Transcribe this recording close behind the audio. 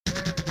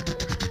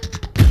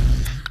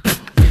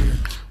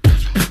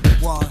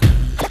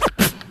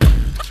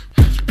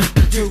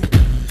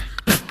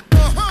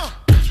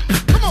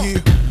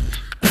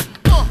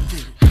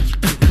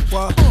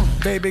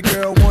Baby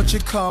girl, won't you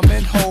come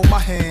and hold my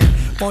hand?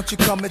 Won't you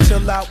come and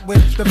chill out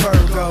with the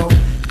Virgo?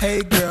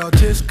 Hey girl,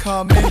 just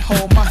come and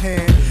hold my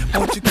hand.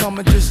 Won't you come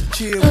and just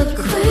chill with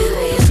the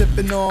Virgo?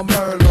 Sipping on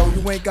Merlot,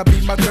 you ain't gotta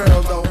be my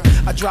girl though.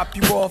 I drop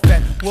you off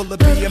at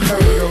Willoughby and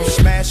Murdo.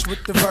 Smash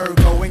with the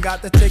Virgo, ain't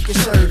got to take your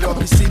shirt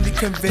off. You see me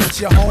convince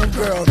your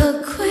homegirl.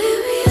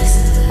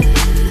 Aquarius.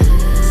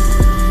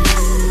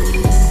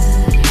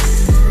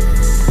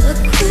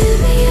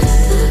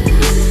 Aquarius.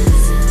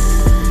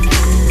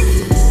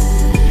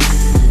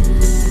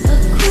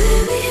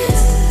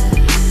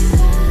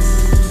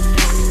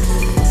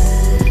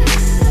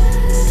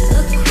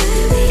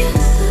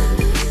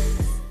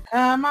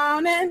 Come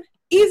on in,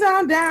 ease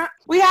on down.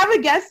 We have a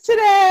guest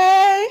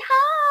today.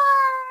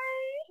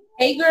 Hi.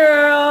 Hey,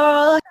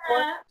 girl.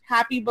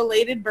 Happy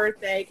belated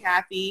birthday,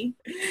 Kathy.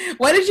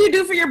 What did you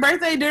do for your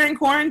birthday during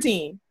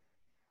quarantine?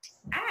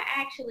 I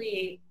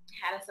actually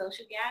had a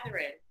social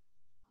gathering.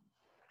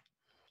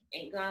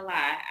 Ain't gonna lie.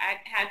 I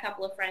had a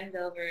couple of friends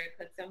over,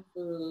 cooked some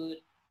food,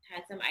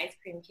 had some ice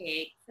cream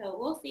cake. So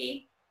we'll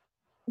see.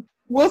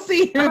 We'll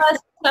see.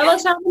 Tell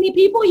us how many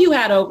people you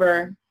had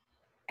over.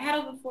 I had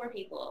over 4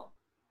 people.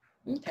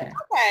 Okay.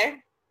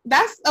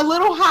 That's a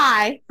little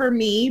high for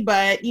me,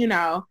 but you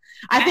know,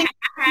 I think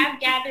I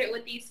have gathered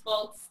with these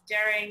folks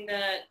during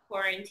the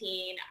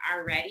quarantine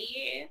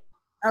already.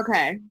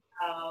 Okay.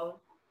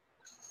 So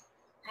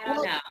I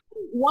don't know.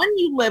 One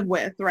you live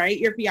with, right?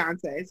 Your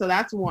fiance. So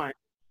that's one.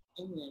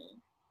 Mm-hmm.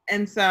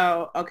 And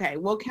so, okay,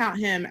 we'll count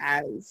him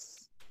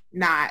as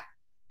not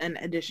an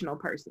additional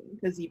person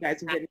because you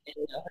guys have been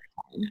together.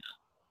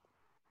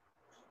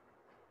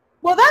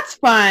 Well, that's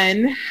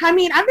fun. I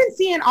mean, I've been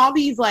seeing all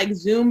these like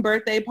Zoom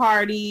birthday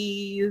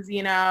parties.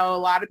 You know, a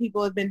lot of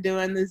people have been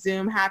doing the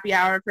Zoom happy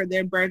hour for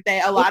their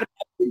birthday. A lot of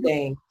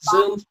everything.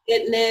 Zoom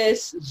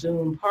fitness,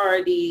 Zoom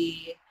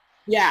party.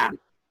 Yeah.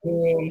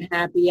 Zoom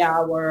happy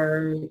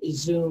hour,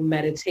 Zoom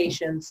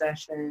meditation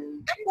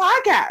session.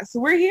 Podcast.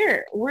 We're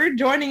here. We're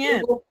joining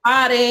in.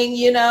 Potting,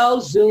 you know,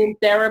 Zoom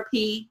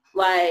therapy.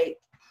 Like,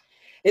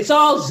 it's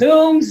all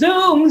Zoom,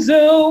 Zoom,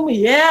 Zoom.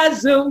 Yeah,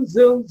 Zoom,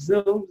 Zoom,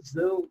 Zoom,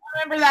 Zoom.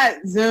 Remember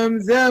that? Zoom,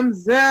 Zoom,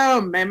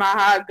 Zoom. Made my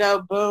heart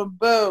go boom,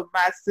 boom.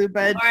 My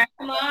super.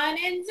 Come on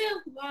and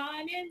Zoom. Come on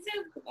and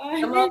Zoom.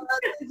 Come on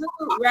and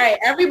Zoom. Right.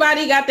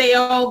 Everybody got their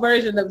own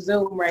version of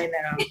Zoom right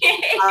now,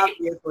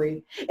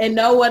 obviously. And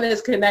no one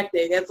is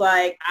connecting. It's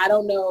like, I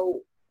don't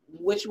know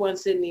which one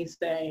Sydney's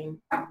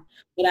saying,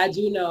 but I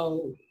do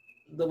know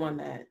the one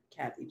that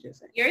Kathy just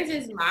said. Yours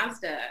is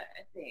Mazda,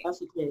 I think.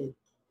 That's a kid.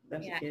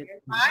 That's a kid.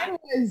 Mine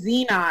was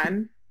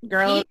Xenon.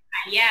 Girl.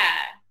 Yeah.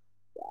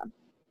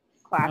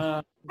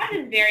 Classic. I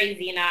have a very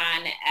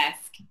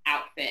Xenon-esque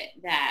outfit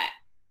that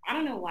I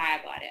don't know why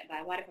I bought it, but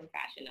I bought it from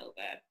Fashion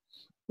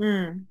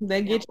Nova.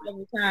 They get you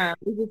every time.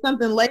 Is it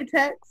something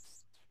latex?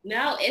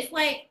 No, it's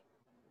like,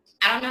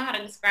 I don't know how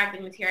to describe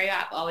the material.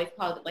 I've always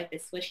called it like the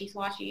swishy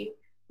swashy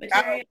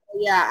material.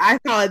 Yeah, I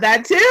call it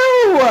that too.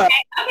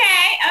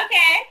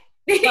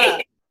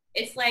 Okay.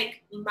 It's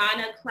like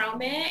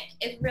monochromic.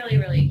 It's really,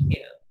 really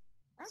cute.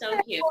 So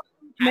cute.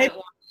 I don't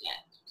want it.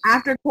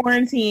 After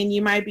quarantine,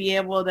 you might be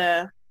able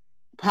to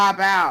pop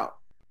out.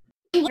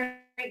 Very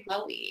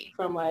glowy.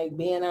 From like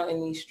being out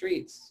in these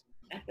streets.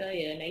 I feel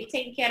you. Now you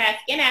taking care of that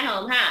skin at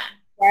home, huh?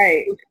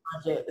 Right.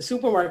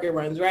 Supermarket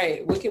runs,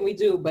 right. What can we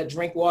do but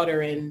drink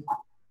water and...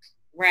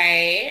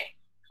 Right.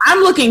 I'm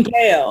looking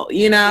pale,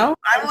 you know?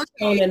 I'm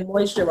looking and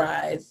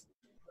moisturize.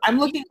 I'm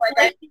looking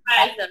like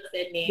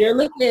You're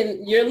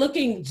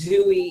looking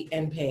dewy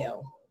and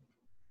pale.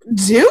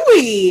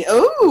 Dewy.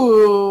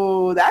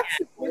 Ooh, that's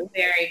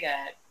very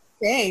good.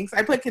 Thanks.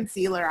 I put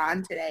concealer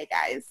on today,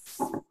 guys.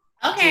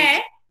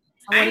 Okay.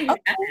 I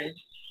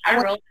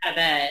rolled out of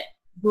bed.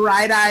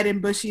 Bright-eyed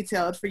and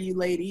bushy-tailed for you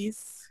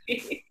ladies.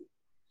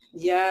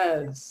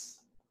 Yes.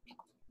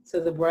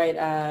 So the bright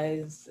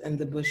eyes and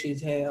the bushy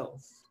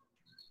tails.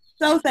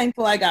 So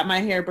thankful I got my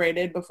hair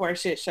braided before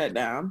shit shut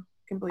down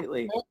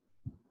completely.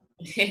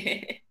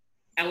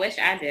 I wish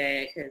I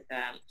did because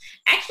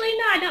actually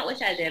no, I don't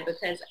wish I did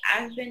because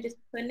I've been just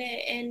putting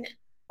it in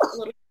a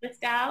little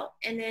twist out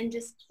and then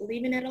just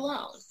leaving it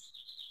alone.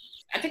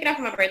 I took it out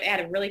for my birthday. I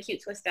had a really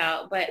cute twist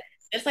out, but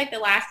just like the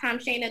last time,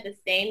 Shayna, the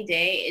same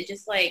day, it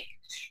just like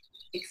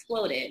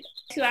exploded.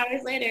 2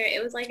 hours later,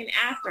 it was like an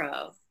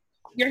afro.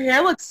 Your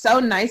hair looks so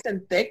nice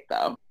and thick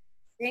though.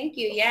 Thank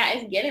you. Yeah,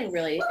 it's getting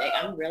really thick.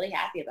 I'm really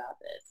happy about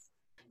this.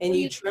 And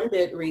you trimmed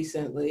it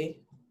recently.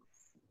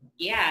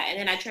 Yeah, and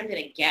then I trimmed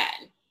it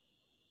again.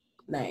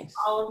 Nice.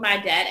 All of my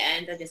dead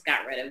ends, I just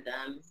got rid of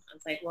them. I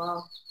was like,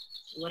 well,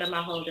 what am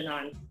I holding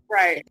on?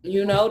 Right.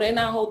 You know, they're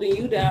not holding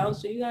you down,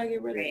 so you gotta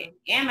get rid of them.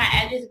 And my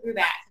edges grew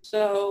back.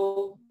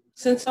 So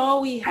since all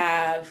we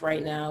have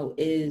right now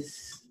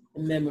is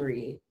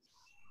memory,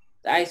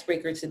 the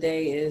icebreaker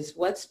today is,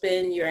 what's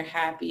been your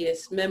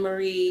happiest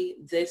memory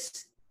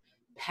this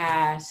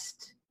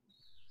past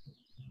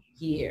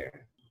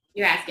year?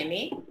 You're asking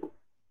me?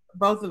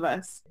 Both of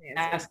us.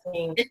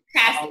 Asking this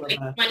past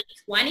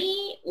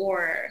 2020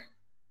 or?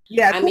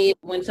 Yeah. I mean,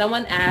 when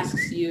someone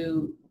asks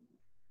you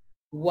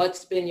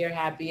what's been your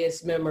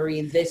happiest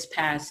memory this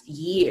past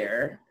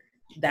year?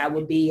 That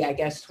would be, I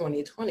guess,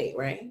 2020,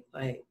 right?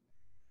 Like,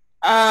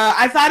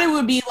 I thought it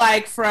would be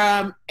like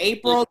from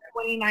April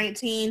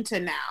 2019 to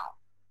now.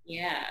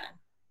 Yeah.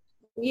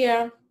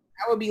 Yeah.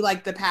 That would be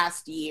like the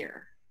past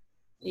year.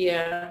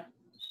 Yeah.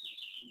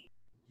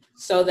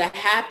 So the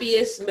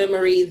happiest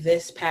memory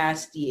this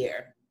past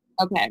year.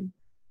 Okay.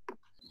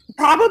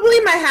 Probably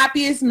my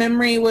happiest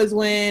memory was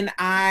when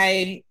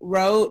I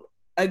wrote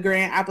a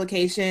grant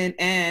application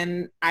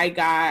and I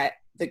got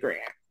the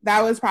grant.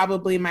 That was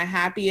probably my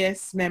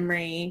happiest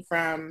memory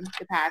from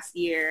the past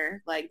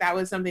year. Like, that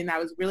was something that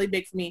was really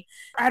big for me.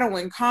 I don't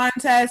win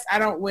contests. I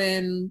don't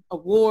win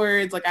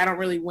awards. Like, I don't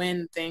really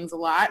win things a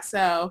lot.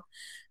 So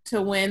to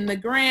win the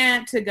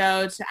grant to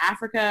go to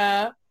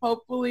Africa,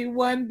 hopefully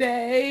one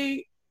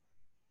day,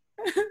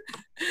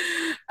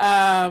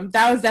 that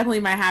was definitely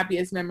my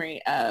happiest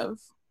memory of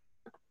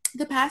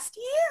the past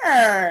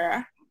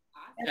year.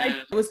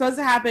 Awesome. It was supposed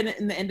to happen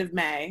in the end of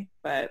May,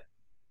 but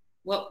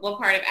What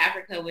part of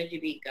Africa would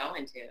you be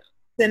going to?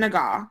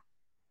 Senegal.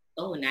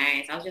 Oh,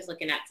 nice. I was just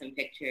looking at some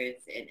pictures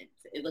and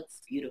it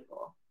looks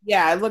beautiful.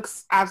 Yeah, it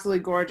looks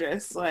absolutely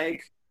gorgeous.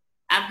 Like,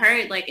 I've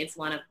heard like it's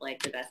one of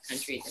like the best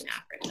countries in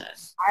Africa.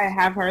 I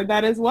have heard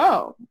that as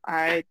well.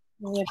 I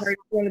have heard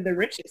it's one of the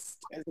richest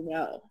as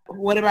well.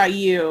 What about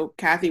you,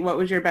 Kathy? What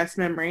was your best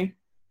memory?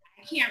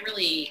 I can't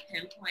really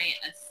pinpoint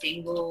a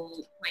single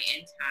point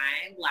in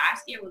time.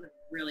 Last year was a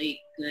really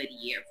good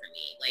year for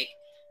me. Like,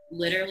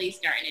 literally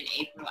starting in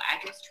April,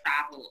 I just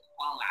traveled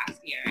all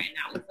last year, and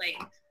that was like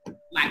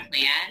my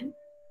plan.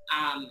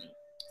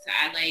 So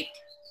I let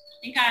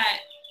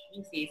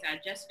me see, so I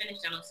just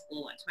finished dental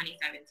school in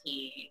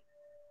 2017.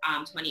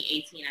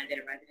 2018, I did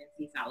a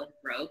residency, so I was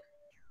broke.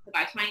 So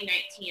by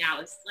 2019, I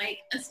was like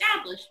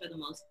established for the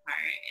most part,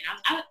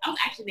 and I was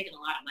actually making a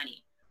lot of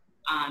money.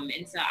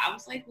 And so I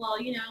was like, well,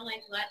 you know,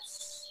 like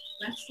let's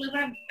live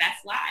our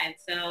best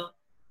lives. So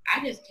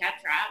I just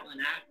kept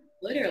traveling.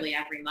 Literally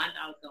every month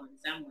I was going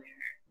somewhere.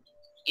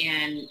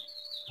 And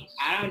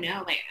I don't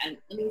know, like,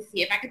 let me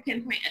see if I could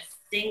pinpoint a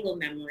single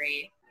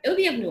memory. It would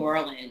be of New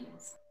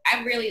Orleans.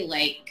 I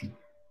really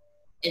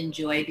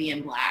enjoy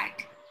being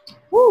Black.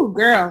 Woo,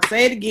 girl,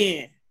 say it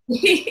again.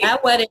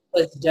 That wedding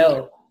was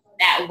dope.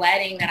 That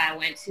wedding that I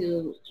went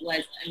to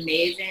was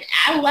amazing.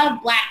 I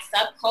love Black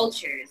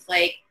subcultures.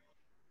 Like,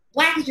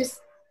 Black is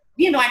just,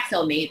 being Black is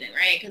so amazing,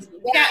 right? Because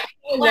we got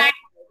Black,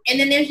 and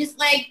then there's just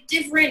like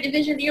different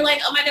divisions. You're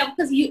like, oh my God,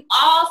 because you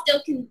all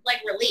still can like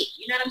relate.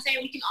 You know what I'm saying?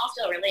 We can all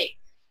still relate.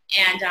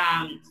 And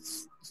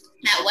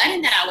that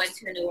wedding that I went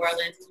to in New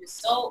Orleans was just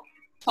so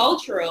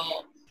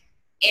cultural.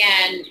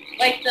 And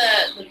like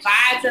the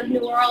vibes of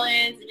New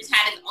Orleans, it just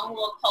had its own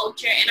little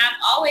culture. And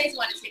I've always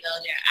wanted to go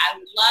there. I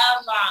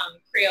love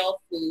Creole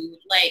food.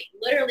 Like,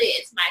 literally,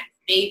 it's my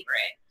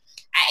favorite.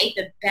 I ate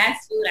the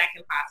best food I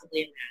can possibly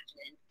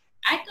imagine.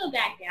 I'd go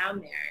back down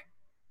there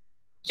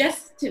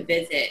just to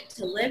visit,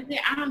 to live there.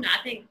 I don't know.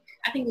 I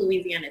think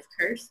Louisiana is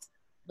cursed,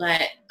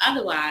 but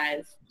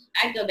otherwise,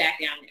 I'd go back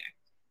down there.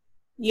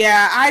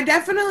 Yeah, I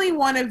definitely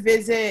want to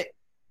visit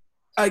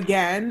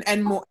again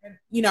and more,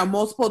 you know,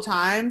 multiple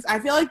times. I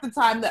feel like the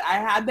time that I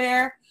had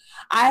there,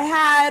 I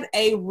had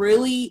a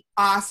really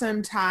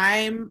awesome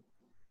time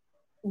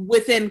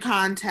within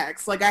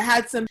context. Like, I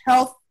had some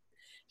health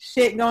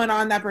shit going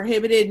on that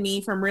prohibited me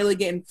from really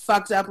getting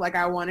fucked up like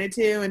I wanted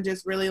to and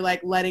just really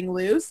like letting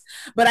loose.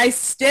 But I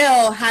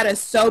still had a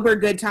sober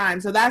good time.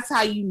 So that's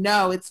how you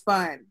know it's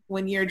fun,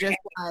 when you're just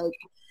like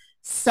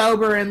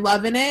sober and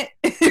loving it.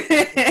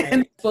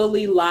 And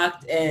fully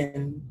locked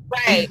in.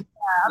 Right.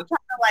 Yeah, I'm trying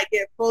to like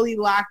get fully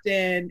locked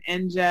in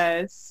and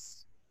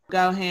just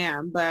go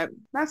ham. But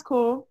that's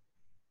cool.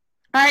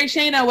 All right,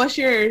 Shayna, what's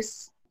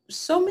yours?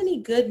 So many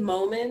good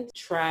moments,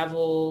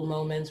 travel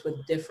moments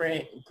with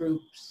different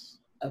groups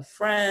of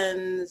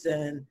friends.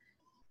 And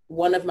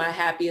one of my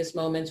happiest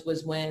moments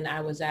was when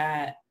I was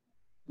at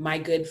my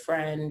good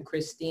friend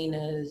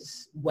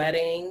Christina's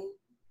wedding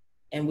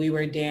and we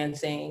were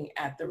dancing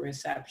at the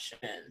reception.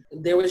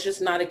 There was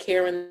just not a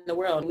care in the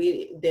world.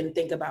 We didn't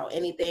think about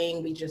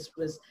anything. We just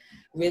was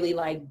really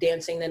like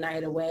dancing the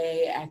night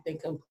away, acting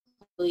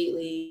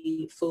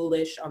completely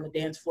foolish on the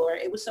dance floor.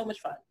 It was so much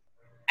fun.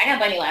 I got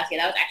Bunny last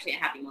year. That was actually a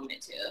happy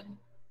moment too.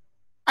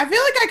 I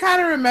feel like I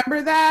kind of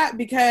remember that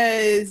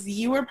because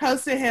you were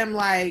posting him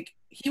like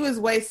he was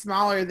way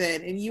smaller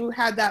then, and you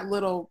had that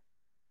little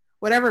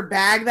whatever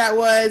bag that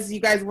was. You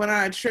guys went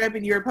on a trip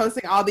and you were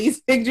posting all these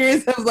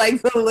pictures of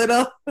like the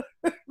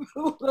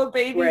little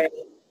baby right.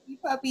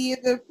 puppy in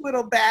the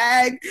little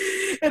bag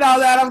and all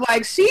that. I'm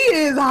like, she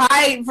is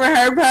hyped for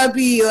her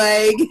puppy.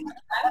 Like,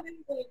 I really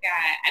good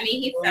guy. I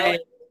mean, he's so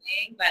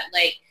amazing, but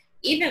like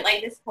even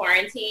like this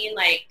quarantine,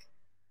 like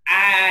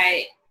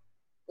I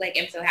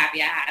am so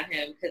happy I have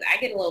him because I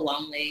get a little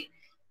lonely,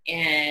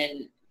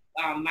 and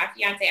my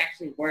fiance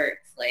actually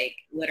works like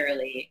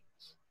literally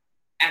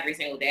every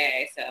single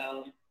day,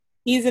 so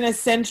he's an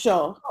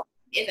essential.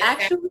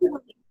 Actually,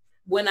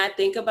 when I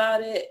think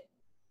about it,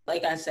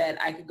 like I said,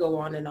 I could go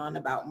on and on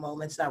about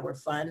moments that were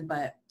fun,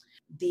 but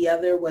The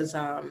other was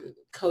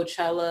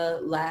Coachella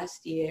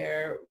last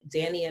year.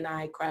 Danny and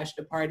I crashed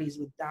the parties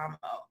with Damo.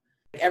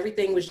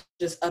 Everything was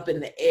just up in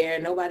the air.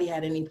 Nobody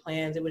had any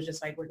plans. It was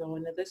just like, we're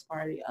going to this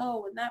party.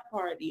 Oh, and that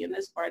party and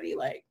this party.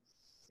 Like,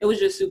 it was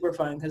just super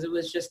fun because it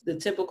was just the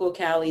typical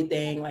Cali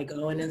thing, like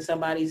going in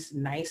somebody's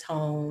nice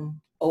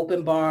home,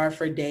 open bar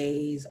for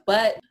days.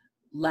 But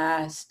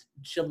last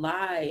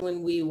July,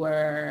 when we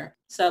were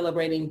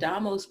celebrating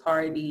Damo's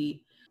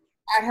party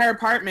at her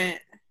apartment.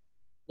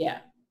 Yeah.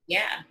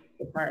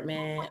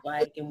 Apartment,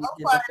 like, and we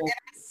did the whole, I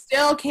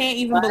still can't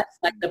even bus,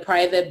 like the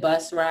private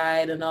bus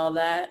ride and all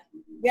that.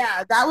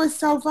 Yeah, that was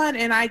so fun,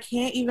 and I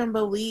can't even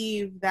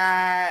believe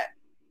that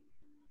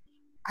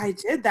I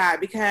did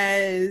that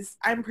because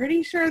I'm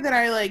pretty sure that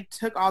I like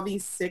took all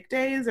these sick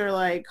days or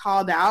like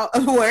called out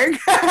of work.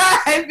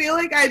 I feel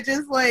like I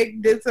just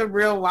like did some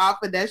real wild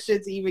finesse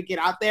shit to even get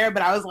out there,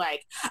 but I was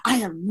like, I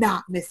am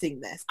not missing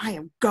this. I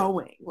am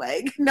going,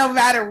 like, no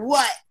matter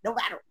what.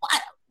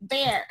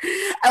 There,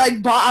 I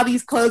like bought all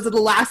these clothes at the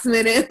last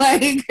minute,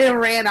 like, and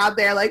ran out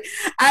there. Like,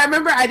 I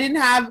remember I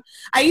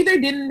either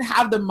didn't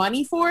have the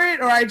money for it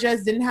or I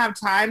just didn't have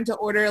time to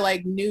order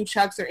like new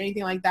chucks or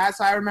anything like that.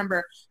 So I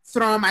remember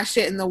throwing my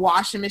shit in the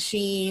washing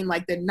machine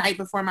like the night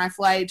before my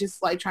flight,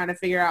 just like trying to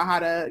figure out how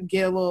to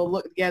get a little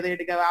look together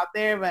to go out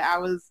there. But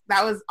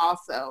that was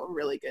also a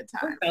really good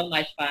time. So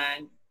much fun.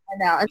 I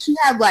know. And she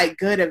had like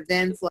good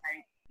events, like,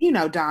 you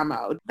know,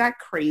 Damo, that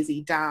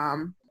crazy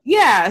Dom.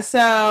 Yeah,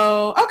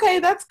 so, okay,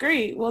 that's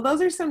great. Well,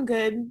 those are some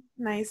good,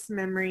 nice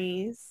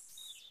memories.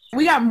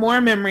 We got more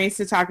memories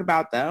to talk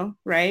about, though,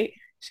 right,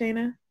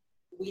 Shayna?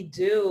 We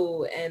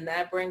do, and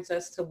that brings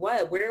us to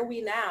what? Where are we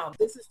now?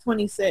 This is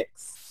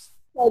 26.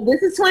 So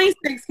this is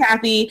 26,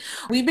 Kathy.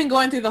 We've been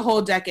going through the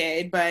whole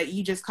decade, but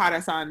you just caught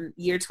us on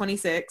year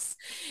 26.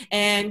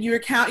 And you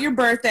recount your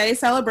birthday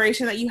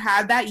celebration that you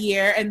had that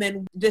year, and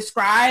then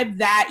describe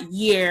that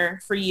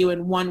year for you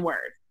in one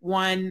word,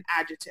 one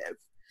adjective.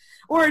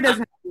 Or it doesn't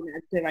have to be an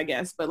adjective, I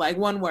guess, but like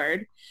one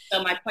word.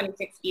 So my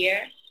 26th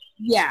year?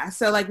 Yeah.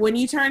 So like when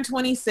you turned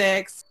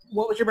 26,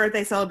 what was your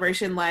birthday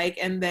celebration like?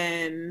 And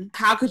then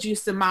how could you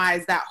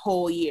surmise that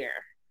whole year?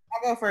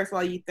 I'll go first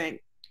while you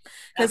think.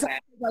 Because okay.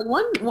 Like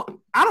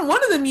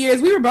one of them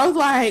years, we were both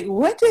like,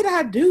 what did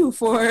I do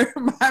for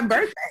my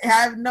birthday? I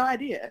have no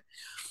idea.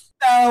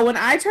 So when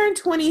I turned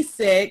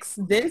 26,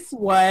 this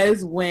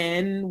was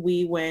when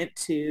we went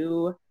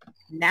to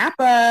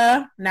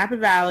Napa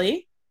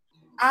Valley.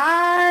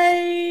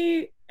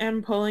 I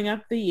am pulling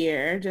up the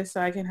year just so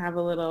I can have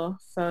a little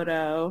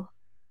photo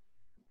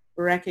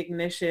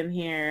recognition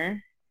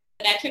here.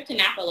 That trip to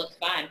Napa looks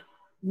fun.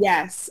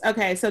 Yes.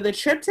 Okay. So the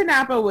trip to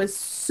Napa was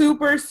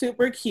super,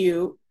 super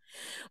cute.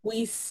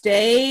 We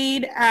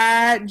stayed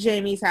at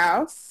Jamie's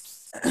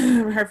house.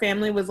 Her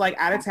family was like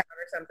out of town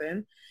or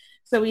something.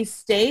 So we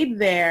stayed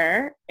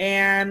there,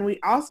 and we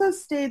also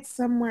stayed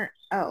somewhere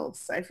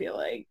else, I feel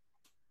like.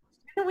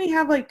 Didn't we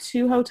have like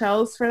 2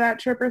 hotels for that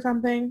trip or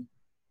something?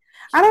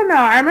 I don't know.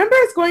 I remember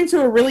us going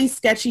to a really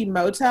sketchy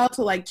motel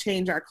to like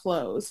change our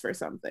clothes for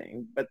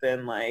something. But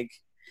then like,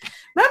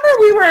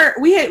 remember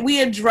we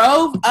had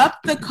drove up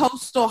the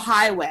coastal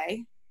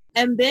highway,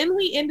 and then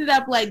we ended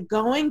up like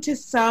going to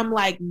some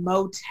like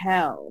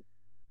motel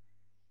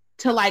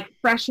to like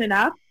freshen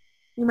up.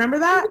 You remember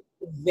that?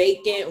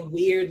 Vacant,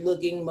 weird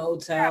looking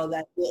motel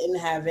that didn't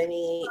have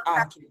any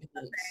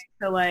occupants.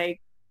 So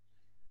like,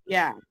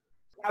 yeah,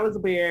 that was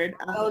weird.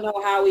 I don't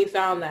know how we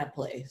found that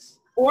place.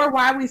 Or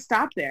why we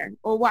stopped there,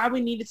 or why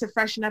we needed to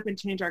freshen up and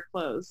change our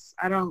clothes.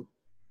 I don't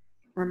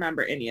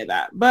remember any of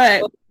that.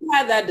 But we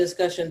had that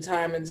discussion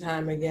time and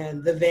time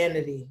again, the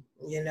vanity,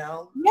 you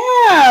know?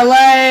 Yeah,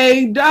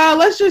 like,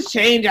 let's just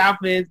change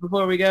outfits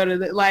before we go to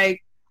the,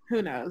 like,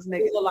 who knows?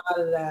 There's a lot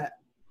of that.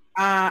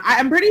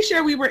 I'm pretty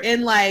sure we were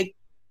in, like,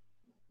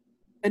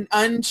 an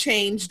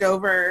unchanged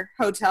over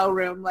hotel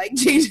room, like,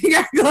 changing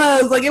our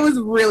clothes. Like, it was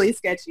really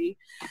sketchy.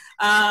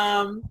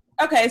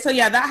 Okay, so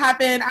yeah, that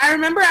happened. I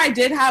remember I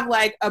did have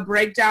like a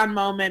breakdown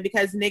moment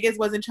because niggas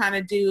wasn't trying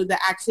to do the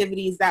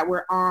activities that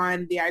were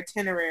on the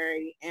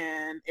itinerary,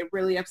 and it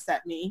really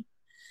upset me.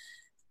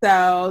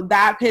 So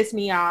that pissed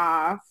me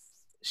off.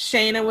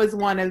 Shayna was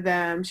one of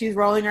them. She's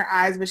rolling her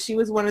eyes, but she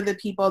was one of the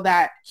people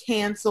that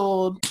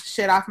canceled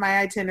shit off my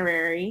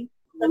itinerary.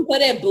 To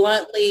put it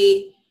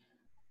bluntly,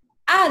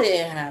 I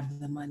didn't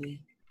have the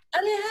money. I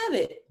didn't have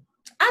it.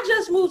 I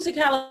just moved to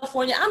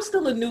California. I'm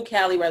still a new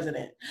Cali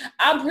resident.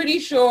 I'm pretty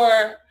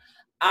sure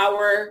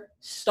our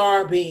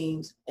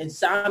Starbeams and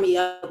Sign Me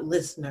Up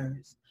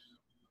listeners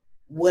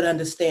would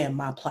understand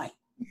my plight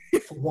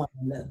for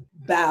wanting to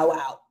bow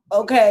out.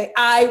 Okay,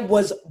 I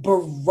was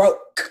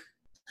broke,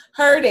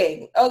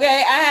 hurting.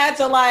 Okay, I had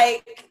to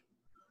like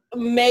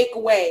make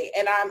way,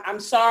 and I'm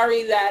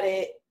sorry that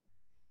it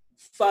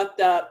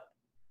fucked up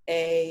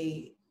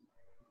a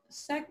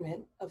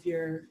segment of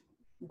your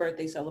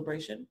birthday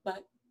celebration,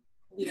 but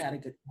we had a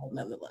good time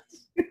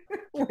nonetheless.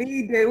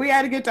 We did. We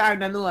had a good time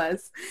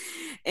nonetheless,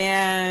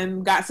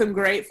 and got some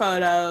great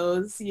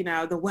photos. You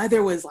know, the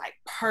weather was like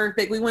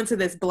perfect. We went to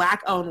this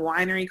Black-owned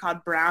winery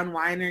called Brown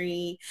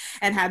Winery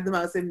and had the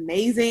most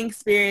amazing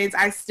experience.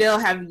 I still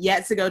have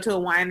yet to go to a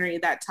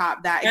winery that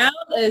topped that. Brown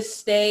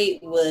Estate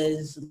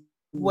was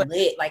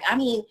lit. Like, I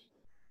mean,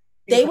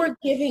 they were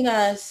giving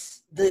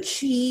us the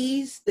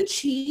cheese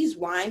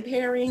wine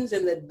pairings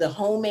and the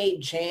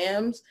homemade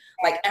jams.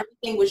 Like,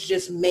 everything was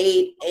just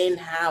made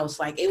in-house.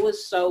 Like, it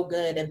was so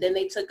good. And then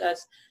they took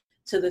us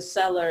to the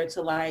cellar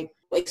to like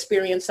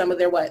experience some of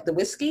their the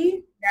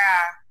whiskey. Yeah.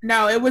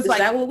 No, it was Is like,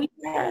 that what we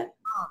had?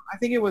 I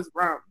think it was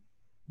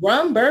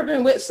Rum,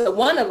 bourbon, so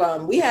one of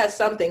them, we had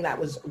something that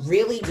was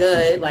really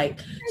good. Like,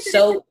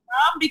 so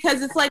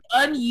because it's like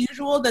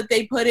unusual that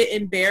they put it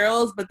in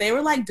barrels, but they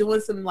were like doing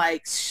some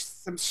like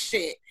some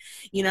shit.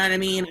 You know what I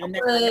mean? I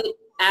would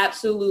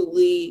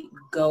absolutely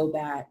go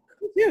back.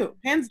 Me too,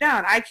 hands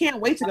down. I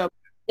can't wait to go.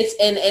 It's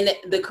and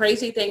the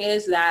crazy thing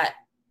is that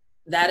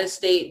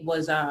estate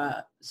was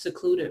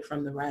secluded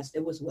from the rest.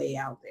 It was way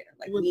out there.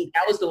 Like,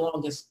 that was the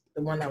longest,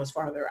 the one that was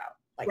farther out.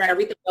 Like, right.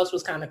 Everything else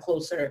was kind of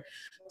closer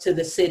to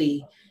the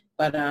city,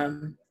 but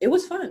it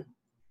was fun.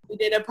 We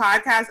did a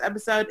podcast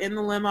episode in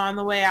the limo on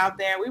the way out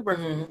there. We were,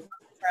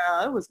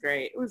 it was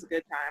great. It was a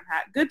good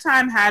time. Good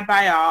time had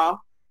by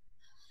all.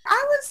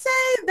 I would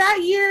say that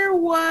year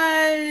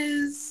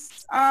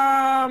was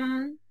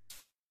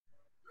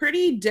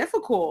pretty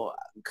difficult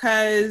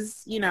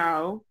because, you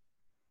know,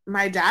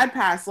 my dad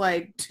passed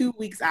like 2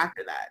 weeks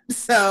after that.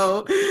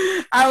 So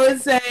I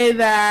would say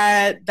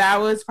that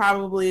was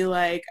probably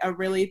like a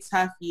really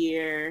tough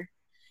year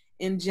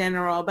in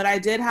general, but I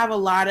did have a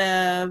lot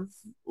of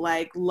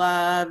like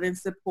love and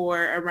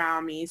support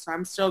around me. So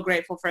I'm still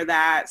grateful for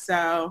that.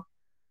 So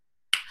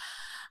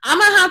I'm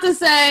gonna have to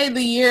say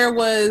the year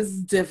was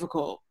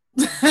difficult.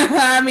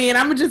 I mean,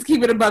 I'm gonna just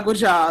keep it a buck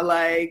with y'all.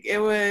 Like, it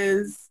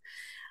was,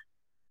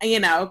 you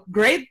know,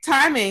 great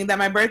timing that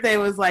my birthday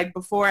was like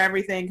before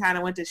everything kind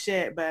of went to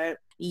shit. But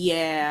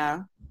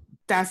yeah,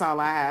 that's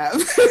all I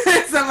have.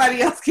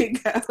 Somebody else can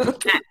go.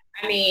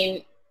 I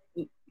mean,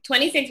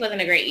 26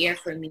 wasn't a great year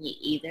for me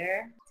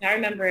either. So I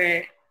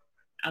remember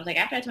I was like,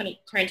 after I turned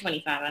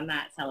 25, I'm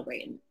not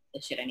celebrating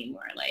this shit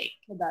anymore. Like,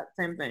 that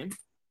same thing.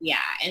 Yeah.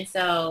 And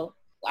so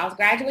I was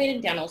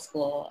graduating dental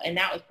school, and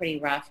that was pretty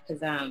rough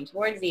because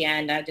towards the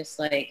end, I just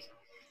like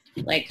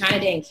kind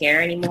of didn't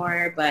care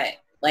anymore, but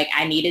like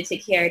I needed to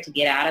care to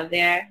get out of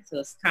there. So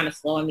it's kind of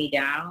slowing me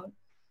down.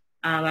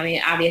 I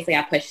mean, obviously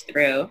I pushed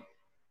through,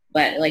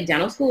 but like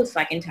dental school was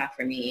fucking tough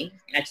for me.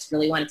 And I just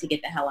really wanted to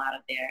get the hell out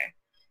of there.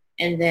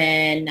 And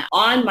then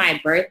on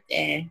my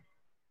birthday,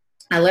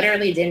 I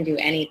literally didn't do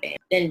anything.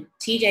 Then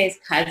TJ's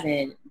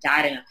cousin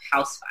died in a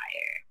house fire.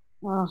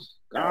 Oh,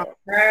 God.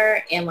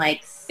 Her and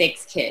like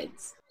 6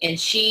 kids. And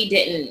she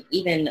didn't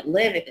even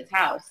live at this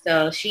house.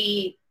 So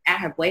she at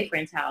her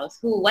boyfriend's house,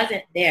 who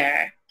wasn't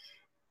there,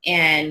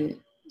 and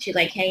she's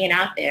like hanging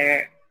out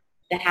there.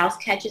 The house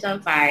catches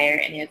on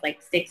fire, and there's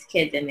like 6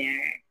 kids in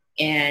there,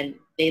 and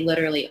they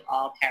literally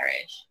all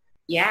perish.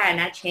 Yeah, and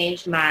that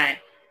changed my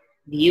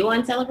view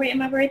on celebrating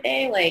my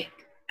birthday. Like,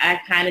 I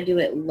kind of do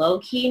it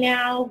low-key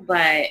now,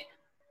 but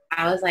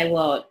I was like,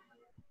 well,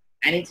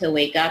 I need to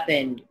wake up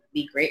and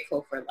be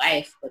grateful for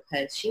life,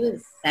 because she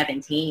was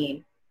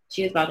 17.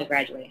 She was about to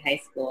graduate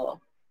high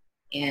school,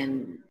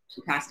 and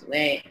she passed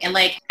away. And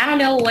like, I don't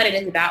know what it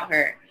is about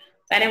her.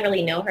 I didn't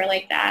really know her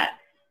like that.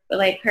 But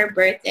like, her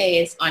birthday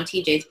is on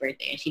TJ's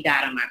birthday, and she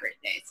died on my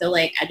birthday. So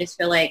like, I just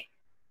feel like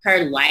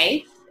her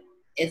life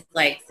is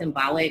like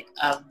symbolic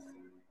of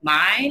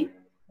mine,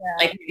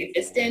 like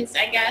existence,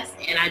 I guess.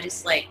 And I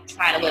just like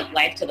try to live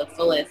life to the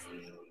fullest,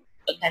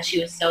 because she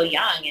was so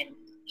young and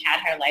had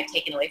her life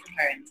taken away from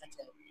her in such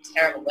a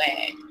terrible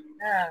way.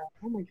 Yeah.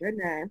 Oh my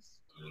goodness.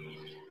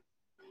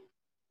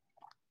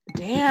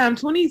 Damn,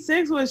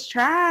 26 was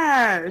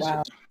trash.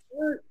 Wow.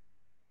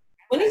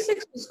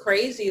 26 was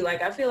crazy.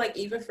 Like, I feel like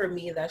even for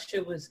me, that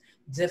shit was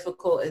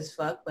difficult as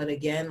fuck. But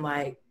again,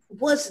 like,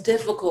 what's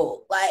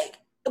difficult? Like,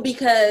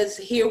 because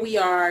here we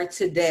are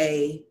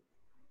today,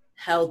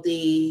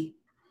 healthy,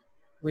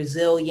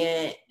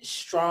 resilient,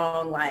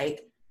 strong.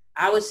 Like,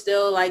 I was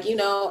still like, you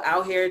know,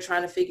 out here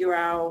trying to figure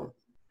out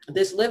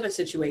this living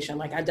situation.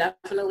 Like, I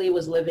definitely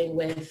was living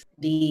with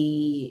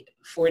the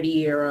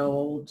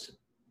 40-year-old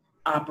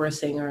opera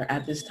singer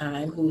at this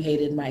time who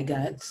hated my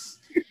guts.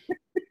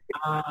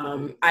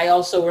 I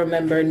also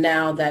remember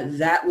now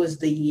that was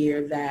the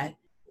year that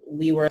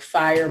we were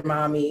fire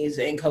mommies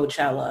in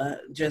Coachella,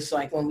 just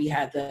like when we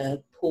had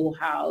the pool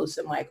house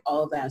and like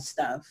all that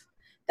stuff.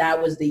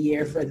 That was the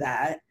year for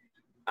that.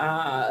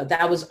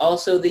 That was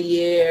also the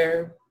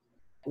year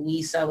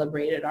we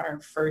celebrated our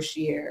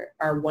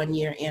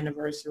 1-year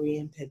anniversary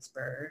in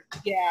Pittsburgh.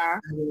 Yeah.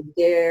 We were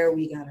there,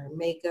 we got our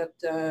makeup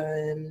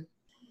done.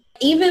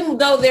 Even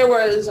though there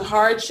was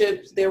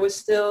hardships, there was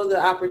still the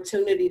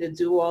opportunity to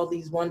do all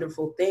these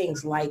wonderful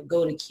things, like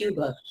go to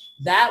Cuba.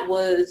 That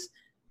was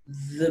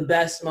the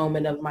best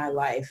moment of my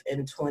life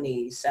in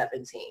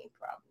 2017,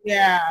 probably.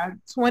 Yeah,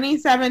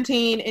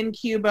 2017 in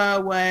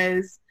Cuba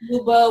was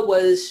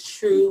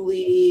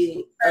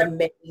truly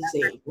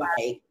amazing.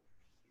 Like,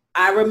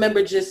 I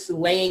remember just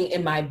laying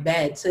in my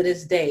bed to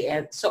this day.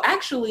 And so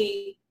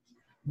actually,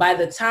 by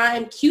the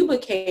time Cuba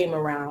came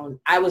around,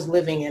 I was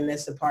living in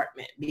this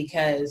apartment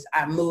because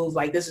I moved,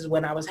 like, this is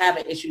when I was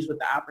having issues with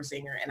the opera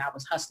singer and I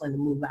was hustling to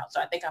move out.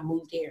 So I think I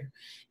moved here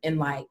in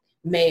like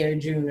May or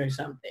June or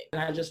something.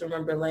 And I just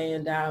remember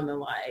laying down and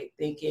like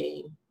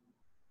thinking,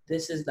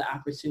 this is the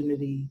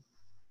opportunity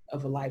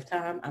of a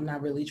lifetime. I'm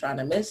not really trying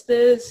to miss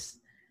this.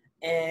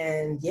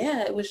 And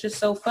yeah, it was just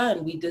so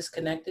fun. We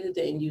disconnected,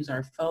 didn't use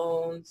our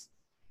phones.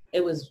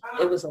 It was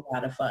a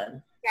lot of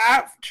fun.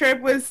 That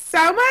trip was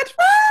so much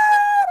fun.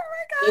 Oh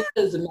my God.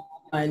 It was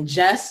fun.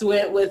 Jess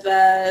went with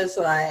us.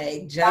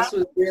 Like, Jess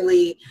was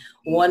really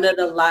one of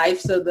the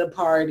lives of the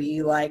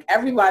party. Like,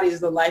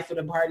 everybody's the life of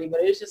the party, but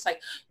it was just like,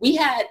 we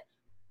had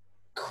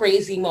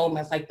crazy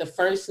moments. Like, the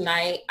first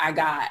night I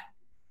got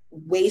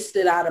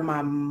wasted out of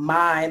my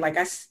mind. Like,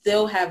 I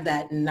still have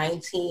that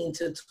 19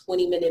 to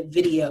 20 minute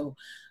video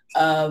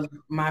of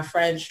my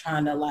friends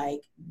trying to like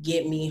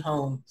get me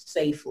home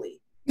safely.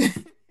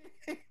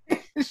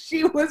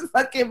 She was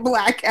fucking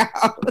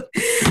blackout.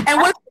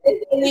 And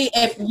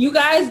if you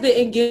guys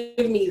didn't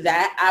give me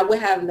that, I would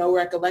have no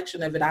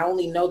recollection of it. I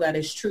only know that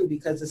it's true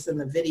because it's in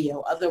the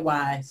video.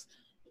 Otherwise,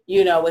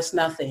 you know, it's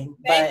nothing.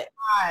 Thank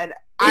but God.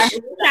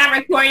 I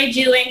recorded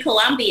you in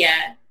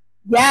Colombia.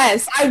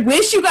 Yes, I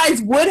wish you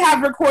guys would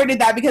have recorded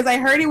that because I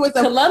heard it was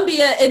a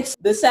Colombia. It's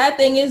the sad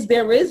thing is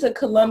there is a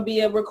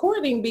Colombia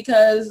recording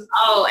because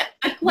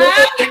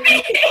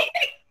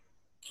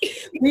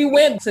we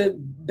went to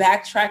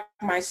backtrack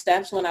my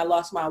steps when I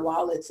lost my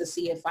wallet to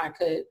see if I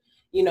could,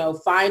 you know,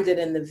 find it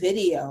in the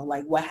video,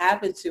 like what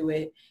happened to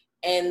it.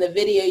 And the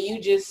video, you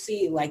just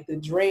see like the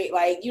drink,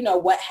 like, you know,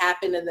 what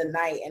happened in the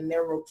night, and they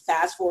were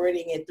fast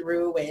forwarding it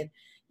through, and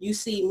you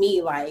see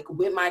me like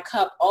with my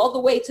cup all the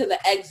way to the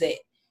exit.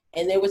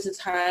 And there was a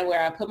time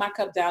where I put my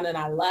cup down and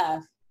I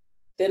left.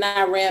 Then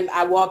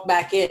I walked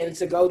back in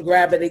to go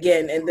grab it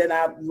again. And then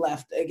I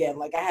left again.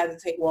 Like, I had to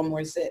take one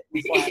more sip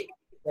before I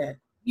did.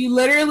 You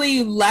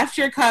literally left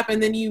your cup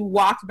and then you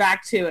walked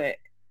back to it.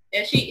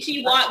 And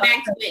she walked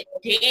back to it,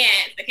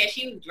 dance, because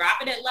she was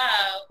dropping it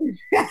low.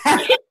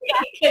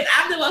 Because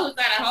I'm the one who saw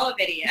the whole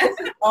video.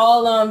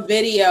 All on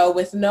video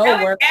with no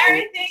work.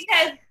 Embarrassing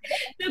because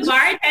the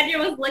bartender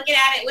was looking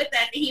at it with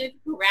us and he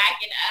was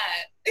cracking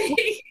up.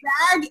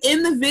 Bag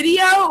in the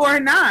video or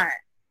not?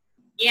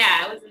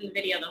 Yeah, it was in the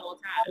video the whole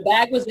time. The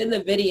bag was in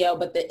the video,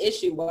 but the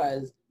issue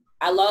was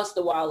I lost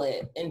the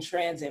wallet in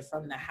transit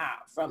from the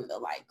house, from the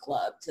like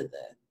club to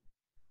the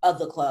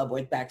other club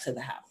or back to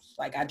the house.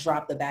 Like, I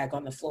dropped the bag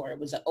on the floor. It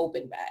was an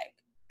open bag.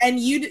 And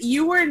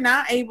you were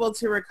not able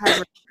to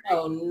recover.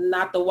 No,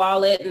 not the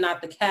wallet,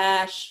 not the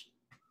cash.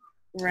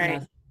 Right.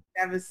 Nothing.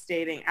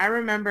 Devastating. I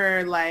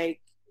remember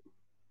like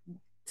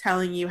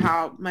telling you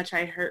how much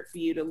I hurt for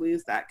you to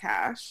lose that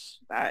cash.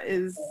 That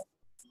is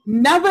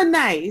never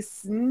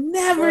nice.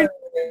 Never.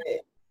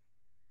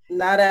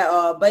 Not at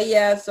all. But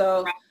yeah,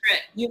 so,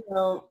 you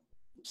know,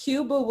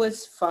 Cuba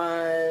was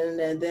fun.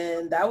 And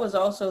then that was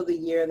also the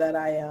year that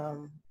I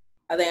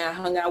think I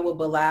hung out with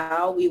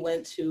Bilal. I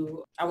went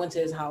to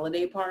his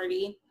holiday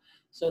party.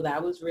 So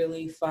that was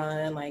really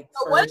fun. Like,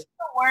 so what's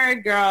the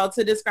word, girl,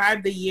 to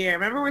describe the year?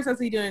 Remember, we're supposed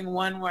to be doing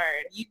one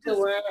word. The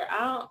word,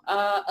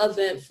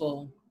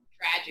 eventful.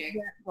 Tragic.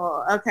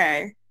 Eventful.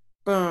 Okay.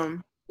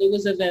 Boom. It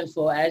was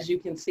eventful. As you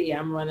can see,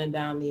 I'm running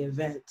down the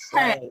events. So.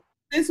 Hey,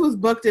 this was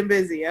booked and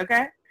busy,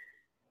 okay?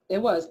 It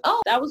was.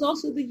 Oh, that was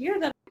also the year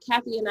that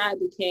Kathy and I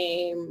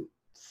became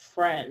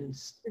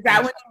friends. Is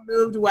that when you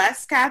moved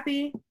west,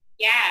 Kathy?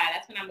 Yeah,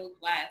 that's when I moved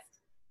west.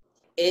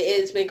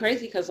 It's been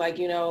crazy because, like,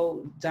 you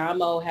know,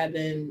 Damo had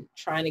been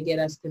trying to get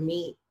us to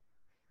meet,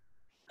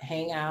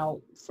 hang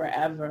out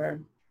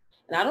forever.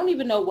 And I don't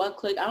even know what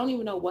clicked. I don't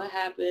even know what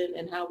happened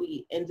and how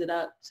we ended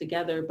up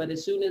together. But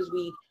as soon as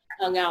we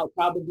hung out,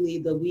 probably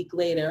the week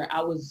later,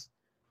 I was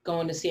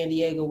going to San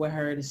Diego with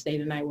her to stay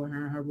the night with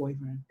her and her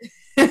boyfriend.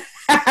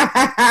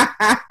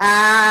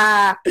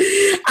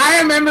 I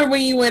remember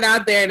when you went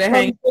out there to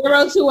hang.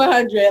 0 to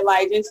 100,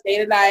 like, just stay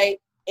the night.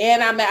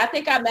 And I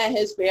think I met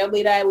his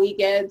family that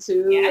weekend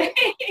too. Yeah.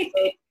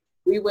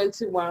 We went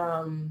to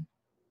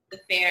the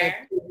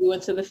fair. We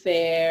went to the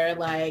fair,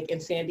 like, in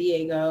San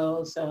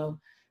Diego. So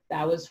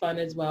that was fun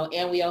as well.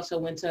 And we also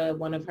went to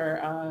one of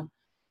her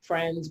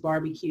friends'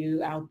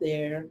 barbecue out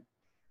there.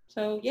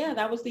 So yeah,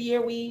 that was the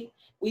year we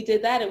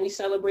did that, and we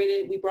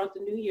celebrated. We brought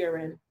the new year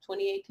in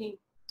 2018.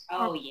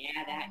 Oh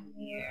yeah, that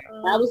year.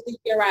 That was the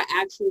year I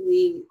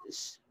actually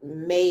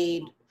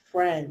made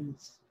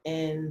friends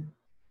in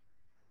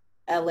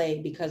LA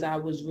because I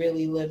was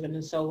really living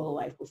a solo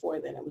life before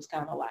then. It was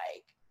kind of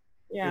like,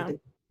 yeah,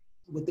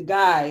 with the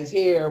guys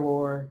here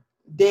or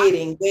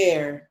dating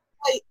there.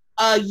 Like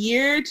a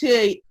year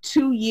to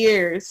 2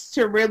 years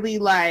to really,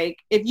 like,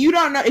 if you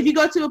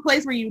go to a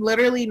place where you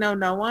literally know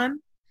no one,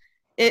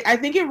 I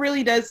think it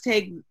really does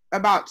take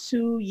about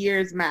 2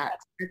 years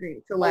max, I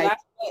think, to like.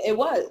 It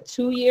was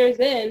 2 years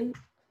in.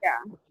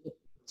 Yeah.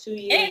 2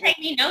 years. It didn't take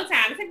me no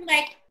time. It took me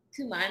like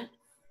 2 months.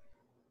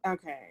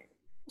 Okay.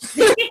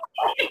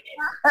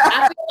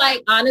 I feel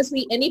like,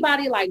 honestly,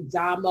 anybody like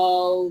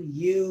Damo,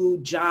 you,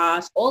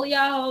 Josh, all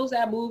y'all hoes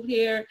that moved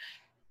here,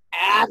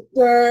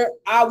 after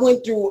I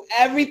went through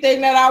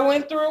everything that I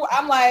went through,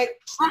 I'm like,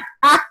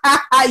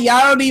 y'all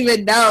don't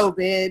even know,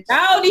 bitch.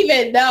 I don't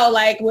even know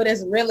like what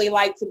it's really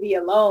like to be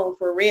alone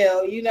for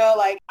real. You know,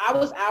 like I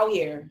was out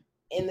here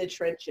in the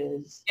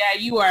trenches. Yeah,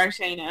 you are,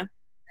 Shayna.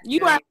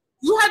 You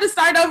had to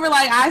start over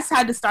like I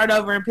had to start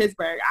over in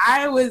Pittsburgh.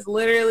 I was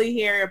literally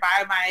here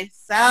by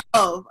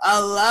myself,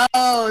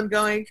 alone,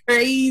 going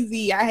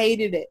crazy. I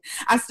hated it.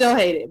 I still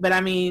hate it. But I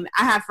mean,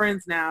 I have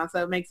friends now,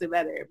 so it makes it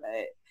better.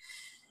 But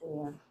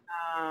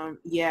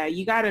yeah,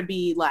 you gotta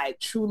be like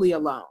truly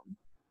alone.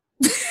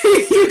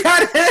 you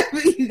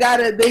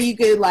gotta then you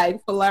could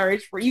like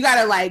flourish you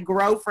gotta like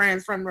grow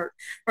friends from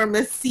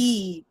the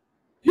seed.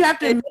 You have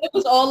to. And it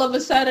was all of a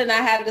sudden I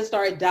had to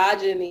start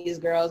dodging these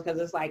girls because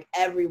it's like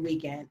every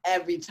weekend,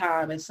 every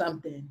time it's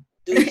something.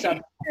 Do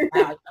something.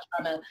 I'm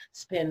trying to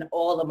spend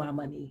all of my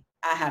money.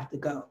 I have to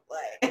go.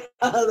 Like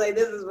I was like,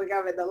 this is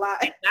becoming the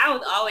lie. I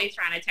was always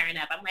trying to turn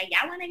up. I'm like,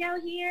 y'all want to go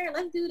here?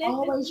 Let's do this.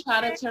 Always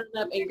try to turn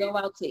up and go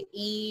out to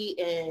eat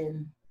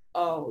and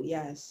oh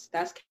yes,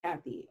 that's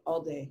Kathy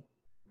all day.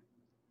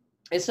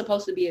 It's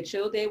supposed to be a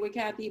chill day with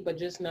Kathy, but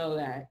just know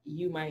that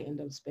you might end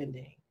up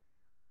spending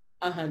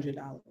 $100.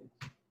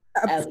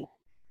 At least.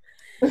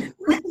 I think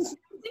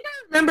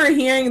I remember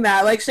hearing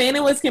that. Like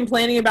Shayna was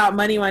complaining about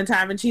money one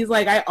time, and she's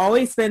like, "I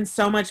always spend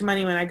so much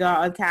money when I go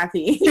out with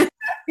Kathy." I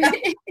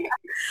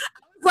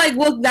was like,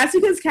 "Well, that's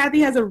because Kathy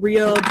has a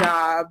real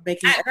job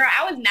making." Girl,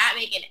 I was not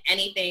making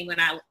anything when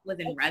I was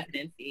in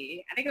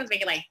residency. I think I was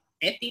making like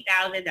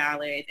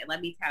 $50,000, and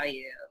let me tell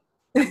you,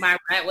 my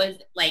rent was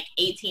like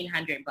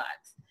 $1,800.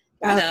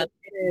 So I don't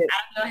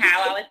know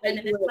how I was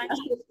spending this money.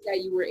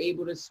 That you were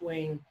able to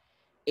swing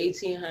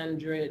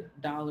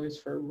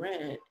 $1,800 for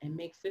rent and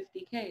make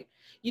 $50K.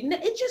 You know,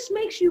 it just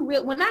makes you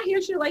real. When I hear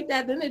shit like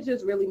that, then it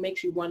just really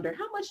makes you wonder,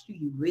 how much do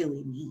you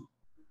really need?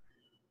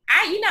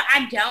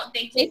 I don't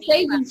think they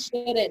say you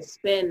shouldn't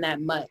spend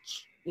that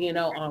much,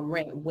 on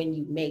rent when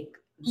you make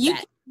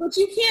that. But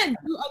you can't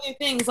do other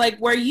things. Like,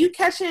 were you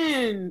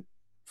catching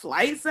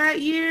flights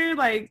that year?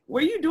 Like,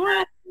 were you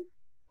doing?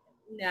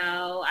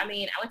 No, I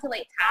mean, I went to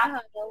Lake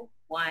Tahoe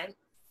once.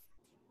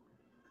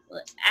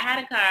 I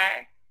had a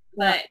car,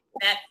 but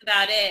that's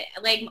about it.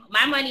 Like,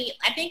 my money,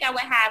 I think I would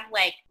have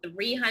like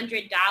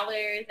 $300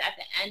 at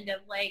the end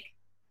of like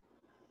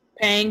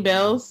paying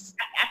bills.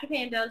 After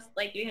paying bills,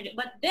 like $300.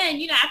 But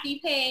then, after you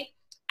pay,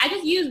 I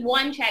just used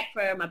one check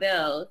for my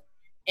bills,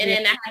 and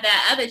then I had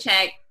that other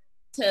check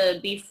to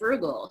be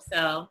frugal.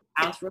 So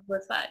I was frugal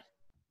as fuck.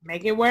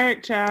 Make it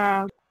work,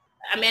 child.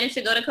 I managed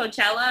to go to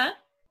Coachella.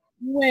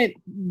 Went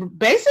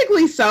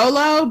basically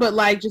solo, but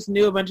like just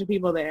knew a bunch of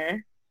people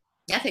there.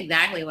 That's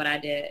exactly what I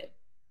did.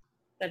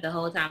 But the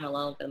whole time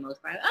alone for the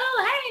most part.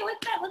 Oh, hey,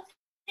 what's up?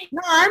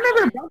 No, I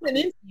remember bumping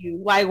into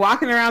you, like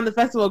walking around the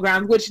festival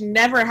grounds, which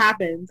never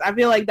happens. I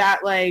feel like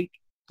that, like,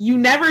 you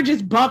never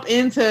just bump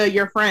into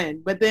your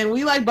friend, but then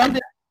we like bumped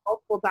into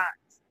multiple times.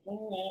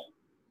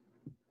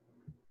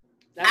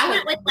 I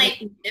went with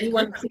like you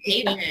want to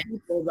see the same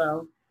people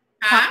though.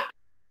 Huh?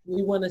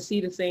 We want to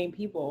see the same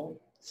people,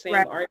 same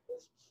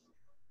artists.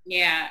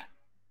 Yeah.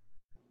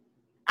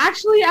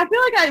 Actually, I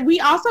feel like we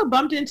also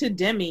bumped into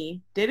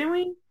Demi, didn't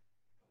we?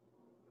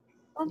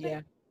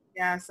 Yeah.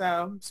 Yeah,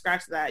 so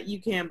scratch that.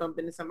 You can bump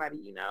into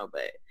somebody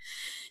but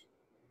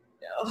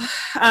no.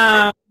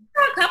 A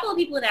couple of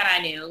people that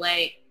I knew,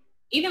 like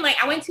even like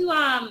I went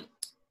to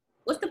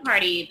what's the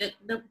party?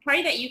 The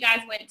party that you guys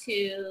went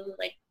to,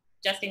 like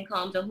Justin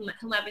Combs or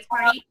whomever's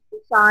party?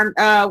 Sean,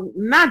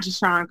 not just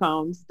Sean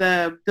Combs,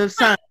 the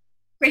son.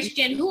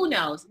 Christian, who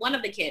knows? One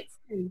of the kids.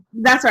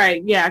 That's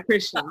right. Yeah,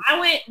 Christian. So I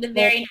went the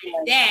very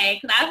next day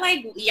because I was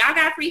like, y'all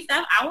got free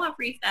stuff? I want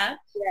free stuff.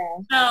 Yeah.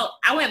 So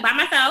I went by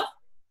myself.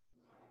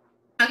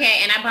 Okay,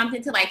 and I bumped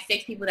into like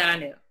 6 people that I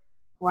knew.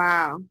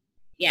 Wow.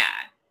 Yeah.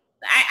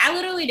 I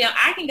literally don't.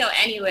 I can go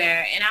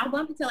anywhere, and I'll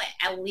bump into like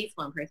at least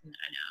one person that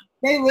I know.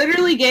 They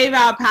literally gave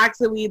out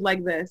packs of weed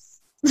like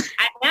this.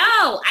 I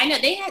know.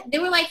 They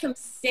were like some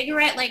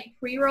cigarette like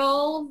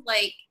pre-rolls,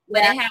 like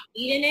where they have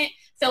weed in it.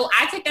 So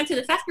I took them to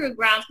the festival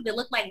grounds because it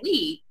looked like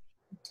weed.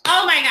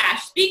 Oh my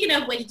gosh! Speaking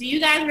of which, do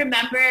you guys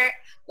remember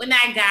when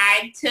that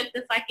guy took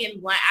the fucking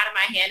blunt out of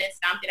my hand and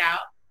stomped it out?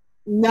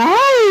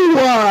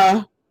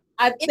 No.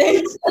 I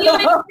think so.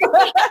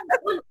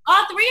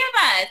 All 3 of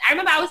us. I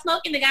remember I was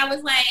smoking. The guy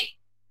was like,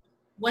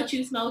 "What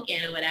you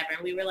smoking?" or whatever.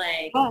 And we were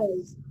like,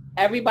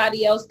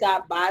 everybody else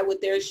got by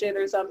with their shit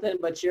or something,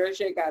 but your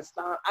shit got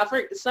stomped. I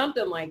forget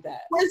something like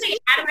that. He took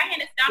it out of my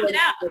hand and stomped it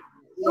out.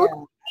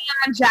 Yeah.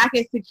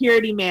 Jacket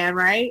security man,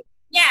 right?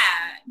 Yeah.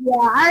 Yeah,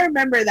 I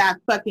remember that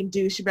fucking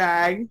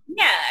douchebag.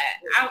 Yeah.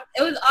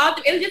 It was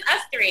just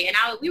us 3, and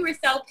we were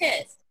so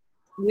pissed.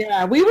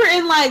 Yeah, we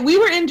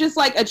were in just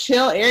like a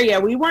chill area.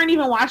 We weren't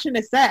even watching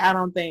the set, I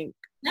don't think.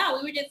 No,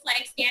 we were just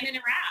like standing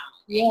around.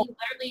 Yeah. And he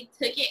literally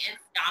took it and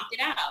stomped it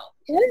out.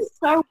 That is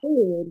so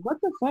weird. What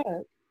the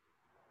fuck?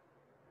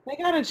 They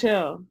gotta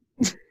chill.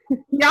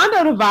 Y'all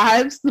know the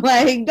vibes.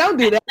 Like, don't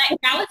do that. Like,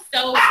 that was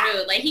so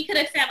rude. Like, he could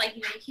have said, like,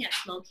 you can't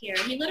smoke here.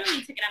 He literally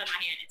took it out of my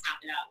hand and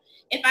stomped it out.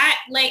 If I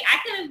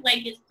could have,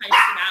 like, just punched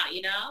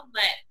him out,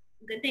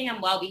 But good thing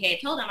I'm well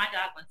behaved. Told him my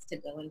dog wants to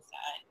go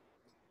inside.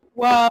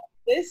 Well,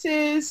 this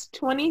is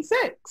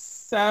 26.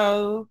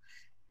 So,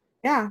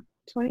 yeah,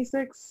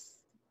 26.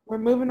 We're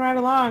moving right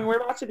along.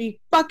 We're about to be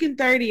fucking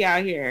 30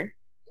 out here.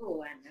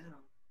 Oh, I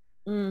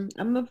know.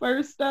 I'm the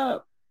first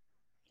up.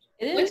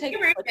 It didn't take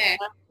much time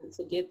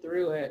to get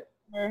through it.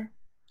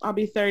 I'll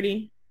be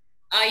 30.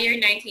 Oh, you're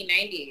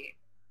 1990.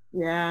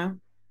 Yeah.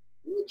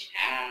 Ooh,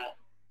 child.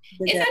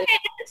 It's okay,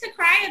 nothing to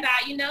cry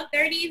about.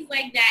 30 is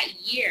like that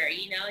year,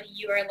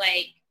 you are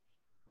like,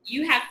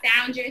 you have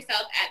found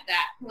yourself at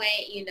that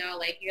point,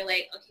 like you're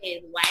like,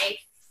 okay, life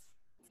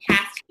has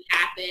to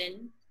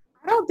happen.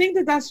 I don't think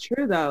that that's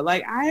true though.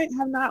 Like, I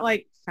have not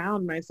like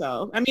found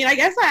myself. I mean, I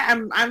guess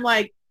I'm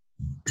like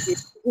getting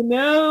to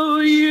know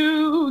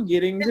you,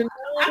 getting to know.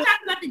 I'm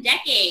talking about the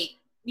decade.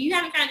 You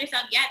haven't found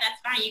yourself yet. That's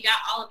fine. You got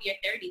all of your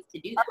 30s to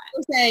do that.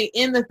 I'm saying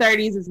in the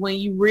 30s is when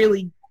you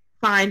really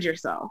find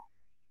yourself.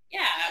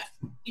 Yeah,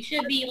 you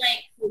should be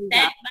like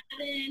set by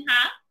then,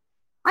 huh?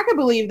 I could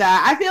believe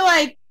that. I feel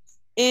like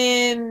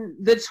in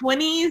the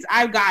 20s,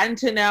 I've gotten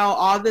to know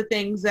all the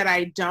things that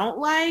I don't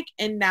like,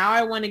 and now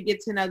I want to get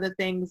to know the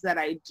things that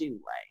I do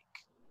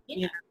like.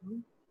 Yeah.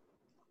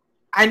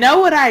 I know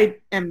what I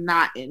am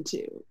not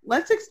into.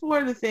 Let's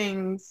explore the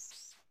things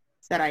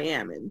that I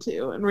am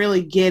into and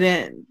really get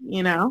in,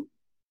 Yeah.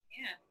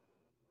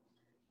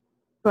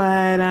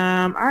 But,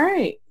 all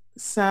right.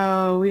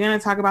 So we're going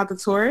to talk about the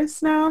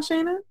tourists now,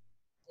 Shayna?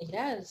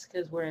 Yes,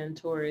 because we're in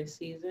tourist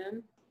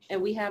season.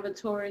 And we have a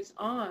tourist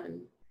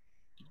on.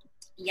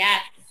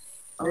 Yes.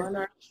 On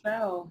our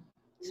show.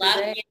 Love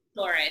being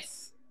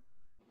tourists.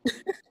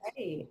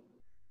 Hey.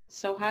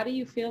 So how do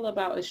you feel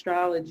about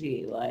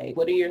astrology? Like,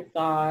 what are your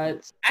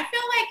thoughts? I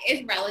feel like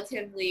it's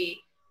relatively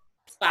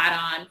spot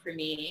on for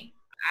me.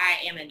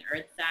 I am an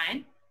earth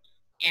sign,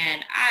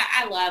 and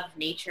I love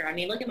nature. I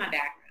mean, look at my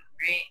background,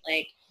 right?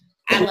 Like,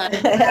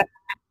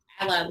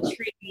 I love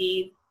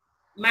trees.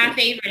 My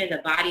favorite is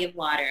a body of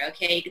water,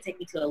 okay? You can take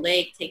me to a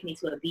lake, take me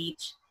to a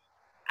beach.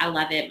 I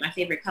love it. My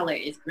favorite color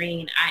is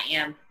green. I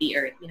am the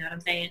earth. You know what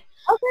I'm saying?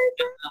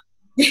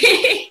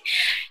 Okay.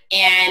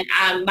 And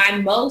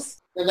my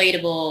most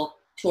relatable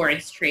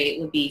tourist trait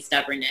would be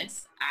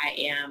stubbornness. I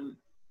am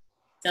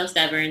so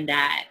stubborn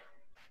that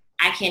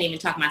I can't even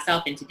talk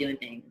myself into doing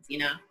things, So,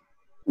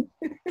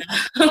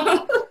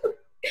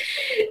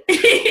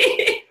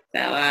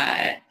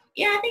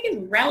 yeah, I think it's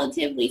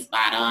relatively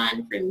spot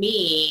on for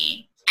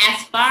me.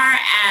 As far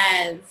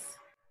as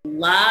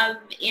love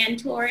and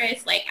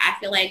Taurus, like, I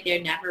feel like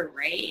they're never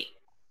right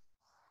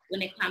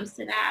when it comes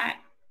to that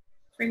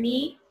for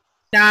me.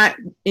 Not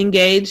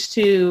engaged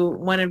to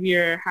one of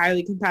your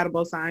highly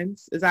compatible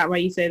signs? Is that why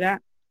you say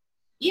that?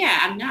 Yeah,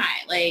 I'm not.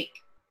 Like,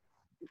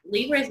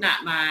 Libra is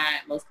not my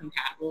most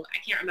compatible. I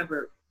can't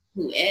remember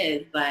who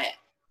is, but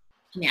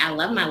I mean, I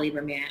love my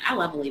Libra man. I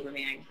love a Libra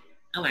man.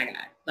 Oh my God.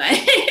 But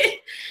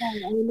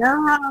I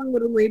know how I'm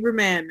with a Libra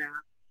man now.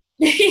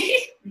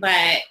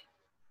 But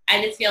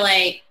I just feel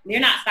like they're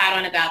not spot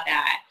on about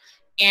that.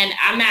 And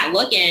I'm not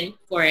looking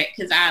for it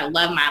because I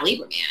love my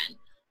Libra man.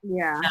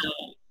 Yeah.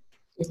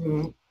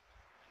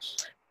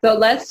 So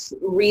let's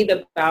read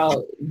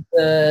about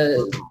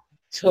the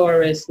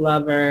Taurus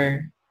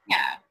lover.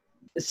 Yeah.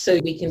 So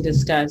we can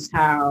discuss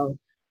how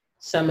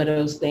some of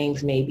those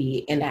things may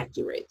be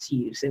inaccurate to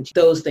you, since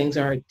those things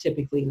are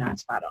typically not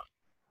spot on.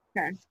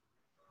 Okay.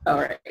 All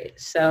right.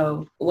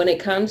 So when it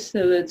comes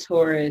to the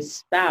Taurus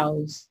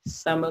spouse,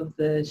 some of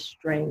the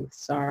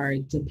strengths are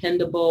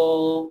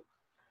dependable,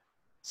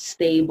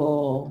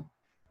 stable,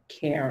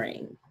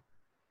 caring.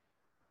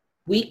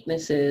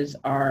 Weaknesses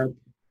are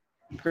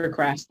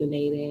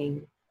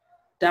procrastinating,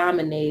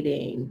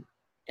 dominating,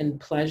 and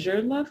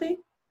pleasure loving.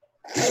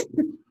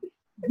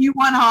 You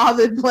want all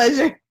the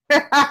pleasure.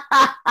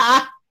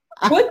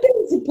 What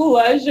does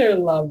pleasure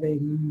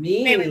loving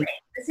mean? Wait.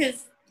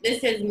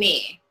 This is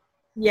me.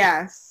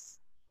 Yes.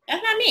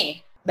 That's not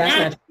me.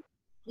 That's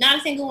not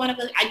a single one of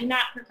those. I do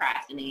not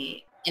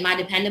procrastinate. Am I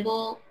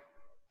dependable?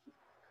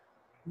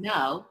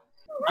 No.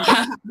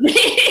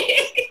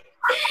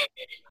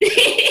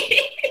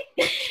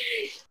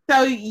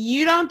 So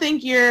you don't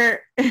think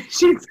you're,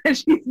 she said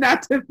she's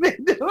not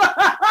dependable.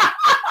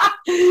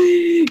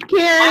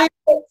 Karen.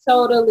 I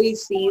totally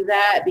see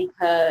that,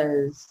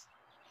 because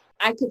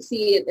I could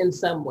see it in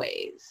some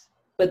ways.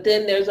 But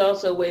then there's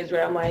also ways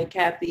where I'm like,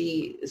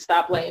 Kathy,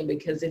 stop playing,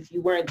 because if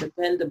you weren't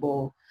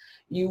dependable,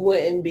 you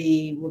wouldn't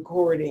be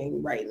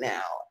recording right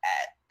now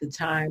at the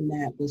time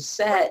that was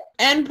set.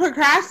 And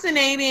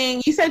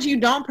procrastinating, you said you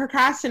don't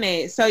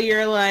procrastinate. So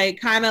you're like,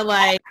 kind of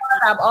like.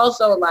 I'm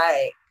also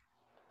like,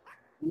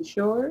 you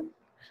sure?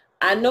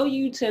 I know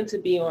you tend to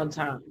be on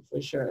time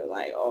for sure,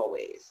 like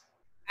always.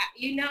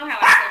 You know how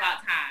I feel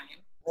about time.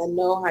 I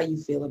know how you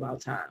feel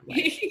about time,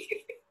 like,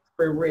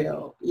 for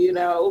real, you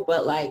know.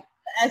 But like,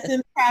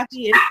 essence,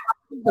 Kathy, is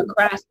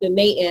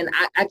procrastinating.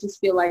 I just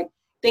feel like,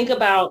 think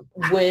about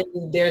when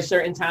there's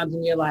certain times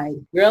when you're like,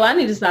 girl, I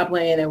need to stop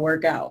playing and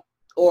work out.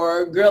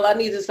 Or girl, I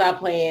need to stop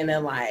playing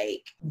and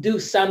like do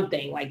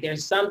something. Like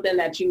there's something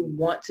that you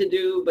want to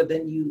do, but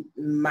then you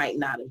might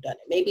not have done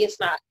it. Maybe it's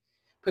not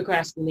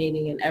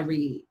procrastinating in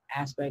every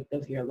aspect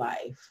of your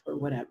life or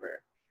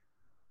whatever.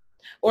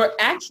 Or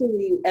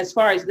actually, as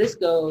far as this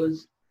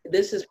goes,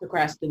 this is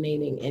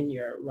procrastinating in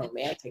your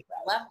romantic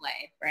love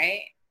life,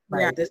 right?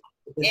 Right. Yeah. This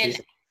And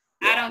is,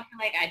 I don't feel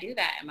like I do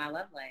that in my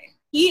love life.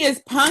 he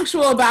is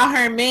punctual about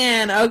her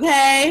man,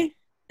 okay?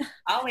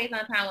 Always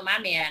on time with my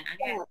man.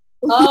 Okay.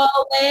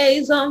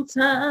 always on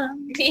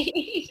time.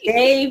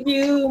 Gave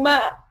you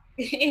my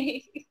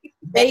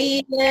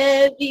baby,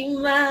 be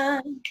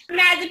mine. I'm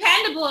not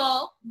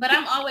dependable, but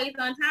I'm always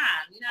on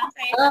time. You know what I'm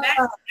saying?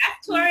 So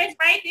that's Taurus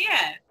right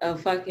there. A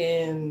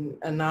fucking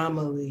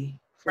anomaly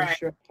for Right.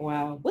 sure.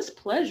 Wow. What's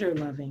pleasure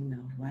loving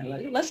though?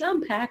 Like, let's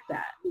unpack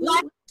that.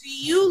 Do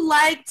you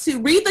like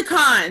to read the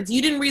cons?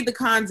 You didn't read the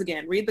cons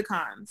again. Read the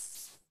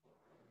cons.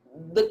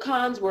 The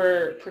cons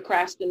were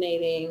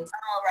procrastinating, All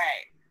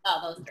right. Oh,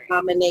 those three.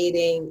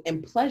 dominating,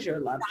 and pleasure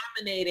loving.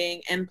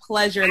 Dominating and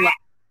pleasure loving.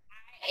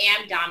 I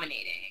am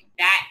dominating.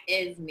 That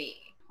is me.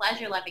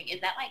 Pleasure loving. Is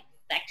that like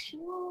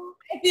sexual?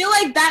 I feel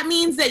like that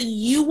means that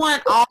you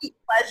want all the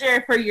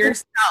pleasure for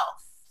yourself.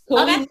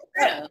 Oh, that's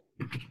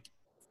true.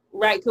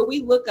 Right. Could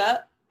we look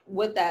up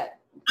what that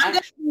I'm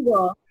gonna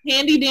Google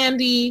handy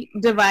dandy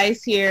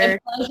device here. and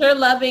pleasure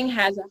loving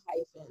has a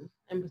hyphen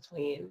in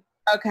between.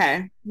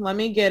 Okay, let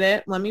me get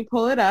it. Let me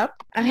pull it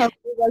up. I hope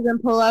it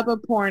doesn't pull up a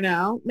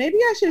porno. Maybe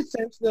I should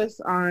search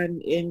this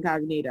on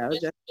incognito.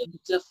 Just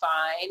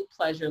Define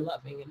pleasure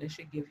loving, and it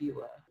should give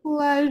you a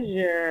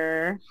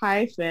pleasure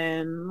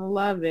hyphen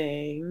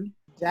loving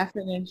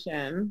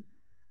definition.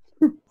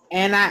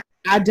 And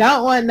I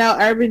don't want no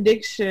Urban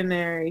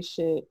Dictionary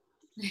shit.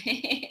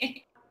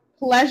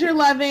 Pleasure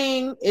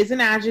loving is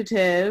an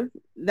adjective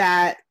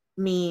that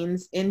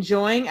means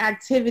enjoying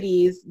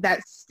activities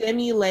that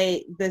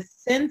stimulate the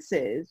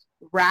senses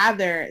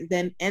rather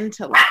than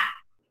intellect.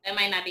 That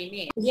might not be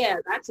me. Yeah,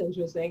 that's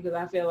interesting because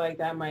I feel like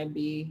that might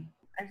be.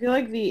 I feel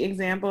like the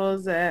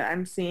examples that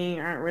I'm seeing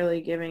aren't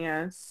really giving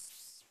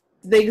us.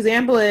 The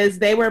example is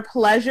they were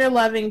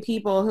pleasure-loving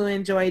people who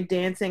enjoyed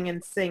dancing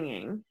and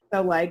singing.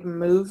 So like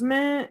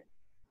movement,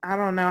 I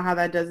don't know how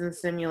that doesn't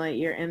stimulate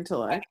your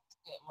intellect.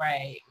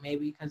 Right.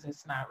 Maybe because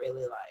it's not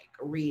really like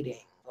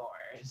reading or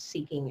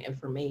seeking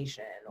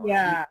information. Or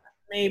Yeah,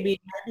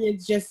 maybe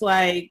it's just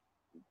like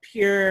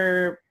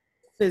pure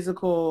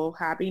physical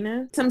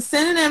happiness. Some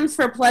synonyms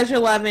for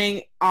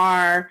pleasure-loving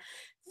are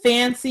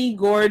fancy,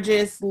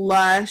 gorgeous,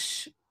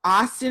 lush,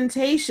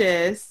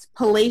 ostentatious,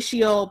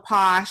 palatial,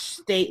 posh,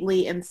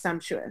 stately, and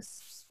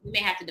sumptuous. We may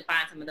have to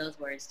define some of those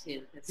words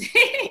too.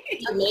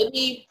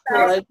 maybe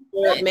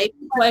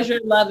pleasure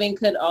loving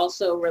could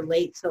also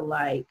relate to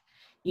like,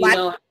 you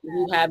know,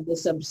 you have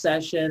this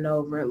obsession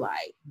over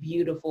like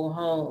beautiful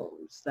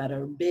homes that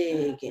are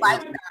big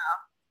and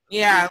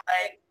Yeah,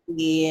 like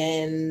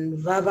and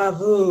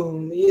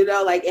va-va-voom, you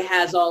know, like it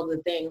has all the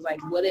things. Like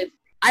what if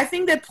I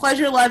think that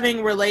pleasure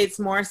loving relates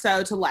more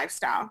so to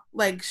lifestyle,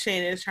 like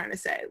Shayna is trying to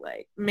say.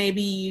 Like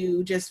maybe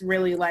you just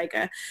really like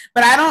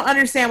but I don't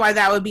understand why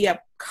that would be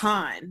a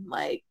con.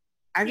 Like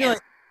I feel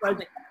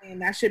like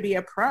that should be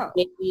a pro.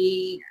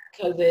 maybe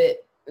because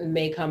it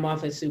may come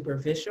off as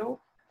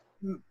superficial?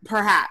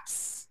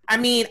 Perhaps. I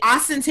mean,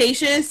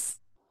 ostentatious,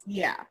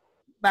 yeah,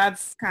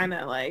 that's kind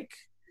of like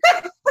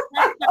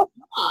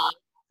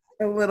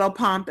a little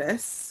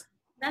pompous.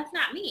 That's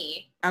not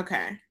me.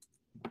 Okay.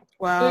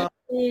 Well,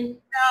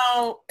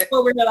 no.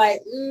 But we're like,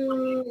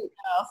 No,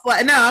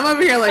 I'm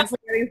over here like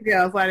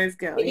sliding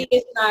scale. maybe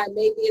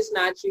it's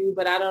not you,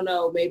 but I don't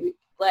know. Maybe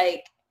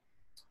like,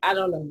 I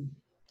don't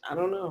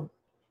know.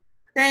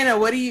 Dana,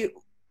 what do you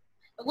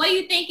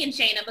thinking,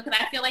 Shayna? Because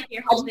I feel like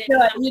you're I holding. just feel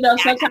like, you know,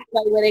 sometimes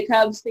like when it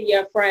comes to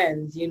your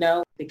friends, you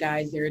know, the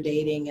guys they're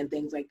dating and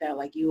things like that,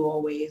 like you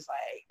always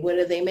like, what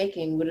are they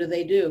making? What do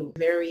they do?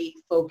 Very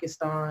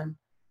focused on.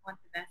 Want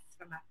the best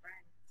for my friends.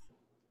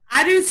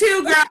 I do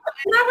too, girl.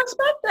 And I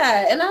respect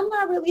that. And I'm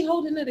not really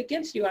holding it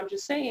against you. I'm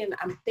just saying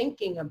I'm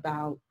thinking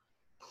about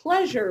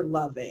pleasure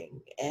loving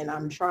and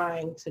I'm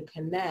trying to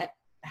connect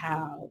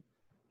how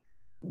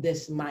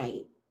this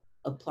might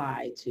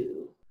apply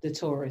to the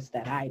Taurus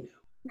that I know.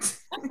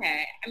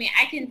 Okay. I mean,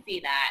 I can see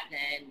that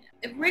then.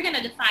 If we're going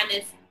to define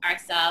this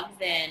ourselves,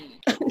 then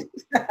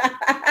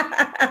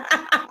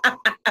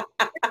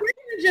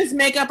Just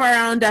make up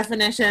our own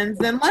definitions,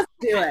 then let's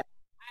do it.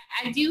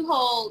 I do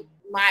hold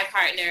my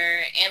partner,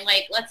 and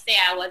like, let's say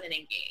I wasn't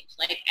engaged.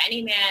 Like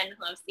any man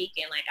who I'm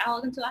seeking, like I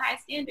hold him to a high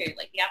standard.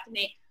 Like you have to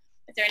make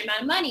a certain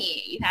amount of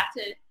money. You have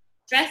to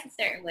dress a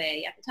certain way.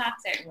 You have to talk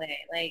a certain way.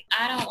 Like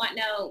I don't want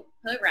no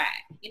hood rat.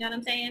 You know what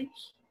I'm saying?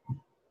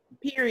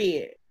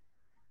 Period.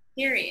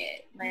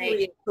 Period. Like,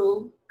 Period.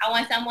 Cool. I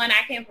want someone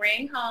I can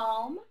bring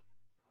home,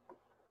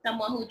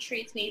 someone who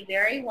treats me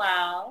very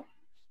well.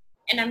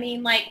 And I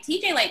mean, like,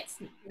 TJ likes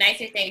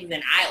nicer things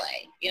than I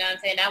like. You know what I'm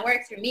saying? That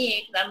works for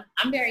me because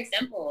I'm very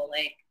simple.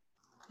 Like,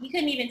 he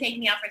couldn't even take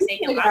me out for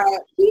steak and lobster.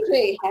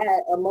 TJ had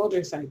a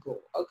motorcycle.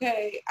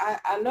 Okay,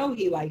 I know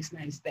he likes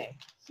nice things.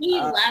 He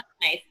loves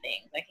nice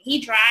things. Like, he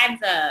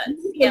drives a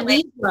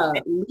CLA.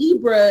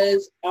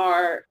 Libras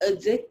are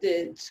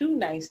addicted to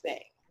nice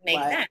things.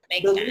 Makes sense.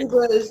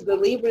 The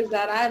Libras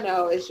that I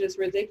know, it's just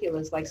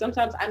ridiculous. Like,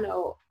 sometimes I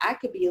know I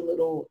could be a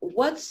little,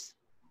 what's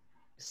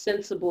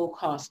sensible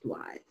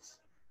cost-wise?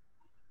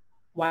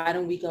 Why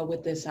don't we go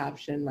with this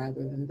option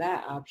rather than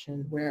that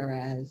option?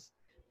 Whereas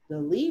the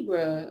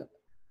Libra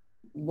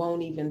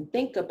won't even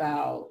think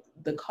about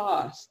the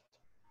cost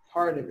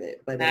part of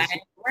it. But it's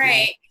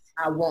right. Like,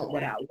 I want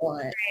what I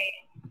want.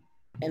 Right.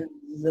 And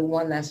the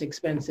one that's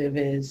expensive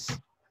is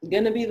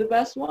gonna be the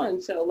best one.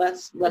 So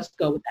let's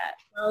go with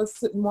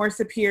that. More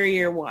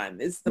superior one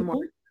is the more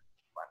one.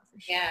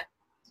 Yeah.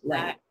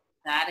 Right.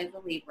 That is a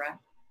Libra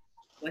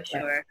for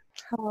sure.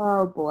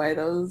 Oh boy,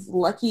 those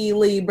lucky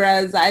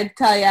Libras, I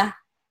tell ya.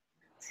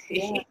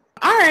 Yeah.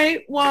 All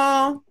right.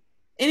 Well,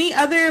 any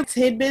other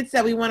tidbits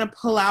that we want to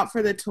pull out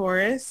for the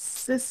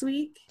Taurus this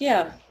week?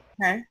 Yeah.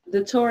 Okay.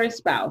 The Taurus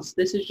spouse.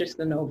 This is just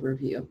an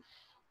overview.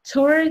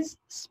 Taurus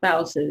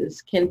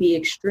spouses can be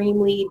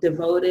extremely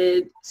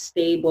devoted,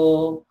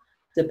 stable,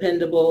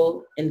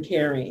 dependable, and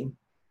caring.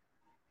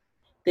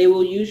 They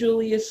will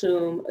usually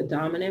assume a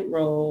dominant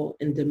role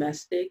in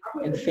domestic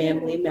and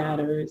family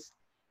matters,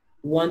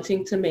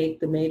 wanting to make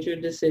the major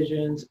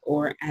decisions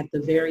or at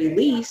the very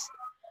least,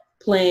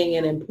 playing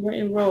an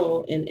important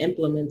role in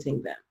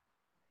implementing them.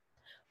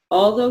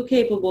 Although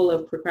capable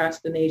of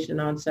procrastination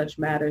on such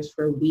matters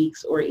for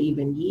weeks or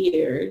even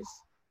years,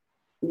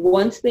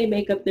 once they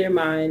make up their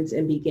minds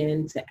and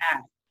begin to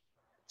act,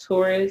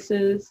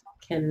 Tauruses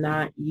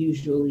cannot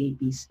usually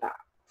be stopped.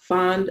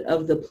 Fond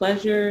of the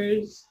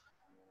pleasures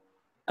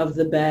of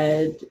the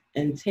bed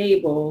and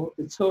table,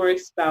 the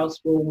Taurus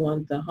spouse will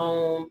want the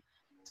home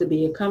to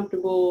be a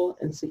comfortable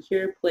and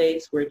secure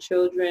place where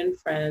children,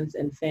 friends,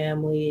 and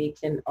family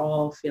can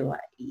all feel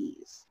at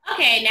ease.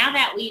 Okay, now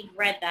that we've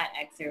read that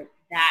excerpt,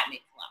 that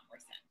makes a lot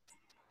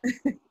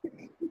more sense.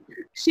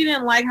 She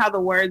didn't like how the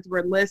words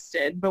were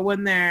listed, but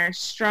when they're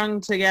strung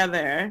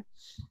together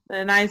in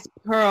a nice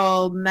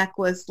pearl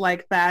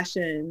necklace-like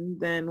fashion,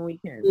 then we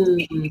can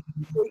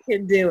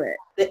do it.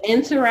 The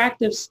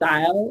interactive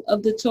style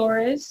of the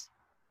Taurus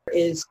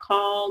is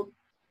calm,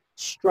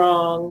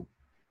 strong,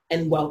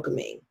 and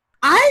welcoming.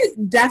 I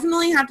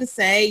definitely have to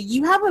say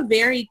you have a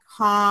very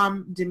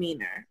calm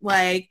demeanor.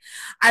 Like,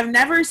 I've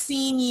never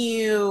seen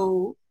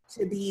you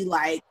to be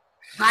like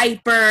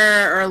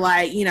hyper or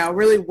like, you know,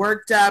 really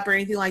worked up or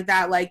anything like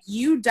that. Like,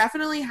 you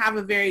definitely have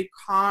a very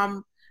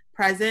calm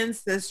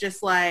presence that's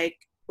just like,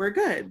 we're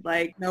good.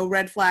 Like, no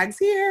red flags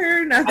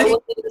here. Nothing.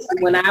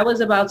 When I was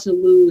about to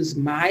lose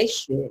my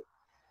shit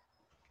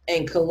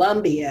in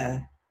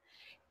Colombia,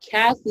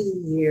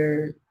 Kathy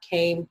here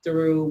came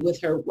through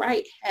with her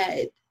right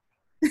head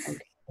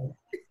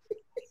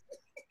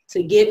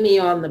to get me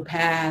on the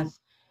path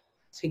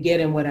to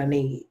getting what I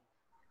need.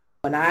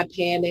 When I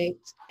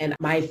panicked and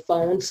my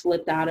phone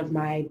slipped out of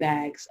my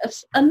bags,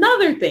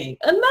 another thing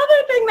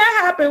that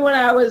happened when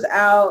I was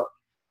out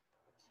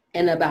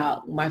and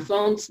about, my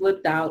phone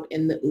slipped out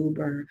in the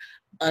Uber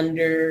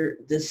under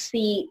the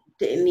seat,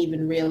 didn't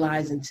even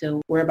realize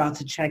until we're about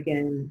to check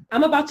in.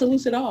 I'm about to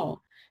lose it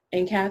all.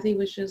 And Kathy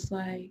was just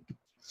like,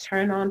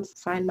 turn on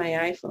Find My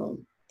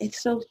iPhone.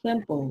 It's so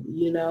simple,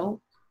 you know?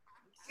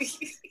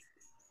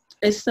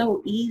 It's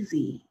so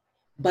easy.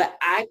 But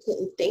I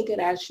couldn't think of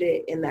that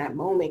shit in that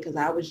moment because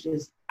I was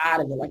just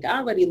out of it. Like, I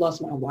already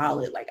lost my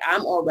wallet. Like,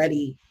 I'm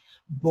already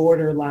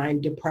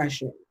borderline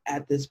depression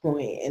at this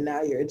point. And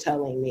now you're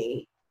telling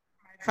me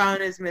my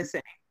phone is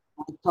missing.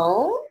 My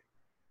phone?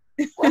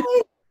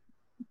 What?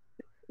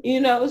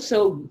 You know,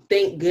 so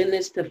thank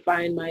goodness to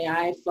Find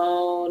My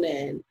iPhone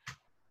and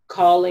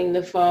calling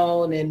the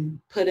phone and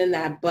putting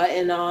that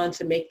button on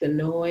to make the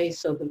noise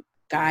so the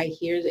guy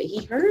hears it.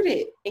 He heard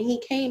it and he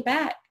came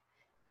back.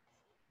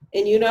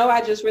 And, you know,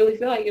 I just really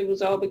feel like it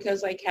was all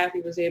because, like,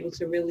 Kathy was able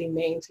to really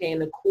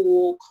maintain a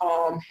cool,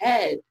 calm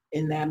head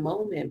in that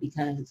moment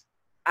because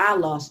I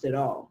lost it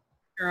all.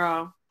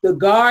 Girl. The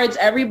guards,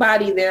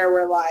 everybody there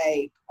were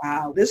like,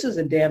 wow, this is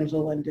a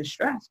damsel in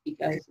distress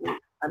because,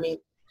 I mean,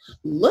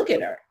 look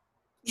at her.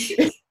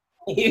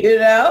 You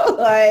know,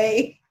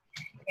 like.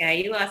 Yeah,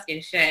 you lost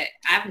your shit.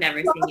 I've never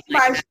seen you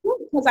like that.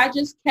 Because I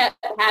just kept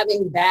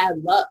having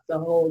bad luck the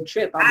whole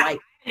trip. I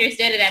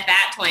understood it at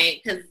that point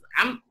because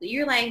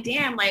you're like,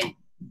 damn, like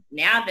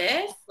now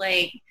this,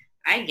 like,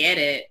 I get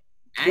it.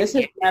 This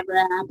has never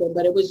happened,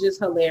 but it was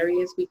just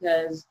hilarious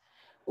because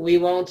we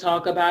won't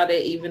talk about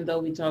it, even though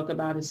we talk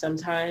about it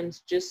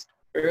sometimes. Just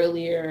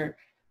earlier,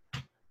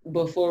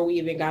 before we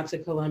even got to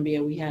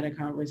Colombia, we had a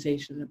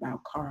conversation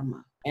about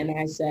karma. And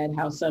I said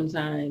how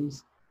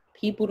sometimes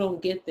people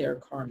don't get their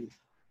karma.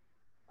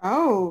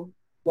 Oh.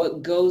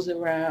 what goes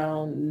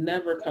around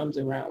never comes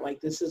around.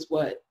 Like, this is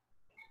what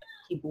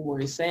people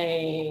were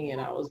saying, and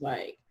I was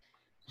like,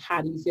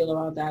 how do you feel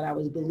about that? I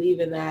was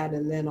believing that,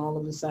 and then all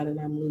of a sudden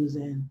I'm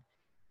losing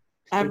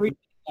Everything.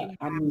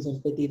 I'm losing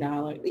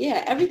 $50.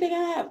 Yeah, everything I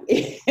have,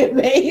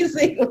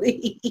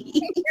 basically.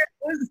 You're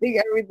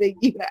losing everything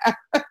you have.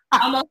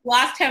 Almost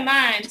lost her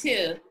mind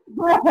too.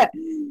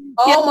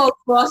 Almost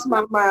lost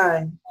my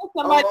mind.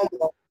 Somebody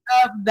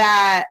of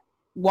that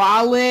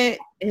wallet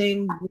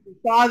and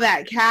saw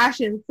that cash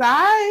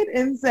inside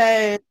and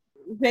said,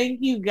 "Thank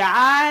you,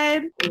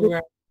 God.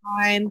 Right.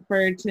 Fine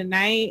for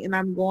tonight, and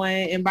I'm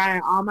going and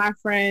buying all my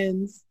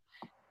friends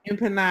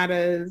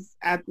empanadas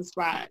at the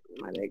spot."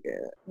 My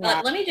nigga.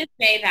 Wow. Let me just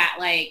say that,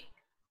 like,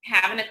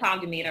 having a calm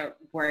demeanor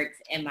works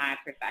in my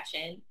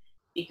profession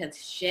because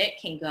shit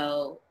can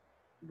go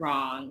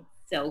wrong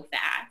so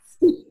fast.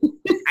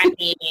 I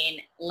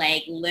mean,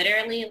 like,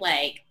 literally,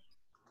 like,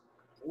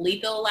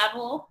 lethal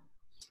level.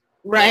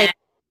 Right. And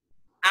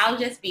I'll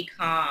just be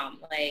calm,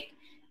 like,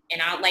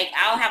 and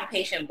I'll have a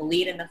patient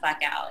bleeding the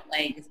fuck out,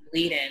 like, it's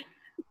bleeding,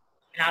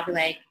 and I'll be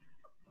like,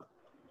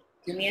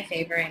 do me a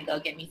favor and go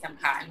get me some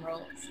cotton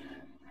rolls.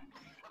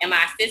 And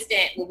my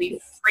assistant will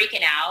be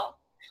freaking out,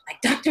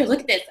 like, doctor, look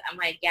at this. I'm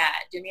like, yeah,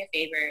 do me a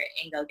favor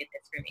and go get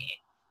this for me.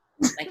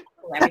 Like,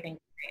 oh, everything's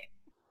great.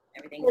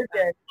 Everything's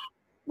fine.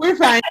 We're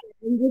fine.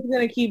 I'm just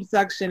gonna keep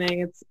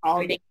suctioning. It's all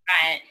Everything's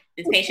fine.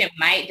 This patient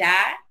might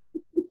die,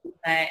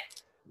 but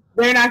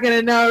they're not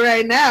gonna know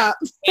right now.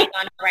 they ain't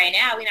gonna know right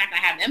now. We're not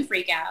gonna have them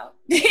freak out.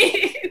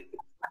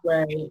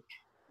 Right.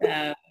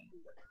 So,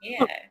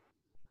 yeah.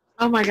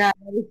 Oh my God,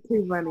 that is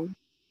too funny.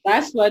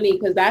 That's funny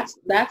because that's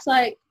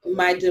like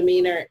my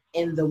demeanor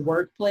in the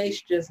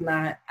workplace, just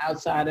not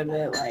outside of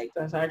it. Like,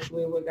 that's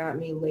actually what got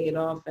me laid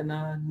off in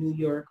New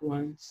York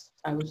once.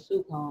 I was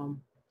too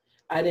calm.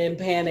 I didn't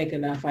panic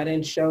enough. I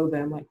didn't show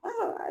them like,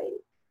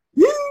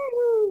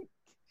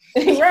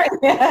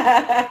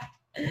 right.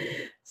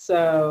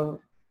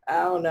 So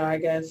I don't know. I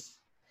guess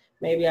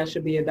maybe I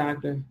should be a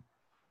doctor.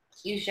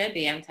 You should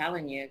be. I'm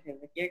telling you,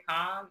 because if you're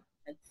calm,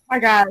 I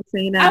got it,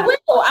 Cena.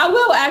 I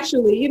will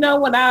actually. You know,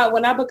 when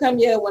I become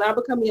your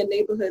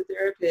neighborhood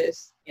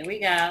therapist, here we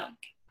go.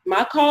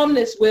 My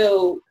calmness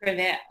will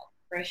Prevail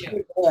for sure.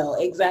 Prevail,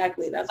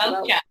 exactly. That's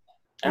what Okay.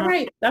 All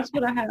right, that's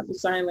what I have for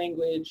sign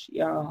language,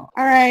 y'all.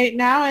 All right,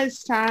 now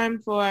it's time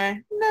for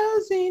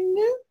Nosy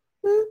News.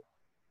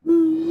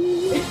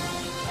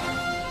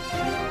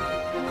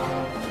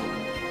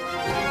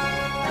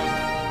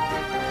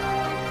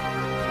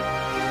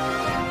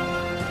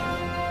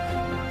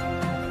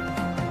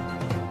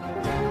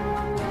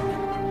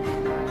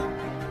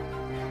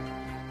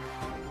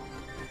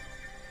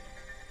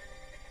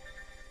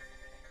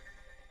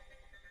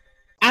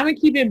 I'm going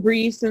to keep it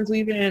brief since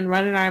we've been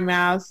running our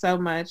mouths so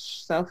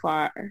much so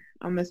far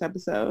on this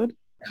episode.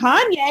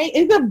 Kanye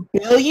is a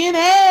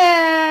billionaire.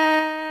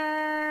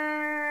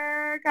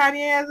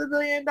 Kanye has $1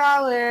 billion.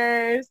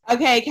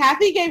 Okay,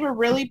 Kathy gave a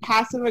really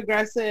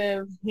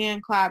passive-aggressive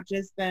hand clap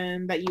just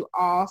then that you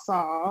all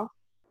saw.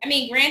 I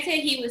mean,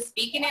 granted, he was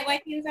speaking it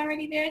like he was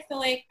already there. So,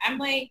 like, I'm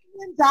like,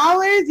 $1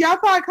 billion? Y'all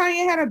thought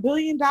Kanye had $1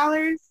 billion?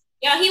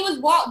 Yo, he was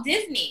Walt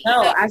Disney.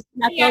 No, so I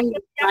thought he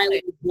was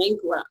finally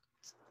bankrupt.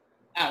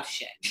 Oh,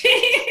 shit.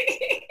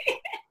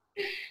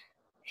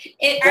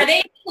 Are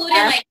they including,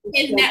 like,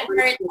 his net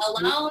worth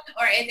alone,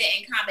 or is it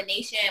in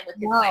combination with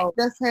his wife? No,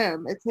 that's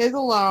him. It's his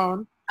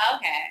alone.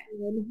 Okay.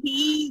 And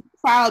he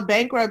filed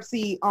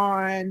bankruptcy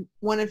on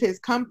one of his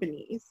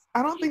companies.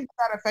 I don't think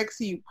that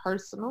affects you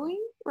personally,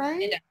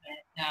 right? It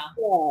doesn't,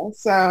 no. Yeah.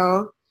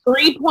 So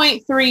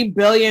 $3.3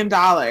 billion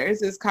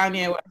is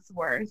Kanye West's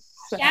worth.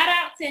 So, shout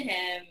out to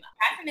him.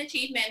 That's an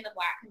achievement in the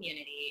Black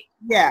community.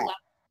 yeah. Love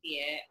to see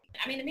it.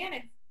 I mean, the man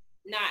is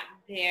not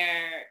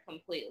there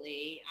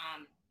completely.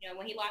 You know,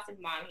 when he lost his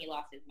mom, he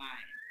lost his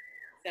mind.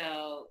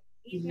 So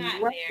he's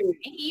not Right. there. And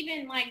he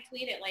even, like,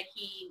 tweeted like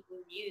he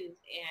was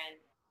used and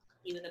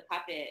he was a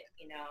puppet,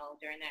 you know,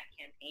 during that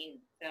campaign.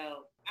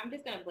 So I'm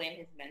just going to blame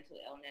his mental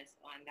illness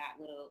on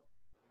that little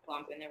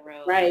bump in the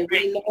road. Right,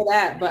 we know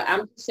that, but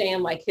I'm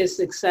saying, like, his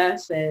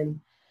success and,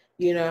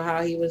 you know,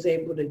 how he was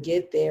able to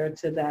get there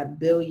to that $1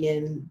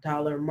 billion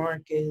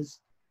mark is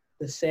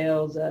the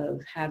sales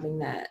of having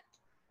that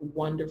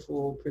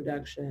wonderful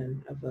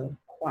production of a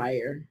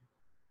choir.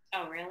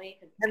 Oh, really?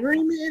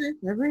 Every minute,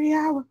 every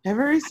hour,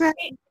 every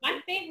second.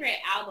 My favorite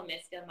album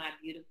is still My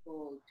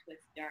Beautiful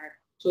Twist Dark.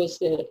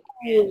 Twisted.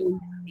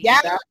 Yeah.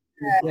 That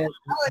was That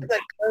was a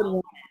good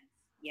one.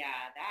 Yeah,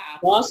 that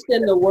album. Lost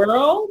in the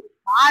World.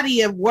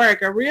 Body of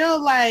work, a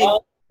real, like,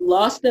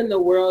 Lost in the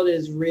World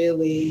is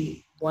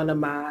really one of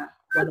my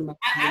I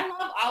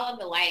love all of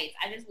the lights.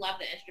 I just love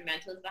the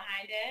instrumentals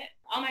behind it.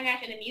 Oh my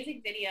gosh, in the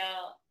music video,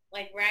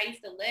 like where I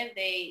used to live,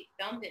 they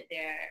filmed it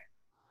there.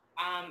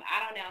 I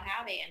don't know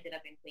how they ended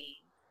up in Queens,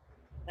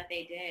 but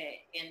they did.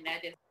 And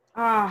that just...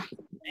 oh,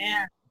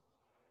 man.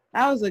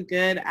 That was a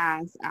good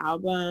ass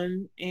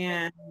album.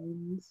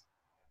 And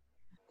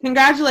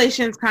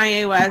congratulations,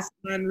 Kanye West,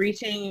 on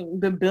reaching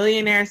the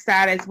billionaire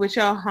status with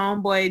your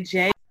homeboy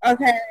Jay.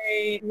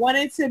 Okay,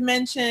 wanted to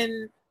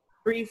mention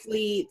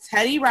briefly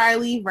Teddy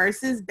Riley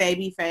versus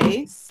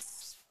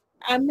Babyface.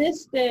 I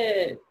missed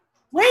it.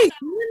 Wait,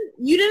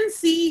 you didn't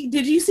see?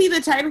 Did you see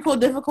the technical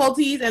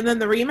difficulties and then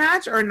the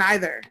rematch, or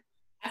neither?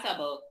 I saw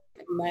both.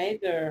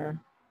 Neither.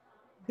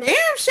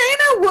 Damn,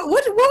 Shayna, what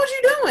was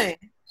you doing?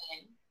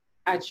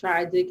 I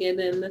tried to get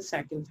in the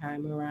second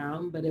time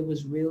around, but it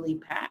was really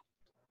packed.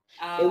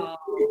 It was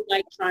really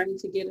like trying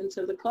to get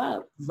into the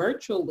club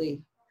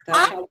virtually. No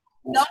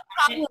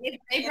problem.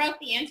 They broke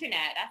the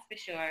internet, that's for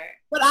sure.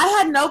 But I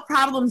had no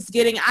problems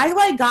getting. I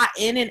like got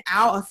in and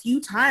out a few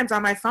times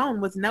on my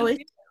phone with no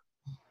issue.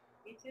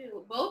 Me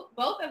too. Both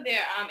of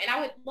their and I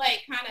would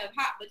like kind of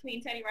hop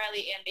between Teddy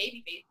Riley and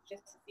Babyface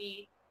just to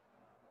see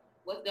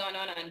what's going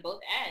on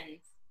both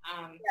ends.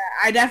 Yeah,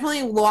 I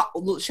definitely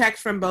checked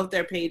from both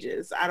their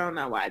pages. I don't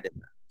know why I did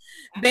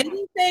that.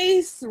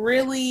 Babyface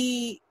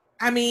really,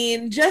 I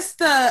mean,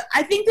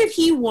 I think that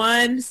he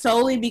won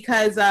solely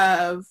because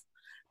of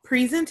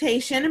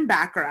presentation and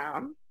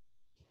background,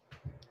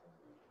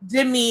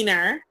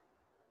 demeanor,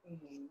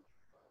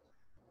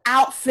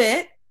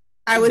 outfit.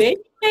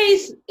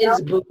 Babyface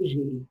is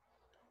bougie.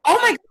 Oh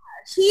my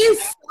gosh, he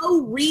is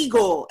so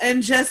regal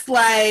and just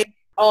like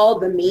all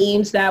the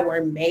memes that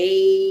were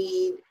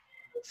made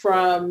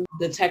from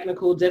the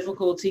technical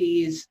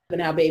difficulties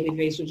and how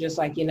Babyface was just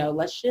like,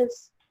 let's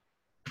just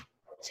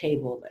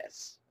table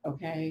this,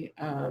 okay?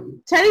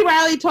 Teddy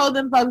Riley told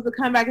them folks to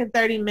come back in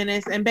 30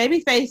 minutes, and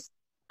Babyface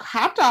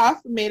hopped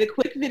off, made a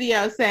quick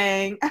video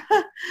saying,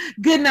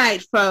 "Good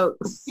night,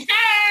 folks."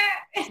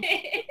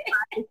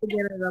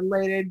 Again at a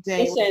later date.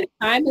 They said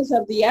time is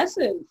of the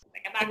essence.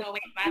 Like, I'm not gonna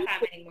waste my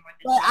time anymore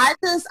with But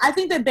this. I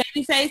think that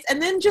Babyface,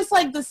 and then just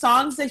like the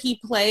songs that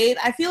he played,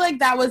 I feel like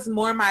that was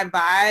more my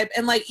vibe.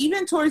 And like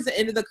even towards the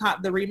end of the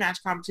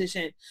rematch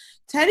competition,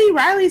 Teddy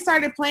Riley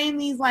started playing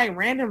these like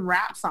random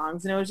rap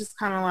songs, and it was just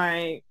kind of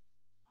like,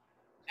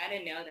 I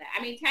didn't know that.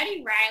 I mean,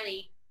 Teddy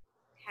Riley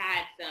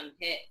had some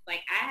hits.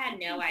 Like, I had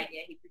no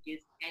idea he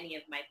produced any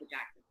of Michael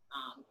Jackson's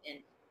songs,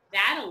 and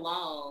that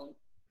alone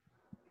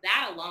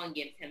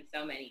gives him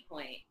so many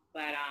points.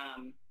 But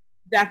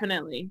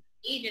definitely,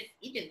 he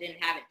just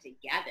didn't have it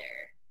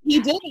together. He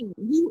didn't.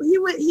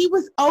 He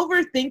was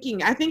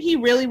overthinking. I think he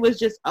really was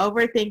just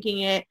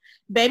overthinking it.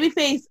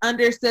 Babyface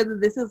understood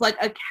that this is like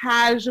a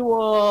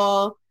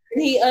casual.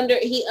 He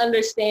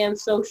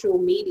understands social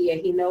media.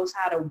 He knows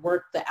how to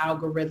work the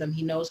algorithm.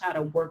 He knows how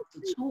to work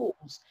the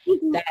tools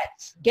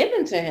that's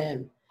given to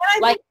him.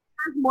 Like,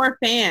 he has more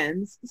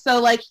fans, so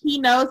like he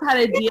knows how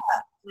to deal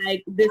with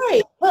like this.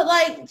 Right. But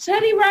like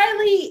Teddy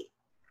Riley,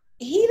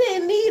 he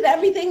didn't need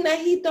everything that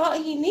he thought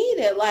he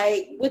needed.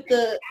 Like with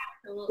the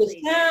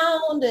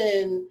sound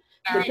and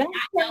not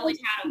knowing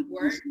how to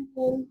work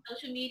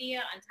social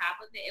media on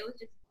top of it,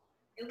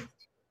 it was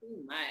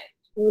too much.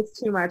 It was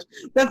too much.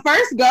 The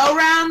first go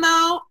round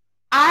though,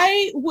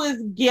 I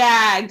was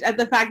gagged at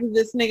the fact that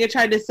this nigga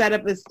tried to set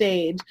up a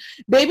stage.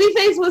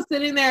 Babyface was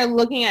sitting there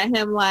looking at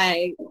him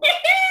like,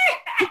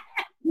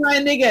 my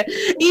nigga.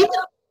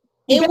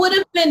 It would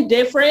have been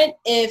different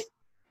if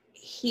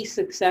he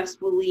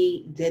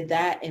successfully did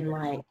that and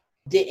like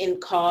didn't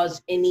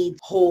cause any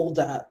hold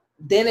up.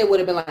 Then it would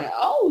have been like,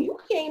 oh, you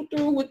came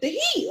through with the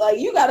heat. Like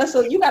you got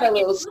a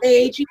little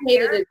stage. You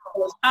made it as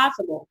cool as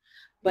possible.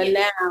 But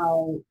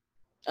now,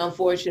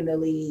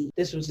 unfortunately,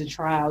 this was a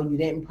trial. You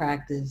didn't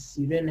practice.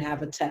 You didn't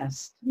have a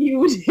test.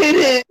 You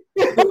didn't.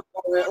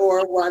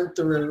 or run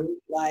through.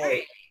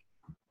 Like,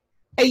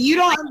 and you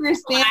don't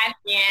understand.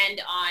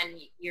 Band on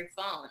your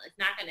phone. It's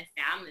not going to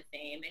sound the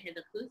same. And his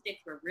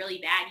acoustics were really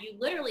bad. You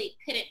literally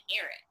couldn't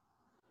hear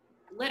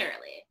it.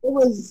 Literally.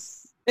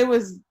 It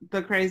was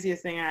the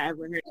craziest thing I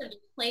ever heard. He just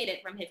played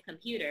it from his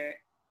computer,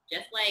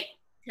 just like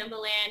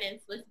Timbaland and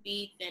Swiss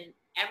Beats and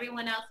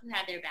everyone else who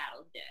had their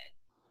battles did.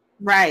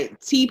 Right.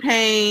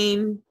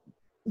 T-Pain.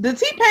 The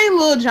T-Pain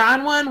Lil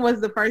Jon one was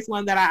the first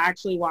one that I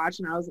actually watched,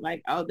 and I was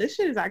like, oh, this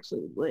shit is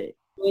actually lit.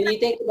 When you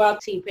think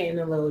about T-Pain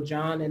and Lil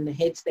Jon and the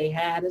hits they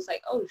had, it's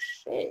like, oh,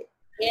 shit.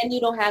 And you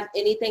don't have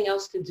anything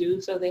else to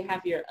do, so they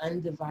have your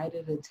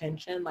undivided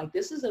attention. Like,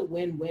 this is a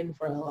win-win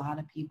for a lot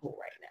of people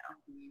right now.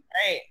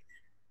 Right.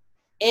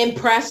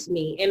 Impress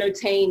me,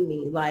 entertain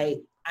me. Like,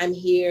 I'm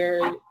here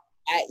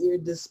at your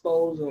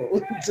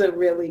disposal to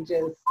really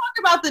just talk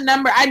about the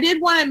number. I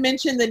did want to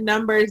mention the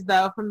numbers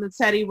though from the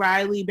Teddy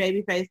Riley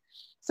Babyface.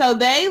 So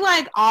they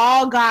like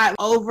all got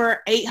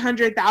over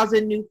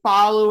 800,000 new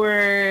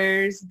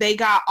followers. They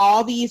got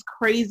all these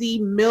crazy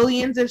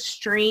millions of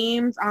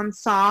streams on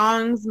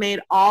songs, made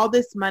all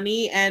this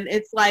money, and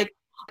it's like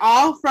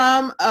all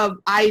from an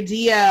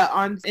idea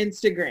on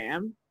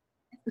Instagram.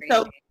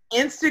 So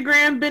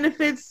Instagram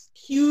benefits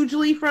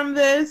hugely from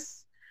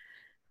this.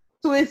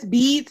 Swiss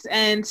Beats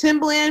and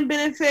Timbaland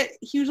benefit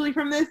hugely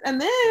from this,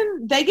 and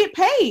then they get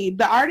paid.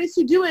 The artists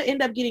who do it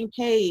end up getting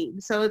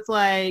paid. So it's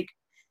like,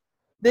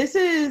 this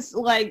is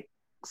like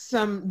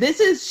this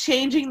is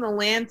changing the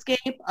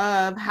landscape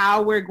of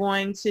how we're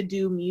going to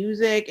do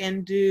music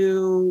and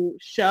do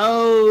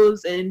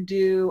shows and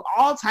do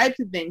all types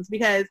of things,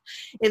 because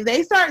if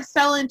they start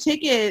selling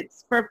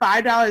tickets for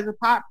 $5 a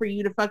pop for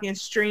you to fucking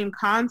stream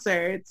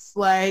concerts,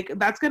 like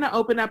that's going to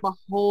open up a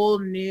whole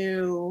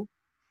new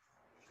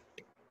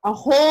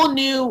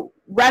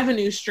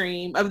revenue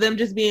stream of them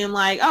just being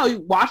like, oh, you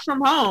watch from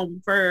home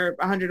for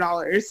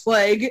 $100,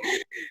 like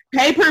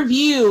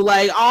pay-per-view,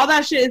 like all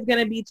that shit is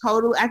gonna be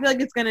total. I feel like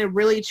it's gonna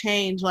really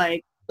change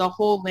like the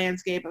whole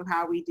landscape of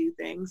how we do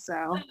things.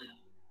 So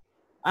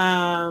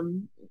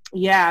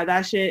yeah,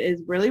 that shit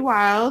is really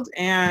wild,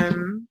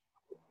 and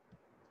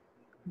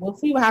we'll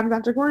see what happens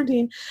after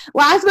quarantine.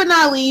 Last but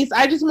not least,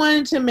 I just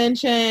wanted to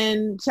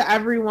mention to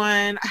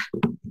everyone,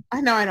 I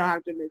know I don't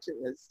have to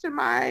mention this to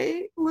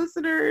my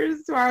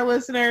listeners, to our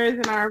listeners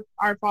and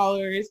our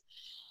followers.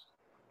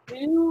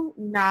 Do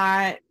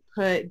not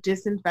put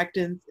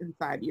disinfectants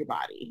inside your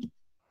body.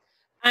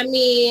 I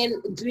mean,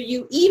 do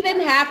you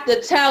even have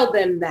to tell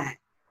them that?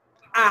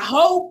 I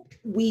hope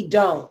we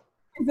don't.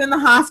 He's in the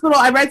hospital.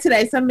 I read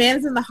today, some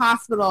man's in the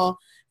hospital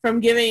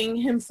from giving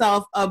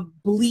himself a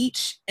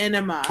bleach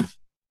enema.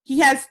 He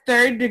has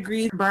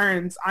 3rd-degree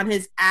burns on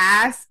his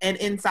ass and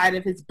inside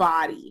of his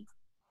body.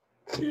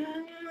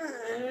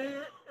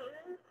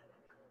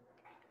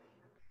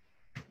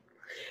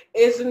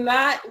 It's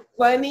not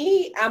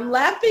funny. I'm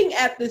laughing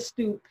at the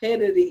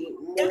stupidity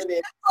more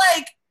than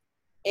like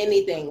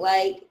anything.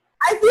 Like,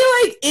 I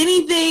feel like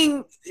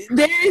anything,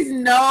 there is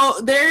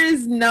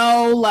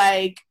no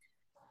like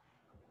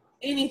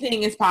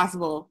anything is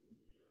possible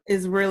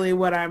is really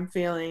what I'm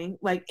feeling.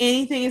 Like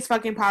anything is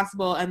fucking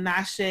possible, and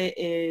that shit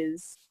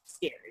is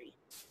scary.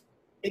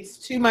 It's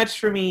too much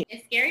for me.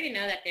 It's scary to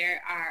know that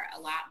there are a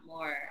lot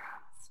more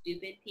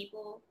stupid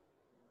people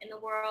in the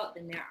world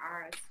than there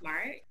are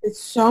smart. It's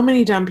so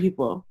many dumb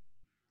people.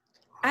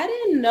 I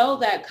didn't know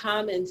that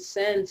common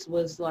sense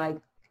was like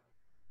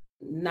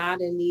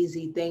not an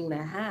easy thing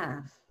to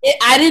have.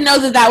 I didn't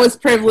know that was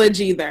privilege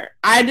either.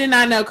 I did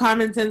not know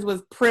common sense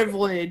was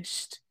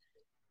privileged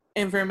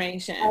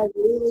information. I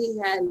really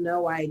had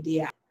no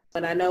idea.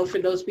 But I know for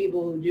those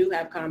people who do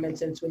have common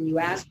sense, when you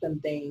ask them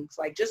things,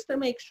 like just to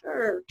make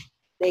sure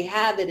they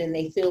have it and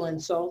they feel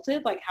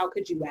insulted, like how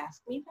could you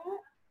ask me that?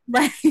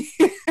 Right.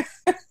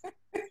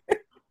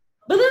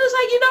 But then it's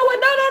like, you know what?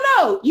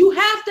 No. You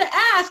have to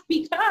ask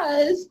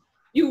because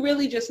you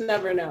really just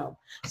never know.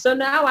 So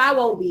now I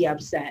won't be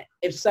upset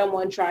if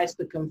someone tries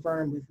to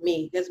confirm with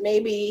me, because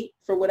maybe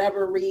for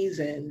whatever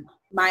reason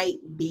might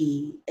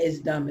be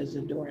as dumb as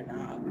a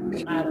doorknob.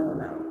 I don't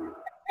know.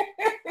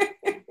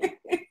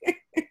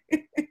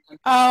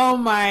 Oh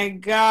my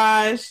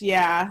gosh.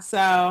 Yeah.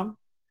 So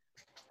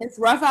it's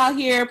rough out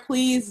here.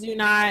 Please do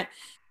not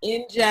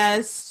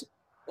ingest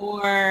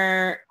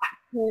or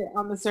put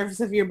on the surface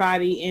of your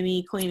body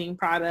any cleaning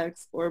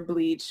products or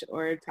bleach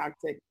or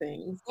toxic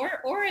things. Or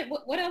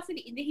what else did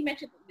he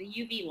mention? The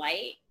UV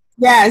light?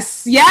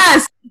 Yes.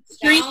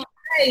 Extreme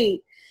light.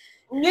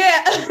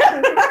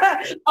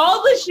 Yeah.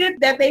 All the shit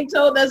that they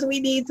told us we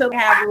need to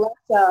have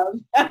less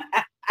of.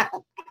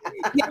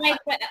 Yeah, like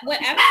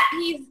whatever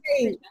he's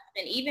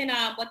and even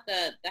what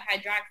the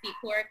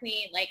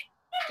hydroxychloroquine, like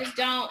just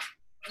don't,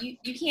 you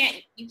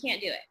can't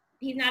do it.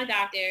 He's not a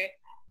doctor.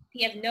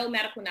 He has no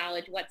medical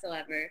knowledge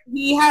whatsoever.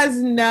 He has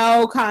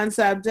no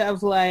concept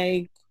of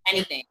like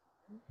anything.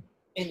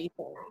 So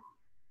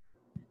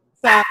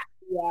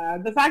yeah,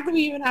 the fact that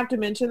we even have to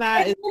mention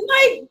that is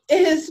like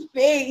his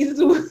face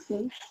when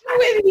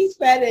he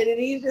said it, and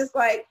he's just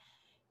like,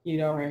 you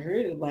know, I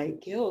heard it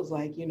like kills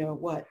like, you know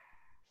what,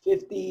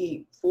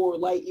 54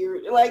 light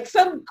years, like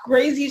some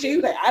crazy shit. He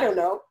was like, I don't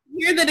know.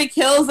 Hear that it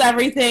kills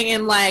everything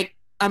in like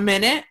a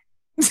minute.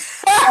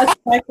 A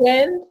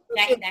second.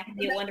 That could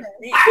be a wonderful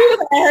thing. I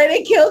heard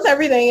it kills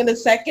everything in a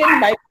second.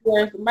 Might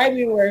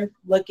be worth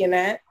looking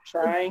at,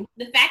 trying.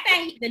 The fact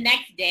that the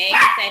next day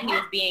he said he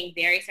was being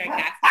very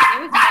sarcastic.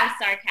 There was no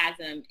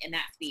sarcasm in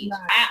that speech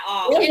at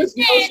all. There was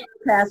no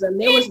sarcasm.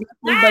 There was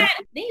nothing but.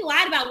 Then he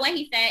lied about what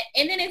he said,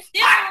 and then it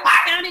still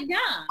sounded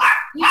dumb.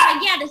 He was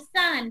like, "Yeah, the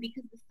sun,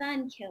 because the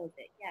sun kills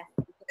it." Yes,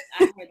 because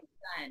I heard the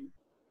sun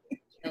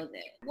kills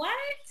it. What?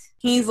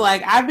 He's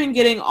like, I've been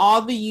getting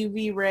all the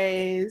UV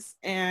rays,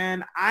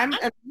 and I'm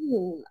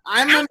immune.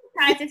 I'm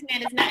surprised this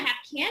man does not have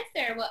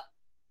cancer. Well,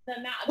 the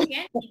amount of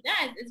cancer he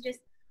does is just,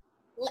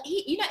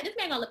 this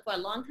man gonna live for a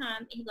long time,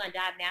 and he's gonna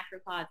die of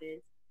natural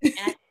causes. And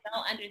I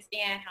don't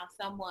understand how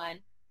someone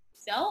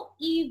so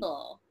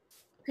evil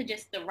could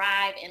just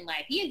thrive in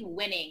life. He is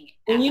winning.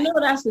 And you know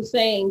that's the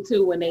saying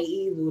too. When they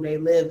evil, they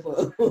live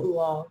for a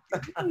long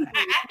time.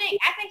 I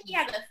think he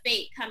has a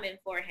fate coming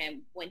for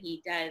him when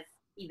he does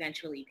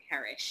eventually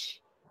perish.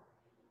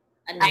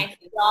 A nice,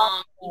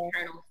 long,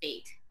 eternal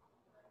fate.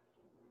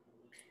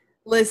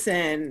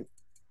 Listen,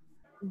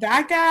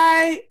 that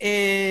guy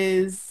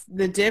is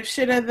the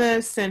dipshit of the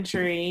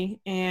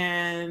century,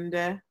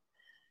 and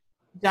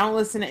don't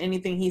listen to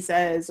anything he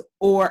says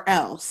or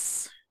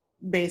else.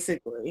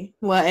 basically.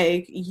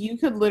 Like, you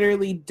could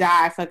literally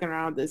die fucking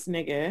around with this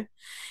nigga.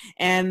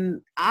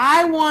 And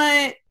I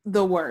want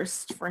the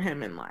worst for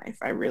him in life.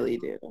 I really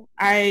do.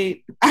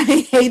 I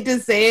hate to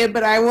say it,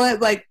 but I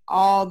want like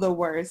all the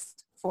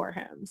worst for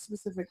him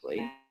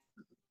specifically.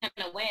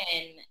 Gonna win,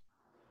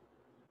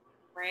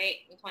 right,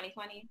 in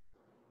 2020?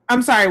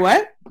 I'm sorry,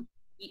 what?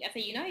 I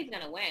said, you know he's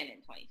gonna win in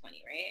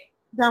 2020, right?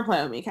 Don't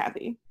play with me,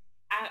 Kathy.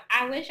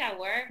 I wish I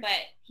were, but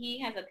he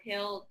has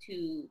appealed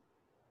to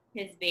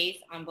his base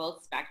on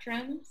both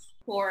spectrums,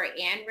 poor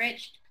and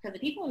rich, because the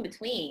people in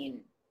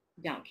between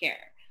don't care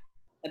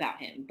about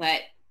him.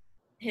 But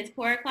his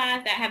poor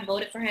class that have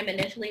voted for him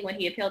initially when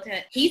he appealed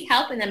to, he's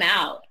helping them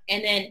out.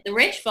 And then the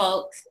rich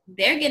folks,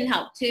 they're getting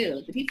help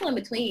too. The people in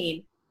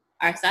between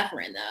are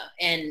suffering though.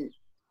 And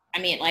I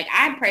mean, like,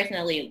 I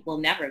personally will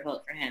never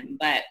vote for him,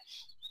 but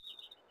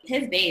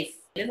his base,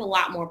 there's a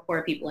lot more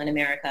poor people in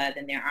America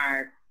than there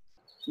are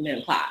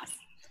middle class.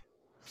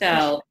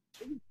 So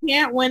he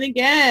can't win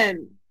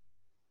again.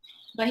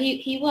 But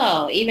he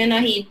will, even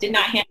though he did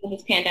not handle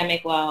his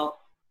pandemic well,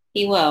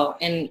 he will.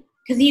 And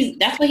because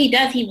that's what he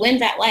does. He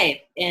wins at life,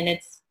 and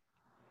it's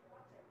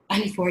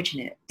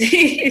unfortunate.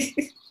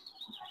 It's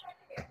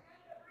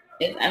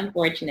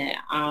unfortunate.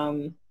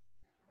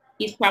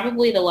 He's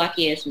probably the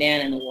luckiest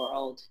man in the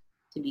world,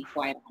 to be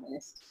quite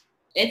honest.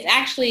 It's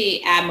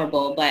actually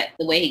admirable, but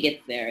the way he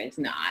gets there is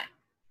not.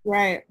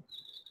 Right.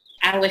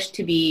 I wish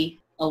to be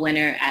a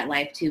winner at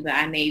life too, but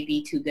I may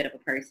be too good of a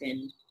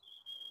person.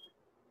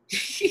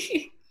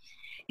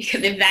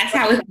 Because if that's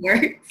how it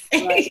works,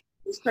 right.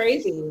 It's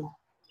crazy.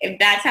 If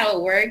that's how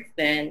it works,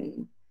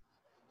 then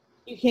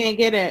you can't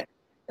get it.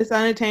 It's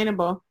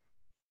unattainable.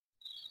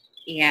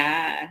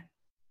 Yeah.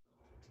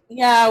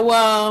 Yeah,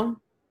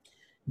 well,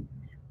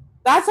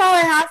 that's all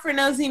I have for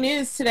Nosy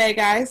News today,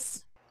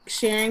 guys.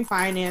 Sharing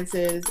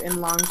finances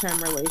in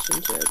long-term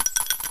relationships.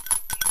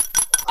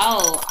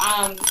 Oh,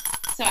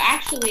 so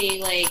actually,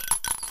 like,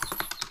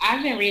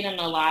 I've been reading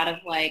a lot of,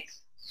 like,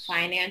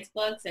 finance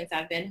books since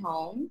I've been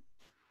home.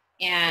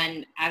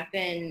 And I've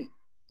been,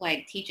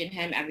 like, teaching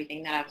him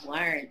everything that I've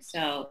learned.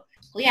 So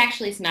we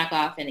actually snuck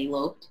off and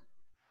eloped.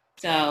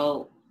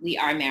 So we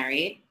are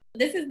married.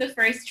 This is the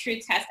first true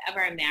test of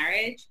our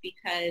marriage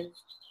because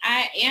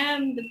I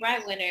am the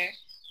breadwinner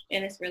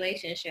in this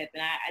relationship.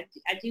 And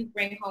I do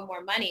bring home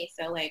more money.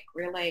 So, like,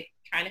 we're, like,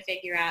 trying to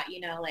figure out,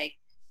 you know, like,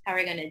 how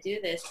we're going to do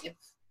this if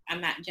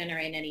I'm not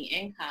generating any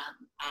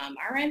income.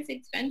 Our rent's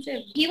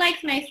expensive. He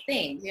likes nice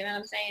things, you know what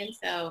I'm saying?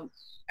 So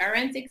our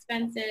rent's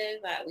expensive.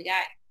 We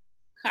got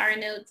car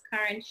notes,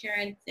 car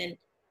insurance, and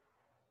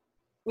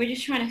we're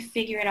just trying to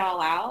figure it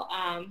all out.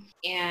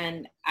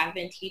 And I've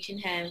been teaching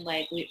him,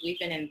 like, we've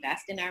been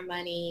investing our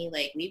money.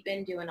 Like, we've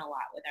been doing a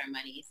lot with our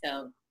money.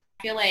 So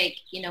I feel like,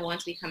 you know,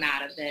 once we come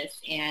out of this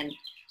and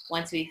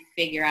once we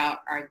figure out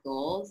our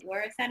goals,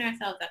 we're setting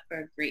ourselves up for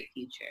a great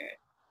future.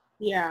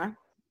 Yeah,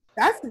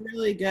 that's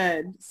really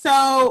good.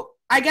 So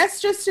I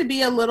guess just to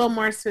be a little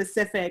more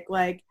specific,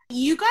 like,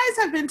 you guys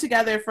have been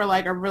together for,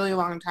 like, a really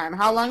long time.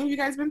 How long have you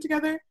guys been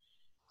together?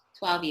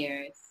 12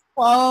 years.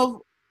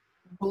 12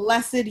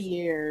 blessed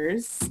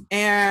years.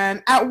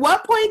 And at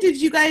what point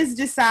did you guys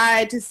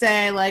decide to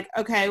say, like,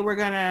 okay, we're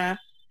going to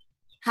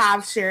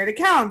have shared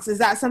accounts? Is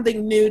that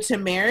something new to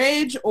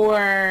marriage,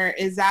 or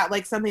is that,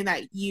 like, something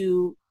that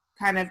you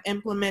kind of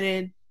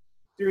implemented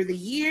through the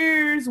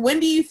years? When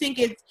do you think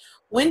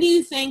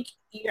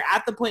you're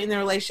at the point in the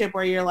relationship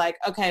where you're like,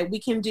 okay, we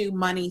can do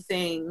money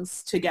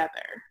things together?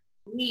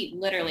 We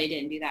literally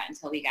didn't do that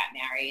until we got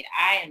married.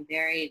 I am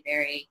very,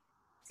 very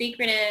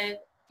secretive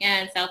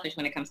and selfish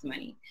when it comes to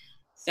money.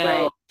 So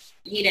right.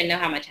 He didn't know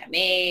how much I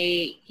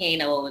made. He didn't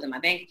know what was in my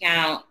bank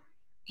account.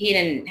 He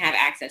didn't have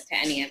access to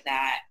any of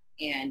that.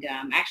 And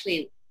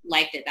actually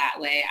liked it that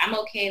way. I'm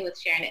okay with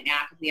sharing it now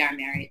because we are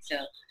married. So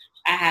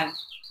I have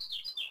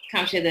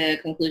come to the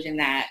conclusion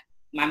that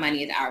my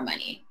money is our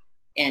money,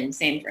 and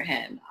same for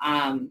him.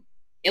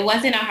 It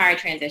wasn't a hard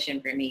transition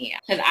for me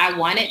because I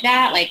wanted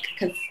that, like,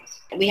 because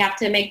we have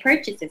to make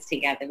purchases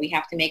together. We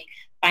have to make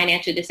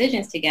financial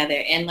decisions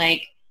together. And,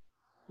 like,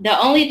 the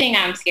only thing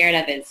I'm scared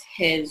of is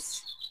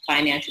his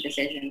financial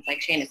decisions. Like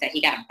Shayna said,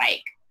 he got a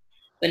bike.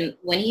 But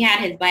when he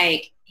had his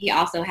bike, he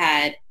also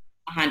had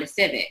a Honda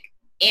Civic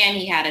and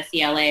he had a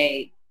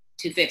CLA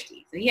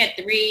 250. So he had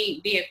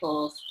 3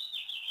 vehicles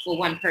for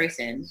one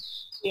person.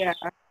 Yeah.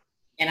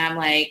 And I'm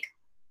like,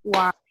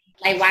 wow.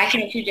 Like, why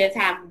can't you just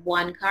have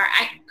one car?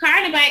 Car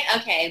and a bike,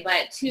 okay,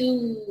 but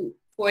 2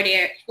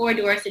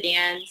 four-door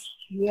sedans.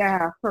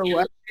 Yeah, for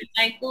what?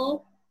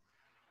 Motorcycle.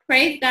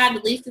 Praise God,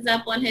 the lease is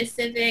up on his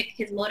Civic.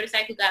 His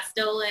motorcycle got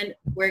stolen.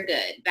 We're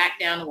good. Back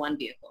down to 1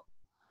 vehicle.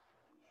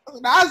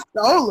 Not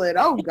stolen.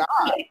 Oh, God.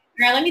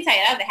 Girl, let me tell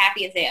you, that was the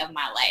happiest day of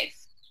my life.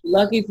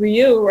 Lucky for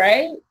you,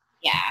 right?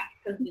 Yeah,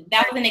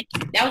 that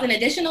was an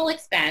additional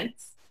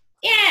expense.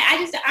 Yeah,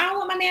 I don't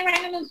want my man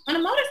riding on a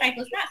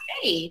motorcycle. It's not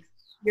safe.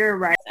 You're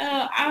right. So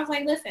I was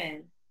like,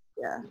 listen.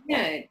 Yeah.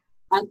 Good.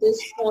 At this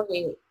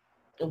point,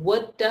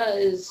 what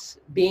does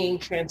being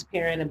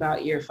transparent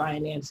about your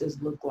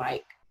finances look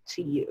like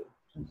to you?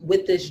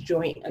 With this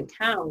joint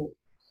account,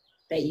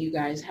 that you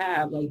guys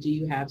have? Like, do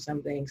you have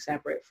something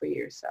separate for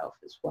yourself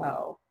as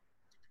well?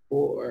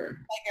 Or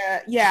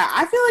yeah,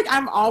 I feel like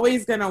I'm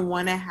always gonna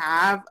want to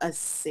have a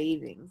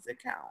savings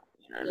account.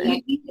 You know what I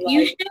mean?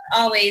 You should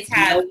always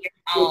have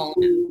your own.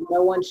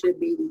 No one should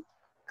be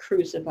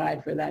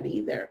crucified for that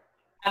either.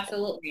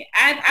 Absolutely.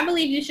 I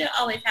believe you should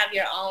always have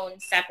your own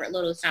separate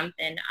little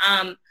something.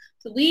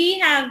 So we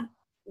have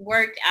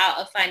worked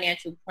out a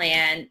financial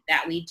plan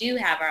that we do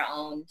have our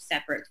own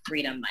separate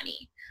freedom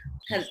money.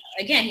 Because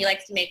again, he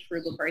likes to make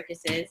frugal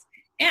purchases.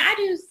 And I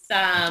do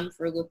some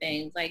frugal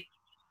things like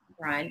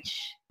brunch.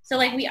 So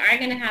like we are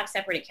going to have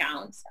separate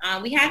accounts.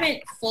 We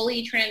haven't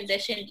fully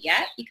transitioned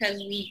yet because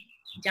we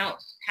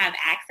don't have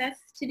access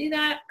to do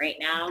that right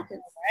now.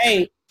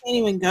 Right. Can't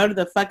even go to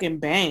the fucking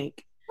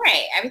bank.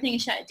 Right. Everything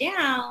is shut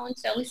down.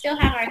 So we still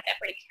have our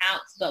separate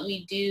accounts, but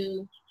we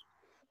do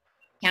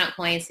count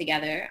coins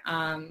together.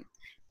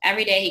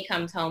 Every day he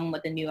comes home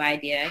with a new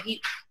idea.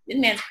 This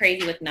man's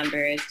crazy with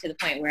numbers to the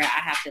point where I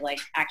have to like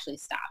actually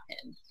stop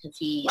him because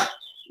he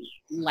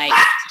likes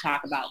to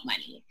talk about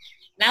money.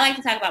 And I like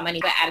to talk about money,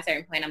 but at a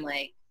certain point I'm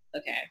like,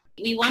 okay,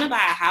 we want to buy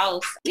a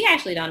house. We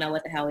actually don't know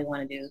what the hell we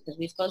want to do because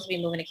we're supposed to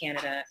be moving to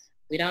Canada.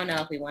 We don't know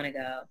if we want to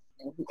go.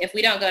 If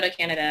we don't go to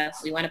Canada,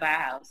 we want to buy a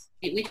house.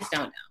 We just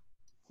don't know.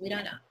 We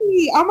don't know.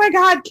 Oh my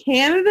God,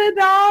 Canada,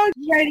 dog?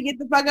 You ready to get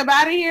the fuck up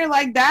out of here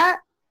like that?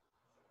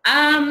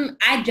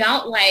 I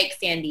don't like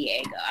San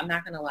Diego. I'm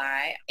not going to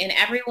lie. And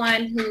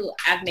everyone who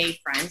I've made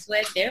friends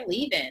with, they're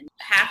leaving.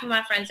 Half of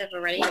my friends have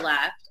already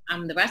left.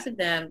 The rest of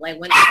them, like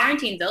when the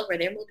quarantine's over,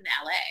 they're moving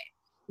to LA.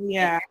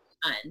 Yeah.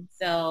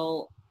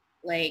 So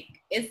like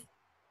it's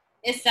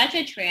such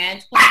a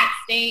transplant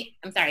state.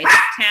 I'm sorry, it's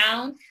a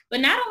town.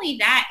 But not only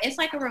that, it's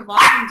like a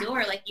revolving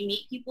door. Like you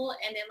meet people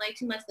and then like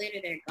 2 months later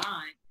they're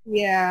gone.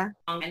 Yeah.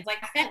 And like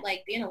I said,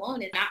 like being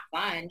alone is not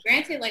fun.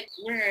 Granted, like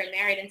we're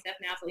married and stuff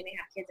now, so we may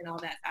have kids and all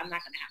that. So I'm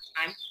not gonna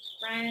have time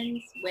for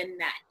friends when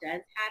that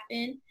does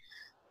happen.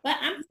 But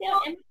I'm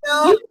still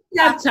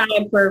you have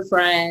time for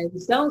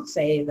friends. Don't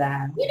say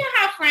that. You know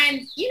how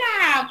friends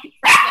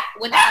friends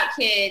without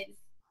kids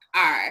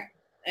are,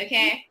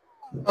 okay?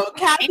 Oh,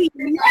 Kathy,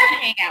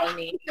 hang out with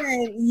me.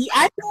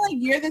 I feel like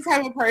you're the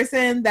type of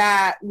person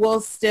that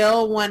will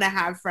still want to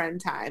have friend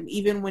time,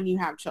 even when you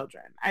have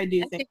children. I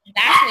do think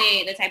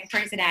exactly the type of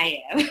person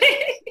I am.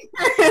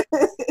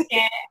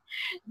 Yeah.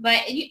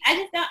 But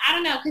I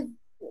don't know, because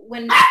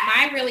when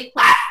my really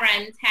close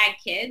friends had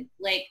kids,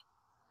 like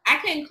I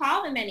couldn't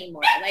call them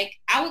anymore. Like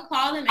I would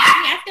call them, and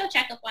I still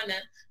check up on them,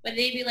 but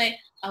they'd be like,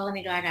 "Oh, let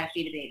me go. I gotta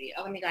feed the baby.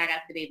 Oh, let me go. I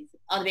got the baby.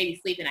 Oh, the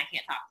baby's sleeping. I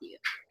can't talk to you."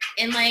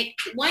 And like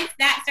once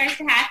that starts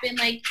to happen,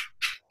 like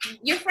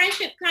your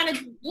friendship kind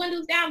of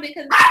dwindles down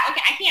because okay,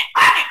 I can't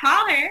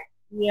call her.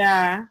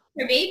 Yeah.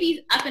 Her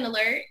baby's up and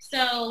alert.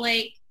 So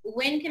like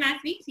when can I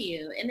speak to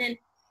you? And then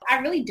I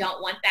really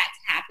don't want that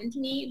to happen to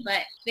me,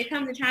 but there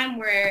comes a time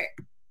where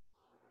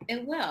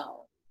it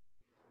will.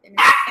 And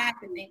it's sad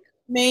to think.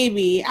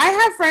 Maybe. I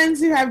have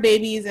friends who have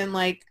babies and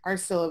like are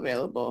still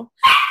available.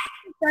 I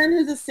have a friend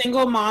who's a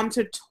single mom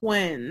to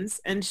twins,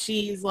 and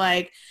she's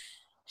like,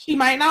 she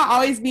might not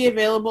always be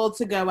available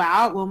to go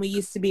out when we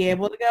used to be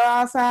able to go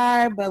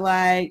outside, but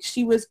like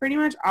she was pretty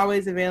much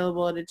always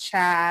available to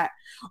chat,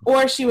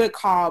 or she would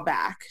call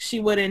back. She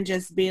wouldn't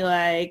just be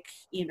like,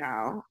 you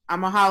know,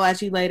 I'm gonna holler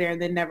at you later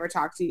and then never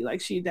talk to you.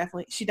 Like she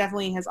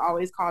definitely has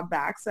always called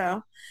back.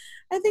 So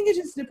I think it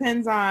just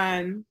depends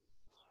on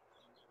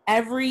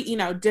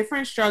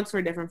different strokes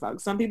for different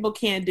folks. Some people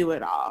can't do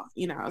it all,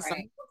 right. Some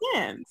people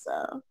can.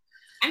 So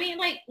I mean,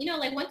 like,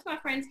 like once my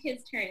friends'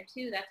 kids turn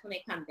 2, that's when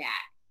they come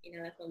back.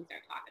 That's when we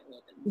start talking a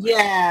little bit more.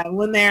 Yeah,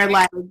 when they're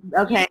like,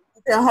 okay,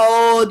 to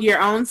hold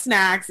your own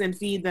snacks and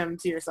feed them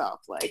to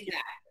yourself. Like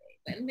exactly.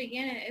 But in the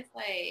beginning, it's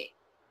like,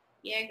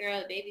 yeah,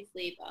 girl, baby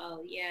sleep.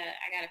 Oh, yeah,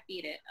 I gotta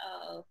feed it.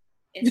 Oh,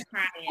 it's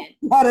crying.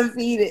 Gotta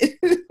feed it.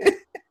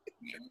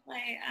 It's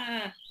like,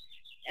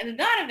 and the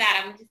thought of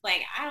that, I'm just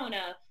like, I don't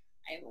know if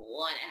I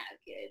want to have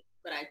kids,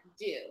 but I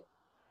do.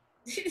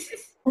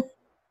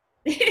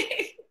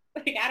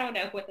 Like, I don't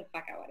know what the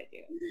fuck I want to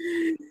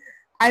do.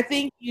 I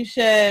think you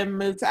should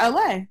move to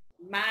LA.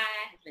 My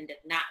husband does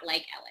not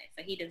like LA,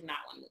 so he does not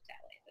want to move to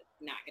LA. That's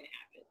not going to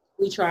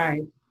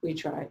happen. We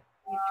tried.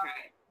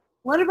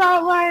 What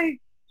about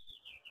like,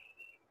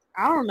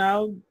 I don't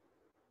know,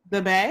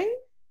 the Bay?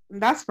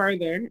 That's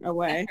further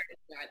away.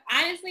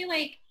 Honestly,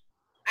 like,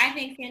 I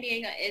think San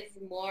Diego is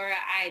more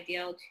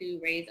ideal to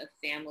raise a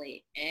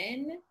family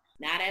in.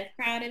 Not as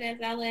crowded as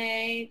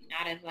LA,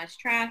 not as much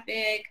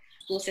traffic.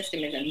 School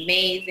system is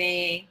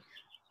amazing.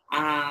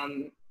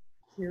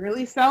 You're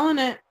really selling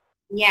it.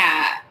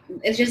 Yeah,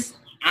 it's just,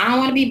 I don't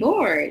want to be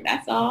bored.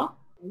 That's all.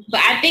 But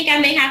I think I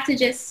may have to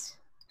just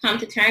come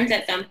to terms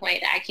at some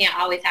point that I can't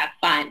always have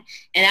fun.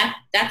 And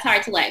that's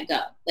hard to let go.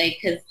 Like,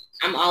 because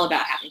I'm all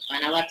about having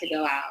fun. I love to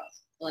go out.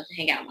 I love to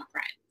hang out with my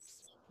friends.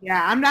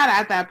 Yeah, I'm not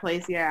at that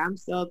place yet. I'm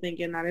still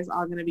thinking that it's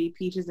all going to be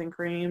peaches and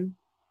cream.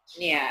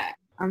 Yeah.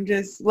 I'm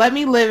just, let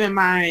me live in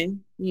mine.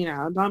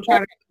 Don't try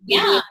to.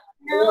 Yeah.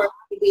 Or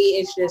maybe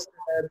it's just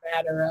a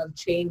matter of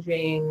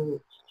changing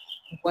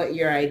what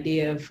your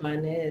idea of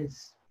fun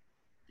is.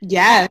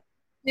 Yes.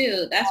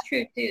 Too. That's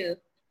true too.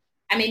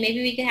 I mean,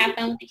 maybe we can have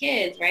fun with the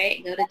kids,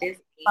 right? Go to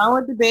Disney. Fun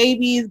with the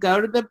babies,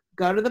 go to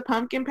the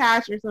pumpkin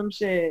patch or some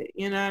shit.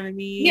 You know what I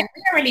mean? Yeah,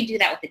 we already do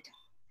that with the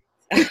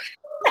dog.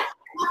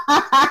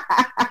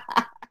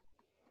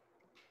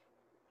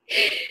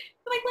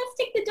 Like, let's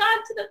take the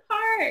dog to the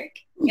park.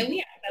 And we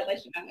have so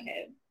much fun with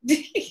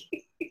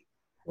him.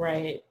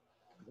 Right.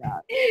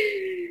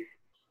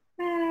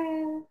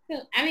 So,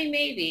 I mean,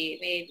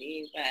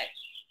 maybe, but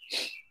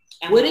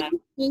what do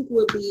you think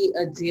would be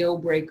a deal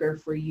breaker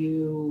for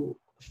you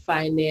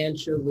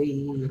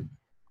financially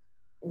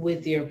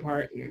with your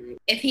partner?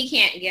 If he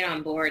can't get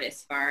on board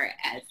as far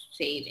as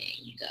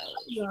saving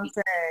goes.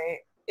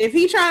 If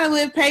he trying to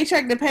live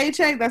paycheck to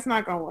paycheck, that's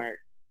not gonna work.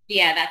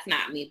 Yeah, that's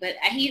not me. But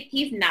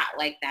he's not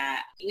like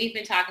that. We've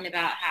been talking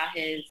about how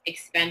his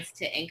expense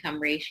to income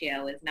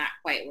ratio is not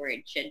quite where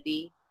it should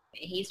be.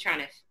 He's trying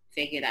to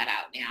figure that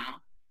out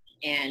now.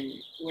 And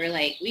we're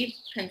like, we've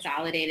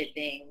consolidated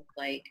things.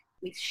 Like,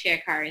 we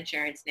share car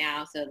insurance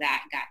now, so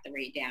that got the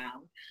rate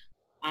down.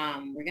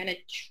 We're going to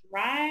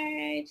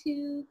try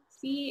to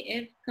see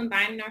if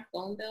combining our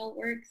phone bill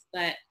works.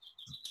 But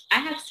I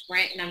have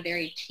Sprint, and I'm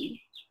very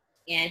cheap.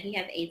 And he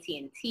has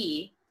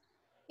AT&T,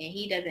 and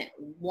he doesn't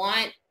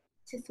want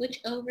to switch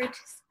over to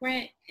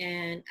Sprint,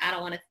 and I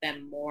don't want to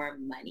spend more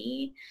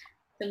money.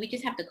 So we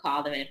just have to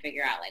call them and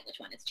figure out, like, which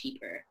one is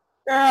cheaper.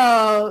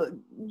 Girl,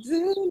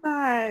 do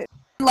not.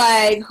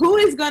 Like, who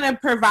is going to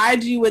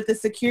provide you with the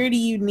security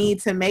you need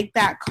to make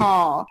that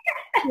call?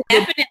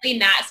 Definitely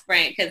not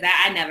Sprint, because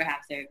I never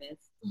have service.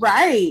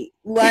 Right.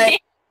 Like,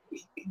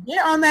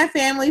 get on that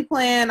family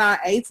plan on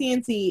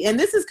AT&T. And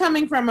this is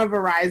coming from a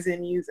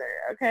Verizon user,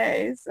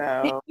 okay?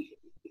 So,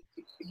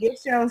 get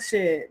your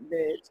shit,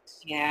 bitch.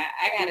 Yeah,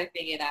 I got to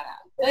figure that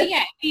out. But,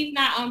 yeah, if he's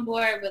not on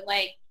board with,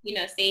 like, you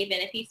know, saving,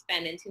 if he's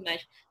spending too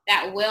much,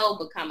 that will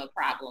become a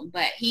problem.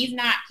 But he's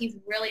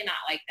really not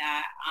like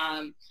that.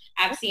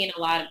 I've seen a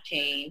lot of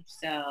change.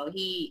 So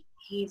he's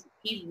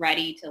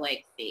ready to,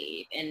 like,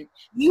 save. And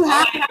you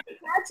have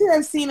to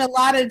have seen a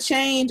lot of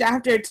change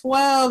after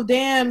 12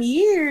 damn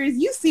years.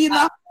 You see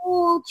the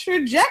whole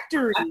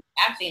trajectory.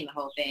 I've seen the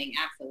whole thing.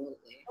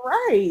 Absolutely.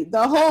 Right.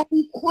 The whole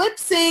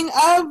eclipsing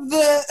of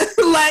the,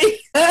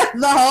 like,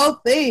 the whole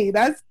thing.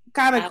 That's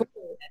kind of cool.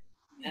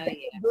 Oh,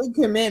 yeah. Big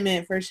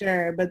commitment for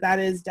sure, but that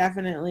is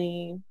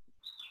definitely.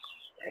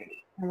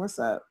 And what's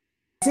up?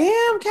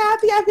 Damn,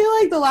 Kathy, I feel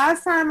like the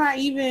last time I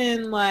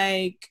even,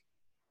 like,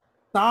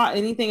 thought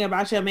anything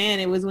about your man,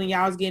 it was when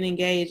y'all was getting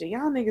engaged, and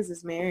y'all niggas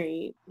is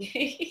married.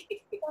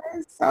 That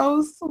is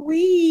so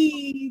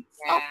sweet.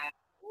 Yeah.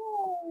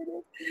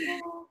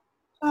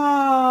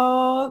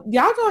 Oh,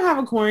 y'all gonna have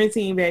a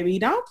quarantine, baby.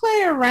 Don't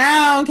play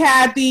around,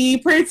 Kathy.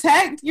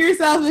 Protect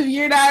yourself if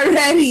you're not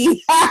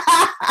ready.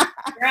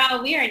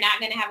 Girl, we are not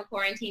going to have a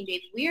quarantine,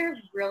 baby. We're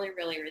really,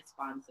 really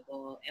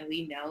responsible, and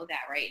we know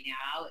that right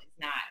now it's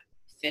not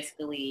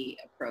fiscally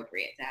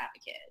appropriate to have a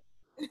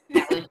kid.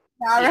 That would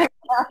All right.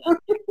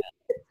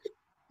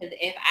 Because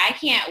if I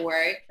can't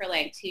work for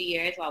like 2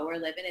 years while we're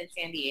living in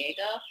San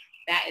Diego,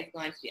 that is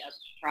going to be a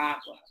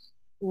problem.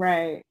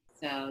 Right.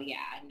 So yeah,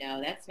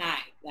 no, that's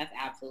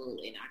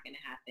absolutely not going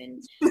to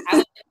happen. I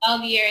went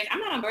 12 years. I'm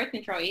not on birth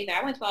control either.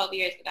 I went 12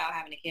 years without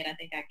having a kid. I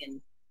think I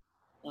can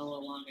go a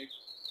little longer.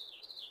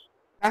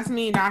 That's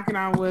me knocking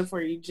on wood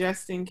for you,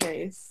 just in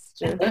case.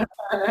 And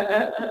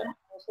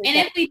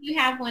if we do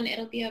have one,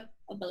 it'll be a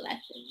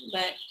blessing.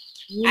 But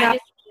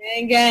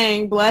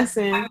gang,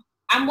 blessing.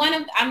 I'm one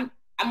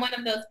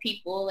of those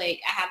people.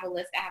 Like, I have a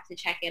list. I have to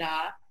check it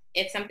off.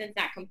 If something's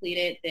not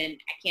completed, then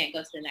I can't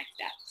go to the next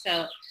step.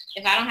 So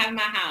if I don't have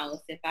my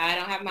house, if I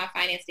don't have my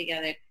finance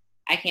together,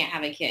 I can't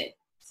have a kid.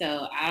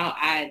 So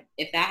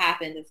if that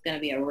happens, it's going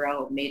to be a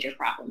real major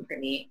problem for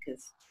me,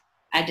 because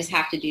I just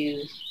have to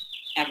do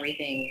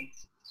everything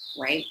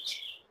right.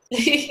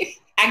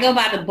 I go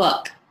by the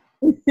book.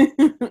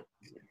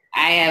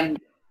 I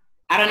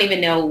don't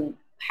even know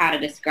how to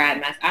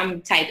describe myself.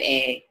 I'm type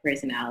A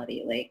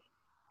personality, like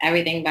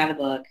everything by the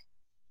book.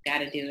 Got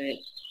to do it.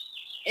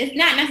 It's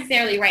not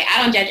necessarily right.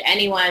 I don't judge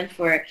anyone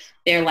for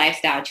their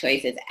lifestyle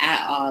choices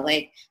at all.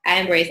 Like, I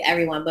embrace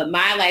everyone, but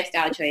my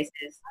lifestyle choices.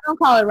 I don't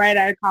call it right.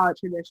 I call it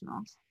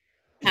traditional.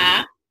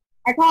 Huh?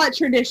 I call it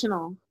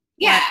traditional.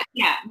 Yeah,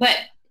 yeah. But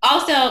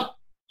also,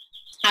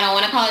 I don't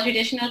want to call it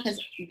traditional,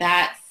 because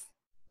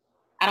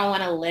I don't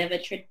want to live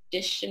a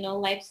traditional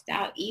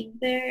lifestyle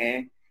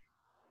either.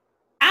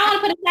 I don't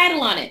want to put a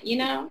title on it, you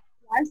know?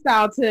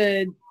 Lifestyle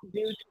to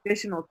do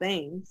traditional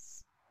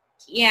things.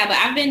 Yeah, but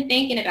I've been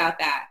thinking about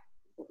that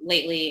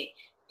lately.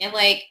 And,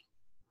 like,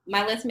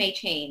 my list may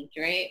change,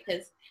 right?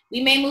 Because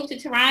we may move to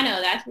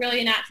Toronto. That's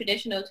really not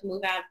traditional to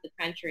move out of the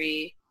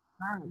country.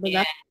 But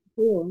that's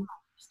cool.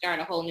 Start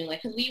a whole new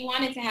life. Because we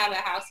wanted to have a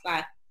house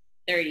by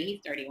 30.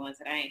 He's 31,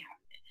 so that ain't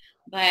happening.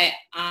 But,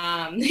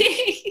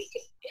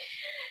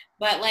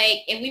 but, like,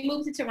 if we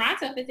move to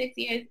Toronto for 6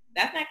 years,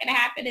 that's not going to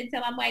happen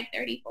until I'm, like,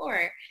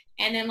 34.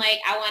 And then, like,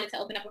 I wanted to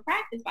open up a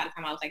practice by the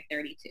time I was, like,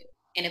 32.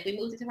 And if we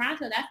move to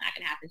Toronto, that's not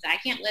going to happen. So I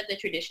can't live the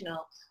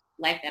traditional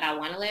life that I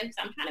want to live.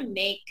 So I'm just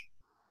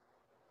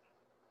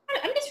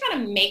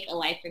trying to make a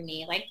life for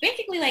me. Like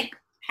basically like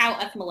how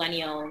us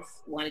millennials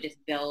want to just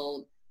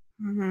build.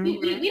 Mm-hmm.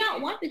 We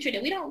don't want the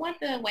tradition. We don't want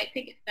the white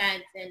picket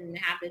fence and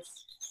have this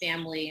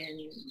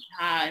family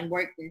and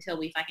work until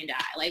we fucking die.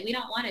 Like we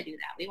don't want to do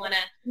that. We want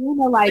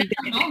to like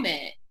the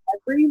moment.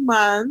 Every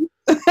month.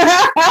 We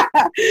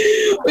want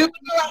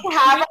to like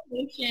have a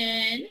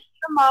vacation.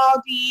 The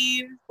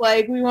Maldives.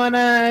 Like we want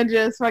to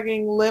just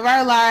fucking live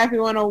our life. We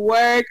want to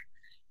work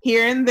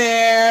here and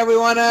there. We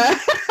want to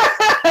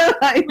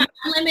like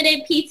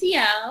unlimited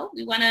PTO.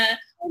 We want to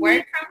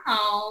work from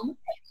home.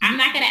 I'm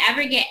not gonna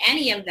ever get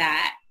any of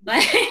that,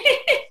 but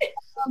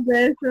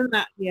this and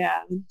that.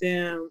 Yeah,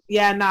 damn.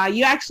 Yeah, nah.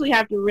 You actually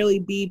have to really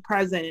be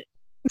present.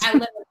 I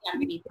literally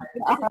have to be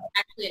present. This is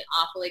actually an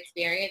awful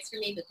experience for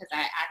me because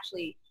I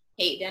actually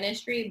hate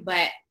dentistry,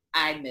 but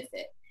I miss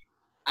it.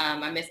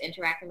 I miss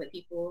interacting with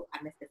people.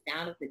 I miss the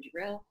sound of the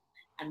drill.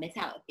 I miss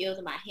how it feels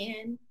in my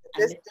hand. I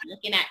miss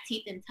looking at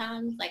teeth and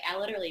tongues. Like I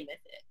literally miss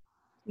it.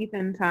 Teeth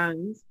and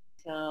tongues.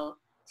 So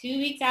 2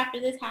 weeks after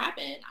this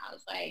happened, I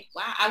was like,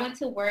 wow. I went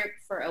to work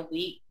for a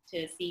week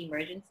to see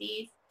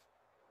emergencies,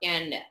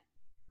 and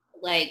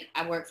like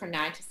I worked from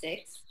 9 to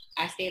 6.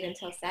 I stayed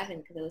until 7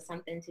 because it was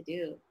something to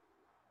do,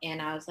 and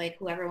I was like,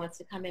 whoever wants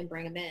to come in,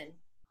 bring them in.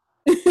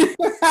 They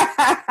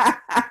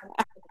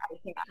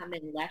can't come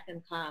in, let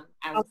them come.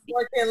 I was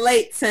working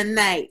late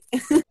tonight.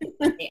 I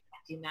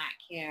do not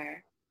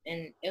care,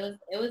 and it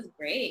was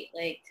great.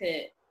 Like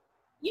to,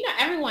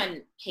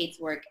 everyone hates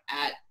work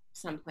at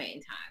some point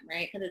in time,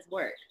 right? Because it's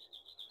work.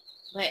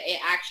 But it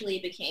actually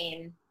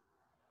became,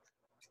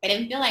 I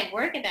didn't feel like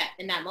work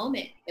in that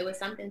moment. It was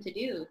something to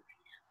do.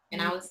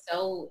 And I was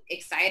so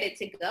excited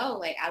to go.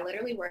 Like I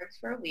literally worked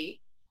for a week,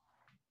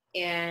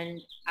 and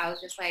I was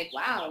just like,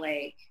 wow,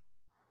 like,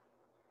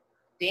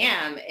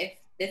 damn, if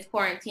this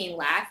quarantine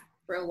lasts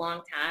for a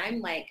long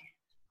time, like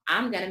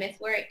I'm gonna miss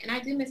work. And I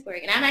do miss work.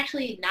 And I'm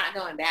actually not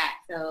going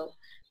back. So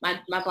my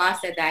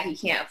boss said that he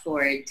can't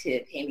afford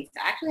to pay me.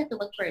 So I actually have to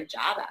look for a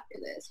job after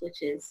this,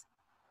 which is,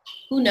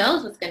 who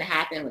knows what's going to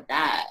happen with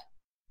that.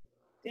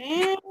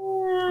 Damn.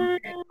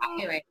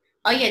 Anyway.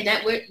 Oh yeah,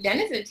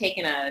 dentists are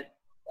taking a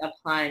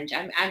plunge.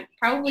 I'm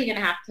probably going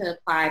to have to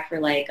apply for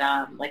like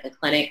a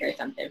clinic or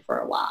something for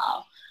a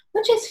while,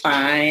 which is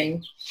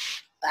fine.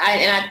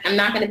 I'm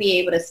not going to be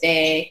able to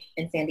stay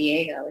in San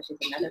Diego, which is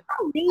another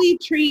problem. Really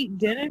treat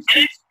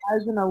dentistry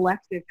as an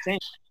elective thing.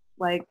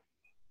 Like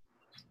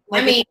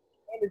I mean,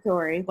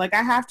 mandatory. Like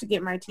I have to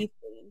get my teeth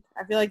cleaned.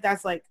 I feel like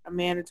that's like a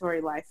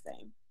mandatory life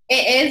thing.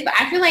 It is, but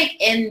I feel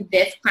like in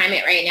this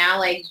climate right now,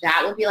 like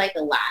that would be like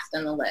the last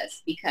on the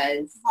list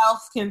because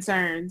health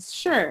concerns,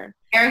 sure.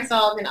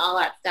 Aerosols and all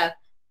that stuff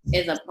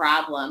is a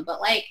problem. But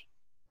like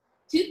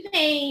tooth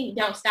pain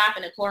don't stop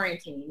in a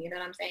quarantine, you know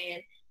what I'm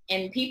saying?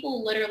 And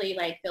people literally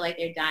like feel like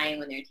they're dying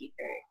when their teeth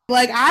hurt.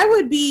 Like I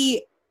would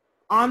be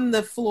on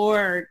the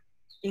floor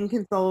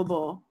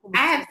inconsolable.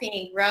 I have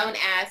seen grown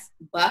ass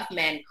buff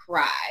men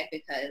cry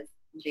because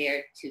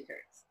their tooth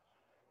hurts.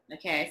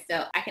 Okay,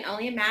 so I can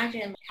only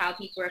imagine how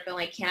people are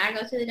feeling like, can I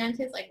go to the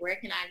dentist? Like, where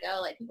can I go?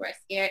 Like, people are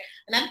scared.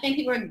 Another thing,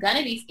 people are going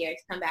to be scared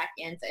to come back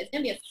in. So it's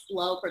going to be a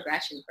slow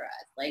progression for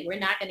us. Like, we're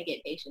not going to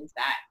get patients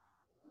back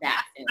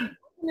that soon.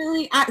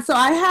 So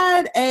I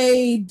had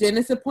a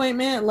dentist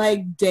appointment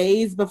like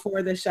days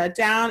before the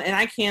shutdown, and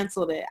I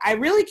canceled it. I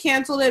really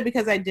canceled it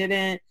because I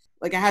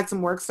had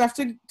some work stuff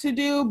to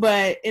do,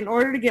 but in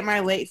order to get my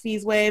late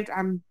fees waived,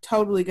 I'm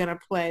totally going to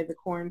play the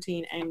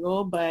quarantine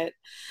angle. But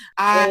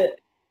I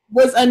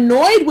was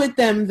annoyed with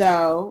them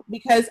though,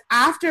 because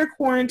after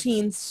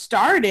quarantine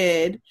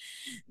started,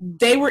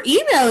 they were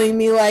emailing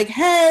me like,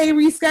 hey,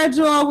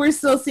 reschedule, we're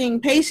still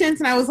seeing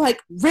patients. And I was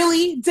like,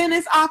 really,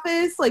 dentist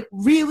office? Like,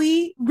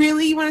 really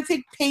you want to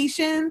take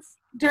patients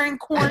during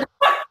quarantine?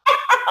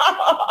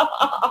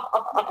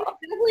 I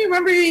definitely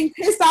remember being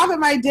pissed off at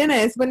my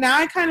dentist, but now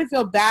I kind of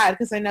feel bad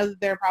because I know that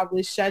they're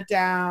probably shut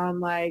down,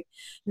 like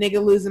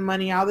nigga losing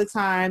money all the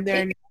time.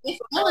 It's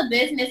still a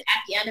business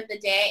at the end of the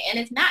day, and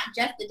it's not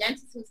just the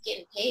dentist who's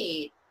getting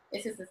paid.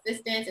 It's his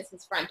assistants, it's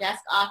his front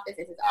desk office,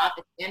 it's his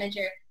office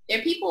manager. There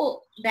are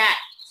people that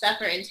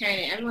suffer in turn,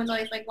 and everyone's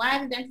always like, why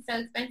is the dentist so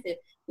expensive?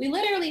 We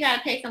literally got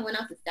to pay someone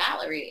else's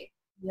salary.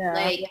 Yeah.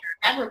 Like,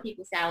 several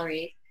people's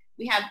salaries.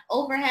 We have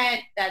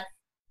overhead that's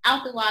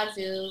out the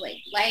wazoo, like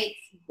lights,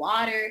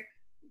 water,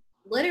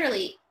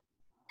 literally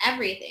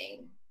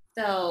everything.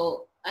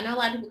 So I know a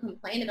lot of people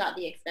complain about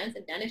the expense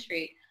of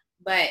dentistry,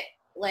 but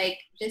like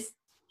just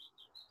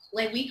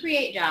like we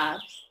create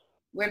jobs,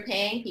 we're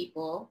paying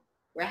people,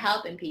 we're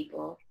helping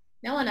people.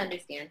 No one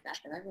understands that,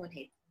 but everyone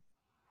hates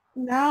it.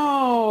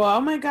 No, oh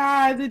my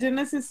God, the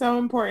dentist is so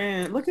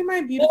important. Look at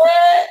my beautiful.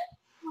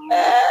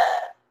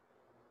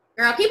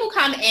 Girl, people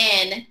come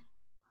in,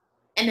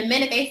 and the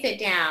minute they sit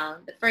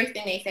down, the first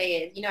thing they say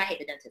is, I hate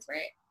the dentist,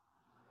 right?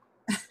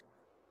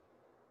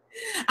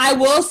 I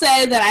will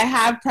say that I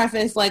have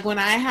prefaced, like when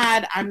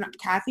I'm not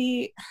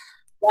Kathy,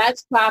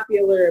 That's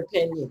popular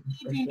opinion.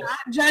 Do not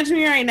judge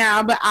me right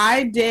now, but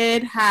I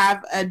did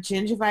have a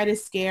gingivitis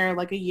scare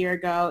like a year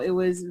ago. It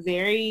was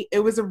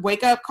a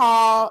wake up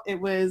call. It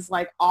was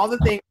like all the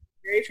things,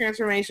 very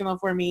transformational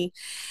for me.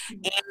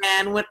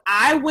 And when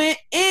I went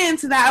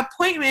into that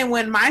appointment,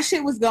 when my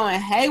shit was going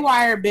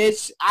haywire,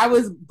 bitch, I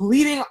was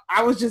bleeding.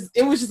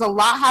 It was just a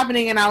lot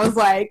happening. And I was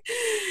like,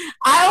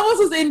 I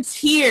almost was in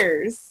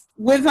tears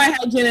with my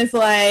hygienist,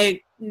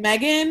 like,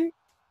 Megan,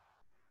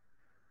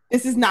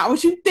 this is not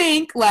what you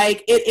think.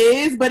 Like, it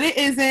is, but it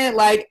isn't.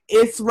 Like,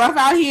 it's rough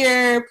out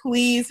here.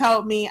 Please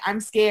help me. I'm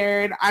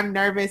scared. I'm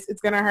nervous.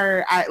 It's gonna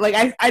hurt.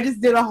 I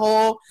just did a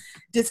whole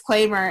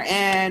disclaimer,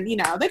 and they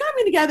got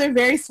me together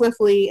very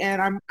swiftly,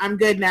 and I'm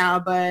good now.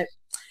 But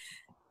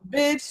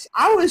bitch,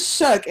 I was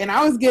shook, and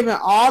I was given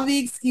all the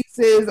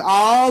excuses,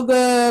 all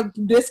the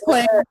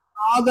disclaimers,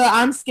 all the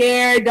I'm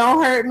scared.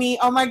 Don't hurt me.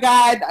 Oh my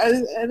God.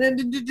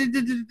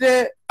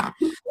 It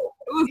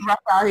was rough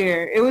out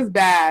here. It was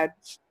bad.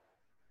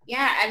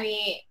 Yeah, I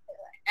mean,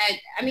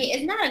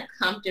 it's not a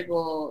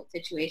comfortable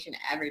situation to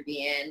ever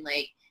be in.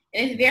 Like,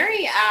 it's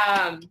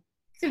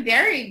a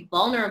very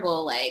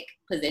vulnerable, like,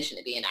 position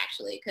to be in,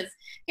 actually. Because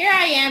here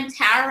I am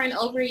towering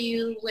over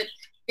you with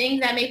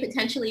things that may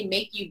potentially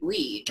make you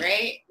bleed,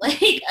 right?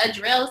 Like a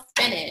drill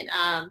spinning,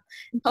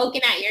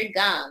 poking at your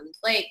gums,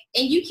 like,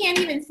 and you can't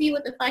even see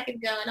what the fuck is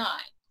going on.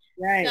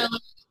 Right. So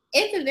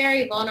it's a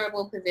very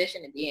vulnerable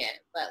position to be in.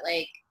 But,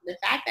 like, the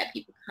fact that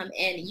people come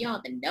in and you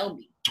don't even know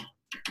me,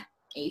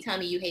 and you tell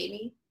me you hate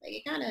me, like,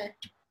 it kind of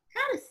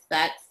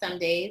sucks some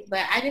days,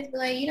 but I just feel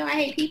like, I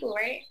hate people,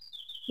 right?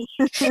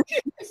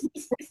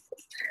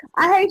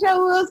 I hate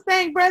your little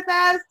stank breath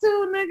ass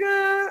too,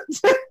 nigga.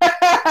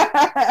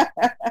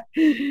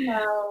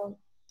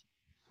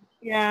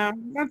 Yeah,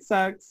 that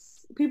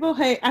sucks.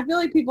 I feel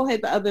like people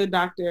hate the other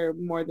doctor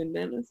more than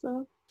dentists,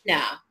 though.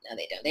 No,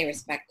 they don't. They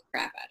respect the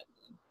crap out of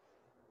them.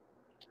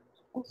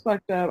 That's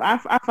fucked up.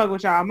 I fuck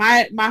with y'all.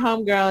 My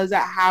homegirl is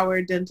at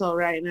Howard Dental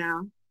right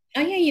now. Oh,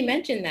 yeah, you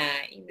mentioned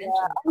that. Yeah,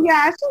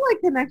 I should, like,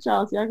 connect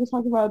y'all so y'all can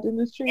talk about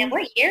dentistry. And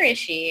what year is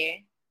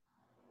she?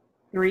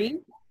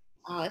 3.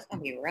 Oh, it's going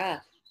to be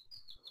rough.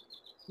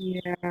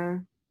 Yeah.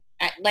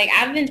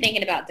 I've been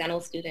thinking about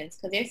dental students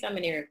because there's so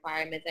many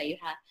requirements that you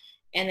have.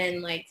 And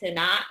then, like, to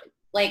not,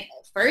 like,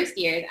 first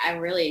years, I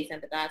really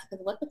sympathize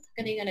because what the fuck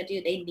are they going to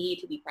do? They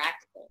need to be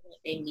practical. Like,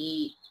 they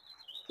need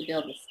to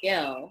build the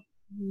skill.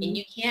 Mm-hmm. And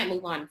you can't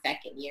move on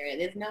second year.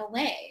 There's no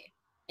way.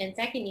 And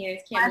second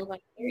years can't move on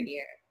third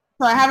year.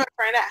 So I have a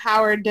friend at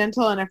Howard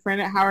Dental and a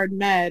friend at Howard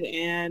Med,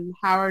 and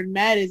Howard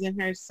Med is in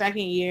her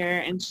second year,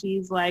 and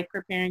she's, like,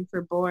 preparing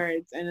for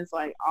boards, and it's,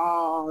 like,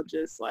 all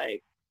just,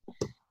 like,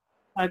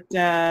 fucked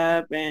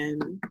up.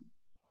 And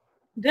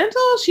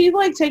dental, she's,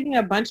 like, taking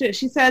a bunch of,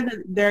 she said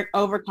that they're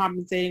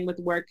overcompensating with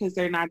work because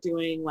they're not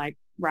doing, like,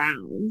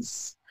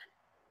 rounds.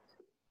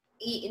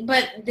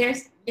 But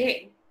there's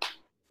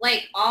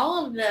like,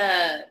 all of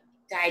the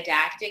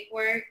didactic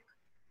work,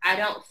 I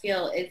don't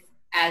feel is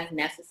as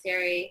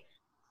necessary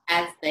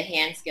as the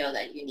hand skill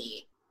that you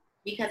need.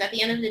 Because at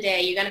the end of the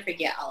day, you're going to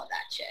forget all of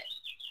that shit.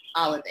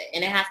 All of it.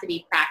 And it has to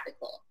be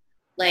practical.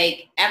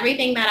 Like,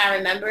 everything that I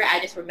remember,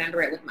 I just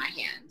remember it with my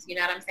hands. You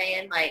know what I'm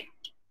saying? Like,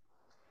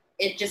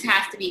 it just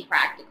has to be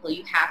practical.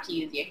 You have to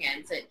use your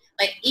hands. So,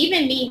 like,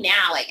 even me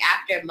now, like,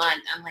 after a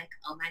month, I'm like,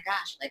 oh my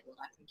gosh, like, will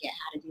I forget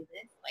how to do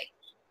this? Like,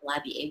 will I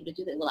be able to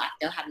do this? Will I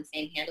still have the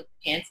same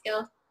hand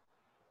skills?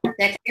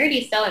 Dexterity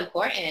is so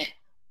important.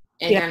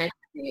 And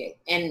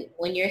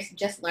when you're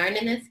just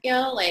learning this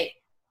skill, like,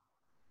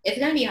 it's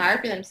going to be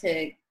hard for them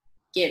to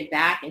get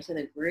back into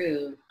the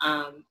groove.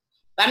 But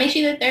I mean,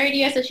 she's a third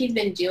year, so she's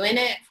been doing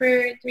it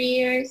for 3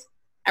 years.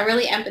 I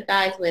really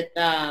sympathize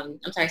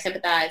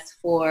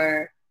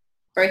for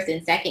first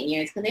and second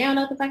years because they don't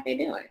know what the fuck they're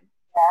doing.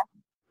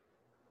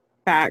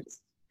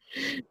 Facts.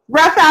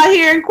 Rough out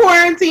here in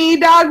quarantine,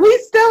 dog. We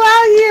still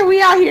out here.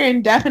 We out here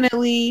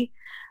indefinitely.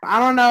 I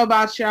don't know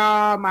about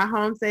y'all. My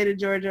home state of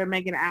Georgia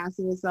making an ass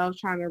of itself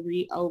trying to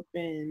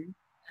reopen.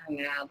 I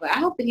know, but I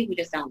hope the people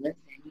just don't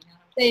listen. You know?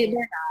 They're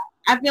not.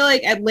 I feel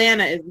like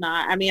Atlanta is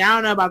not. I mean, I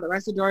don't know about the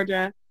rest of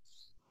Georgia,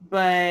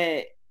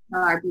 but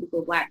our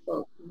beautiful Black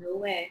folks, no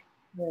way.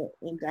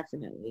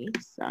 Indefinitely.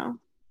 So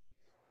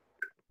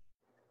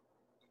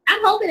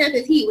I'm hoping that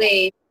this heat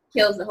wave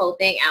kills the whole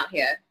thing out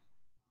here.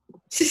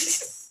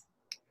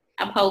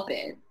 I'm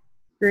hoping.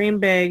 Dream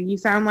big. You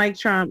sound like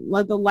Trump.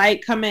 Let the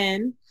light come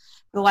in.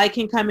 The light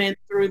can come in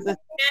through the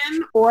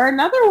skin or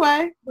another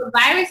way. The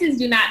viruses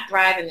do not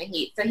thrive in the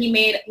heat. So he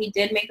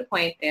did make a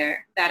point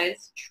there. That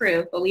is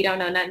true, but we don't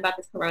know nothing about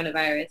this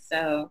coronavirus.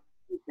 So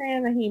he's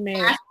saying that he made.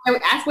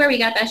 I swear we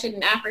got that shit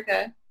in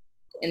Africa,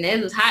 and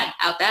it was hot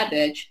out that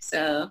bitch.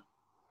 So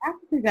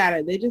Africa got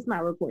it. They just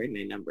not reporting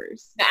their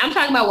numbers. Now, I'm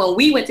talking about when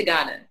we went to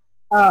Ghana.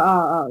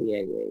 Oh,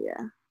 yeah.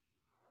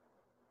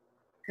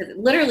 Because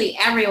literally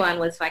everyone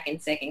was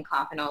fucking sick and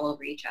coughing all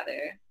over each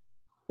other.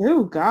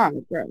 Oh,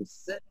 God,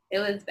 gross. It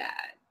was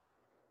bad.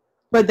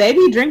 But they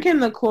be drinking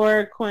the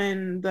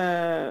chloroquine,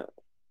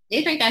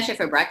 They drink that shit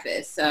for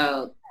breakfast,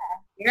 so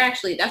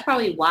that's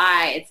probably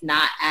why it's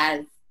not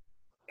as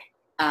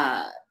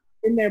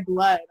in their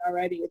blood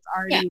already. It's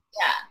already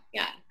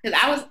yeah. Because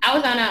I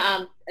was on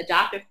a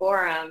doctor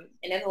forum,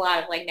 and there's a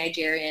lot of like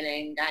Nigerian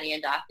and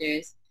Ghanaian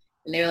doctors,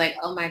 and they were like,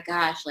 oh my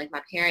gosh, like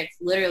my parents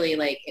literally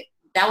like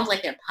that was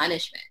like their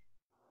punishment.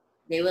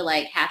 They would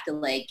like have to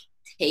like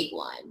take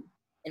one,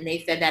 and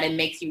they said that it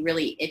makes you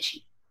really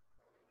itchy.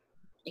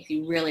 Makes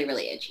you really,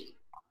 really itchy.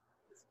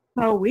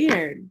 so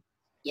weird.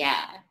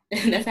 Yeah.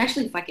 That's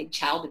actually fucking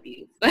child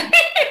abuse.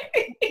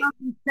 It's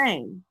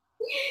insane.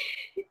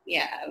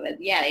 Yeah,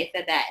 but yeah, they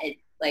said that it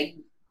like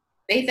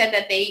they said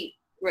that they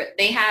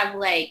have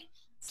like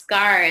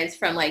scars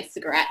from like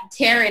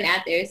tearing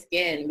at their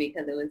skin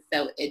because it was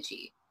so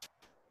itchy.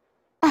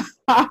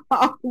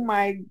 Oh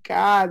my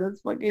god, that's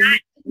fucking.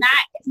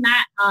 It's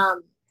not.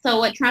 So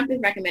what Trump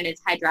is recommending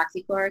is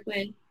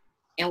hydroxychloroquine,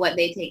 and what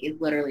they take is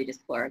literally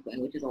just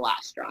chloroquine, which is a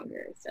lot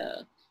stronger.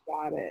 So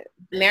got it.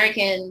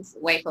 Americans,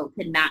 white folk,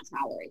 could not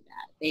tolerate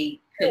that. They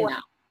could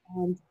not.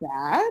 Sounds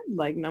bad,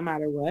 like no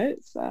matter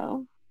what.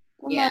 So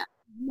I'm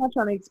not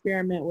trying to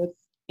experiment with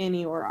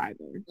any or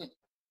either.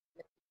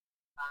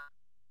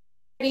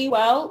 Pretty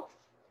well.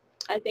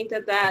 I think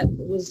that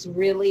was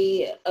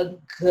really a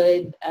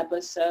good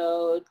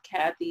episode.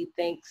 Kathy,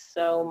 thanks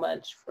so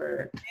much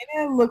for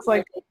It looks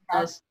like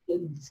us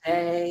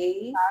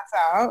today.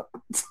 Pass out.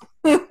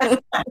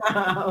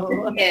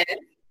 Yeah.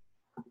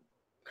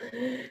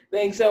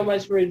 Thanks so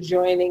much for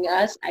joining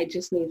us. I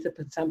just need to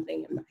put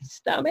something in my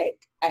stomach.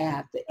 I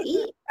have to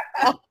eat.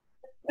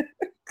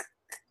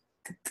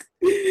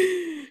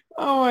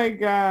 Oh my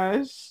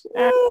gosh.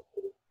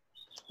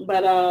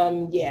 But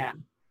yeah.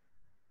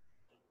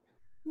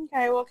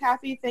 Okay, well,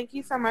 Kathy, thank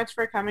you so much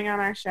for coming on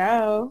our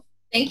show.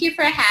 Thank you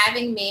for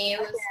having me.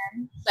 It was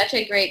such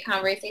a great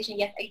conversation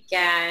yet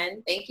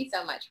again. Thank you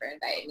so much for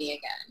inviting me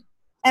again.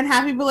 And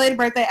happy belated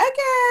birthday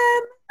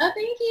again. Oh,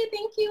 thank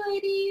you,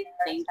 ladies.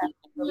 Thank you.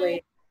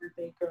 Belated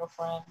birthday,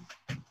 girlfriend.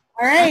 All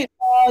right.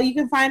 Well, you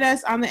can find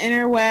us on the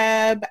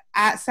interweb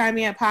at Sign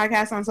Me Up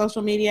Podcast on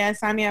social media,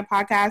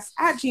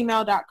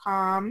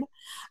 signmeuppodcast@gmail.com.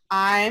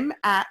 I'm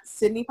at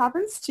Sydney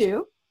Poppins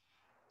 2.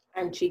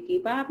 I'm Cheeky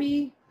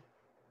Bobby.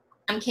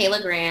 I'm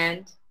Kayla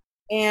Grand.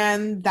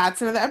 And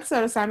that's another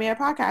episode of Sign Me Up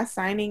Podcast,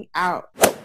 signing out.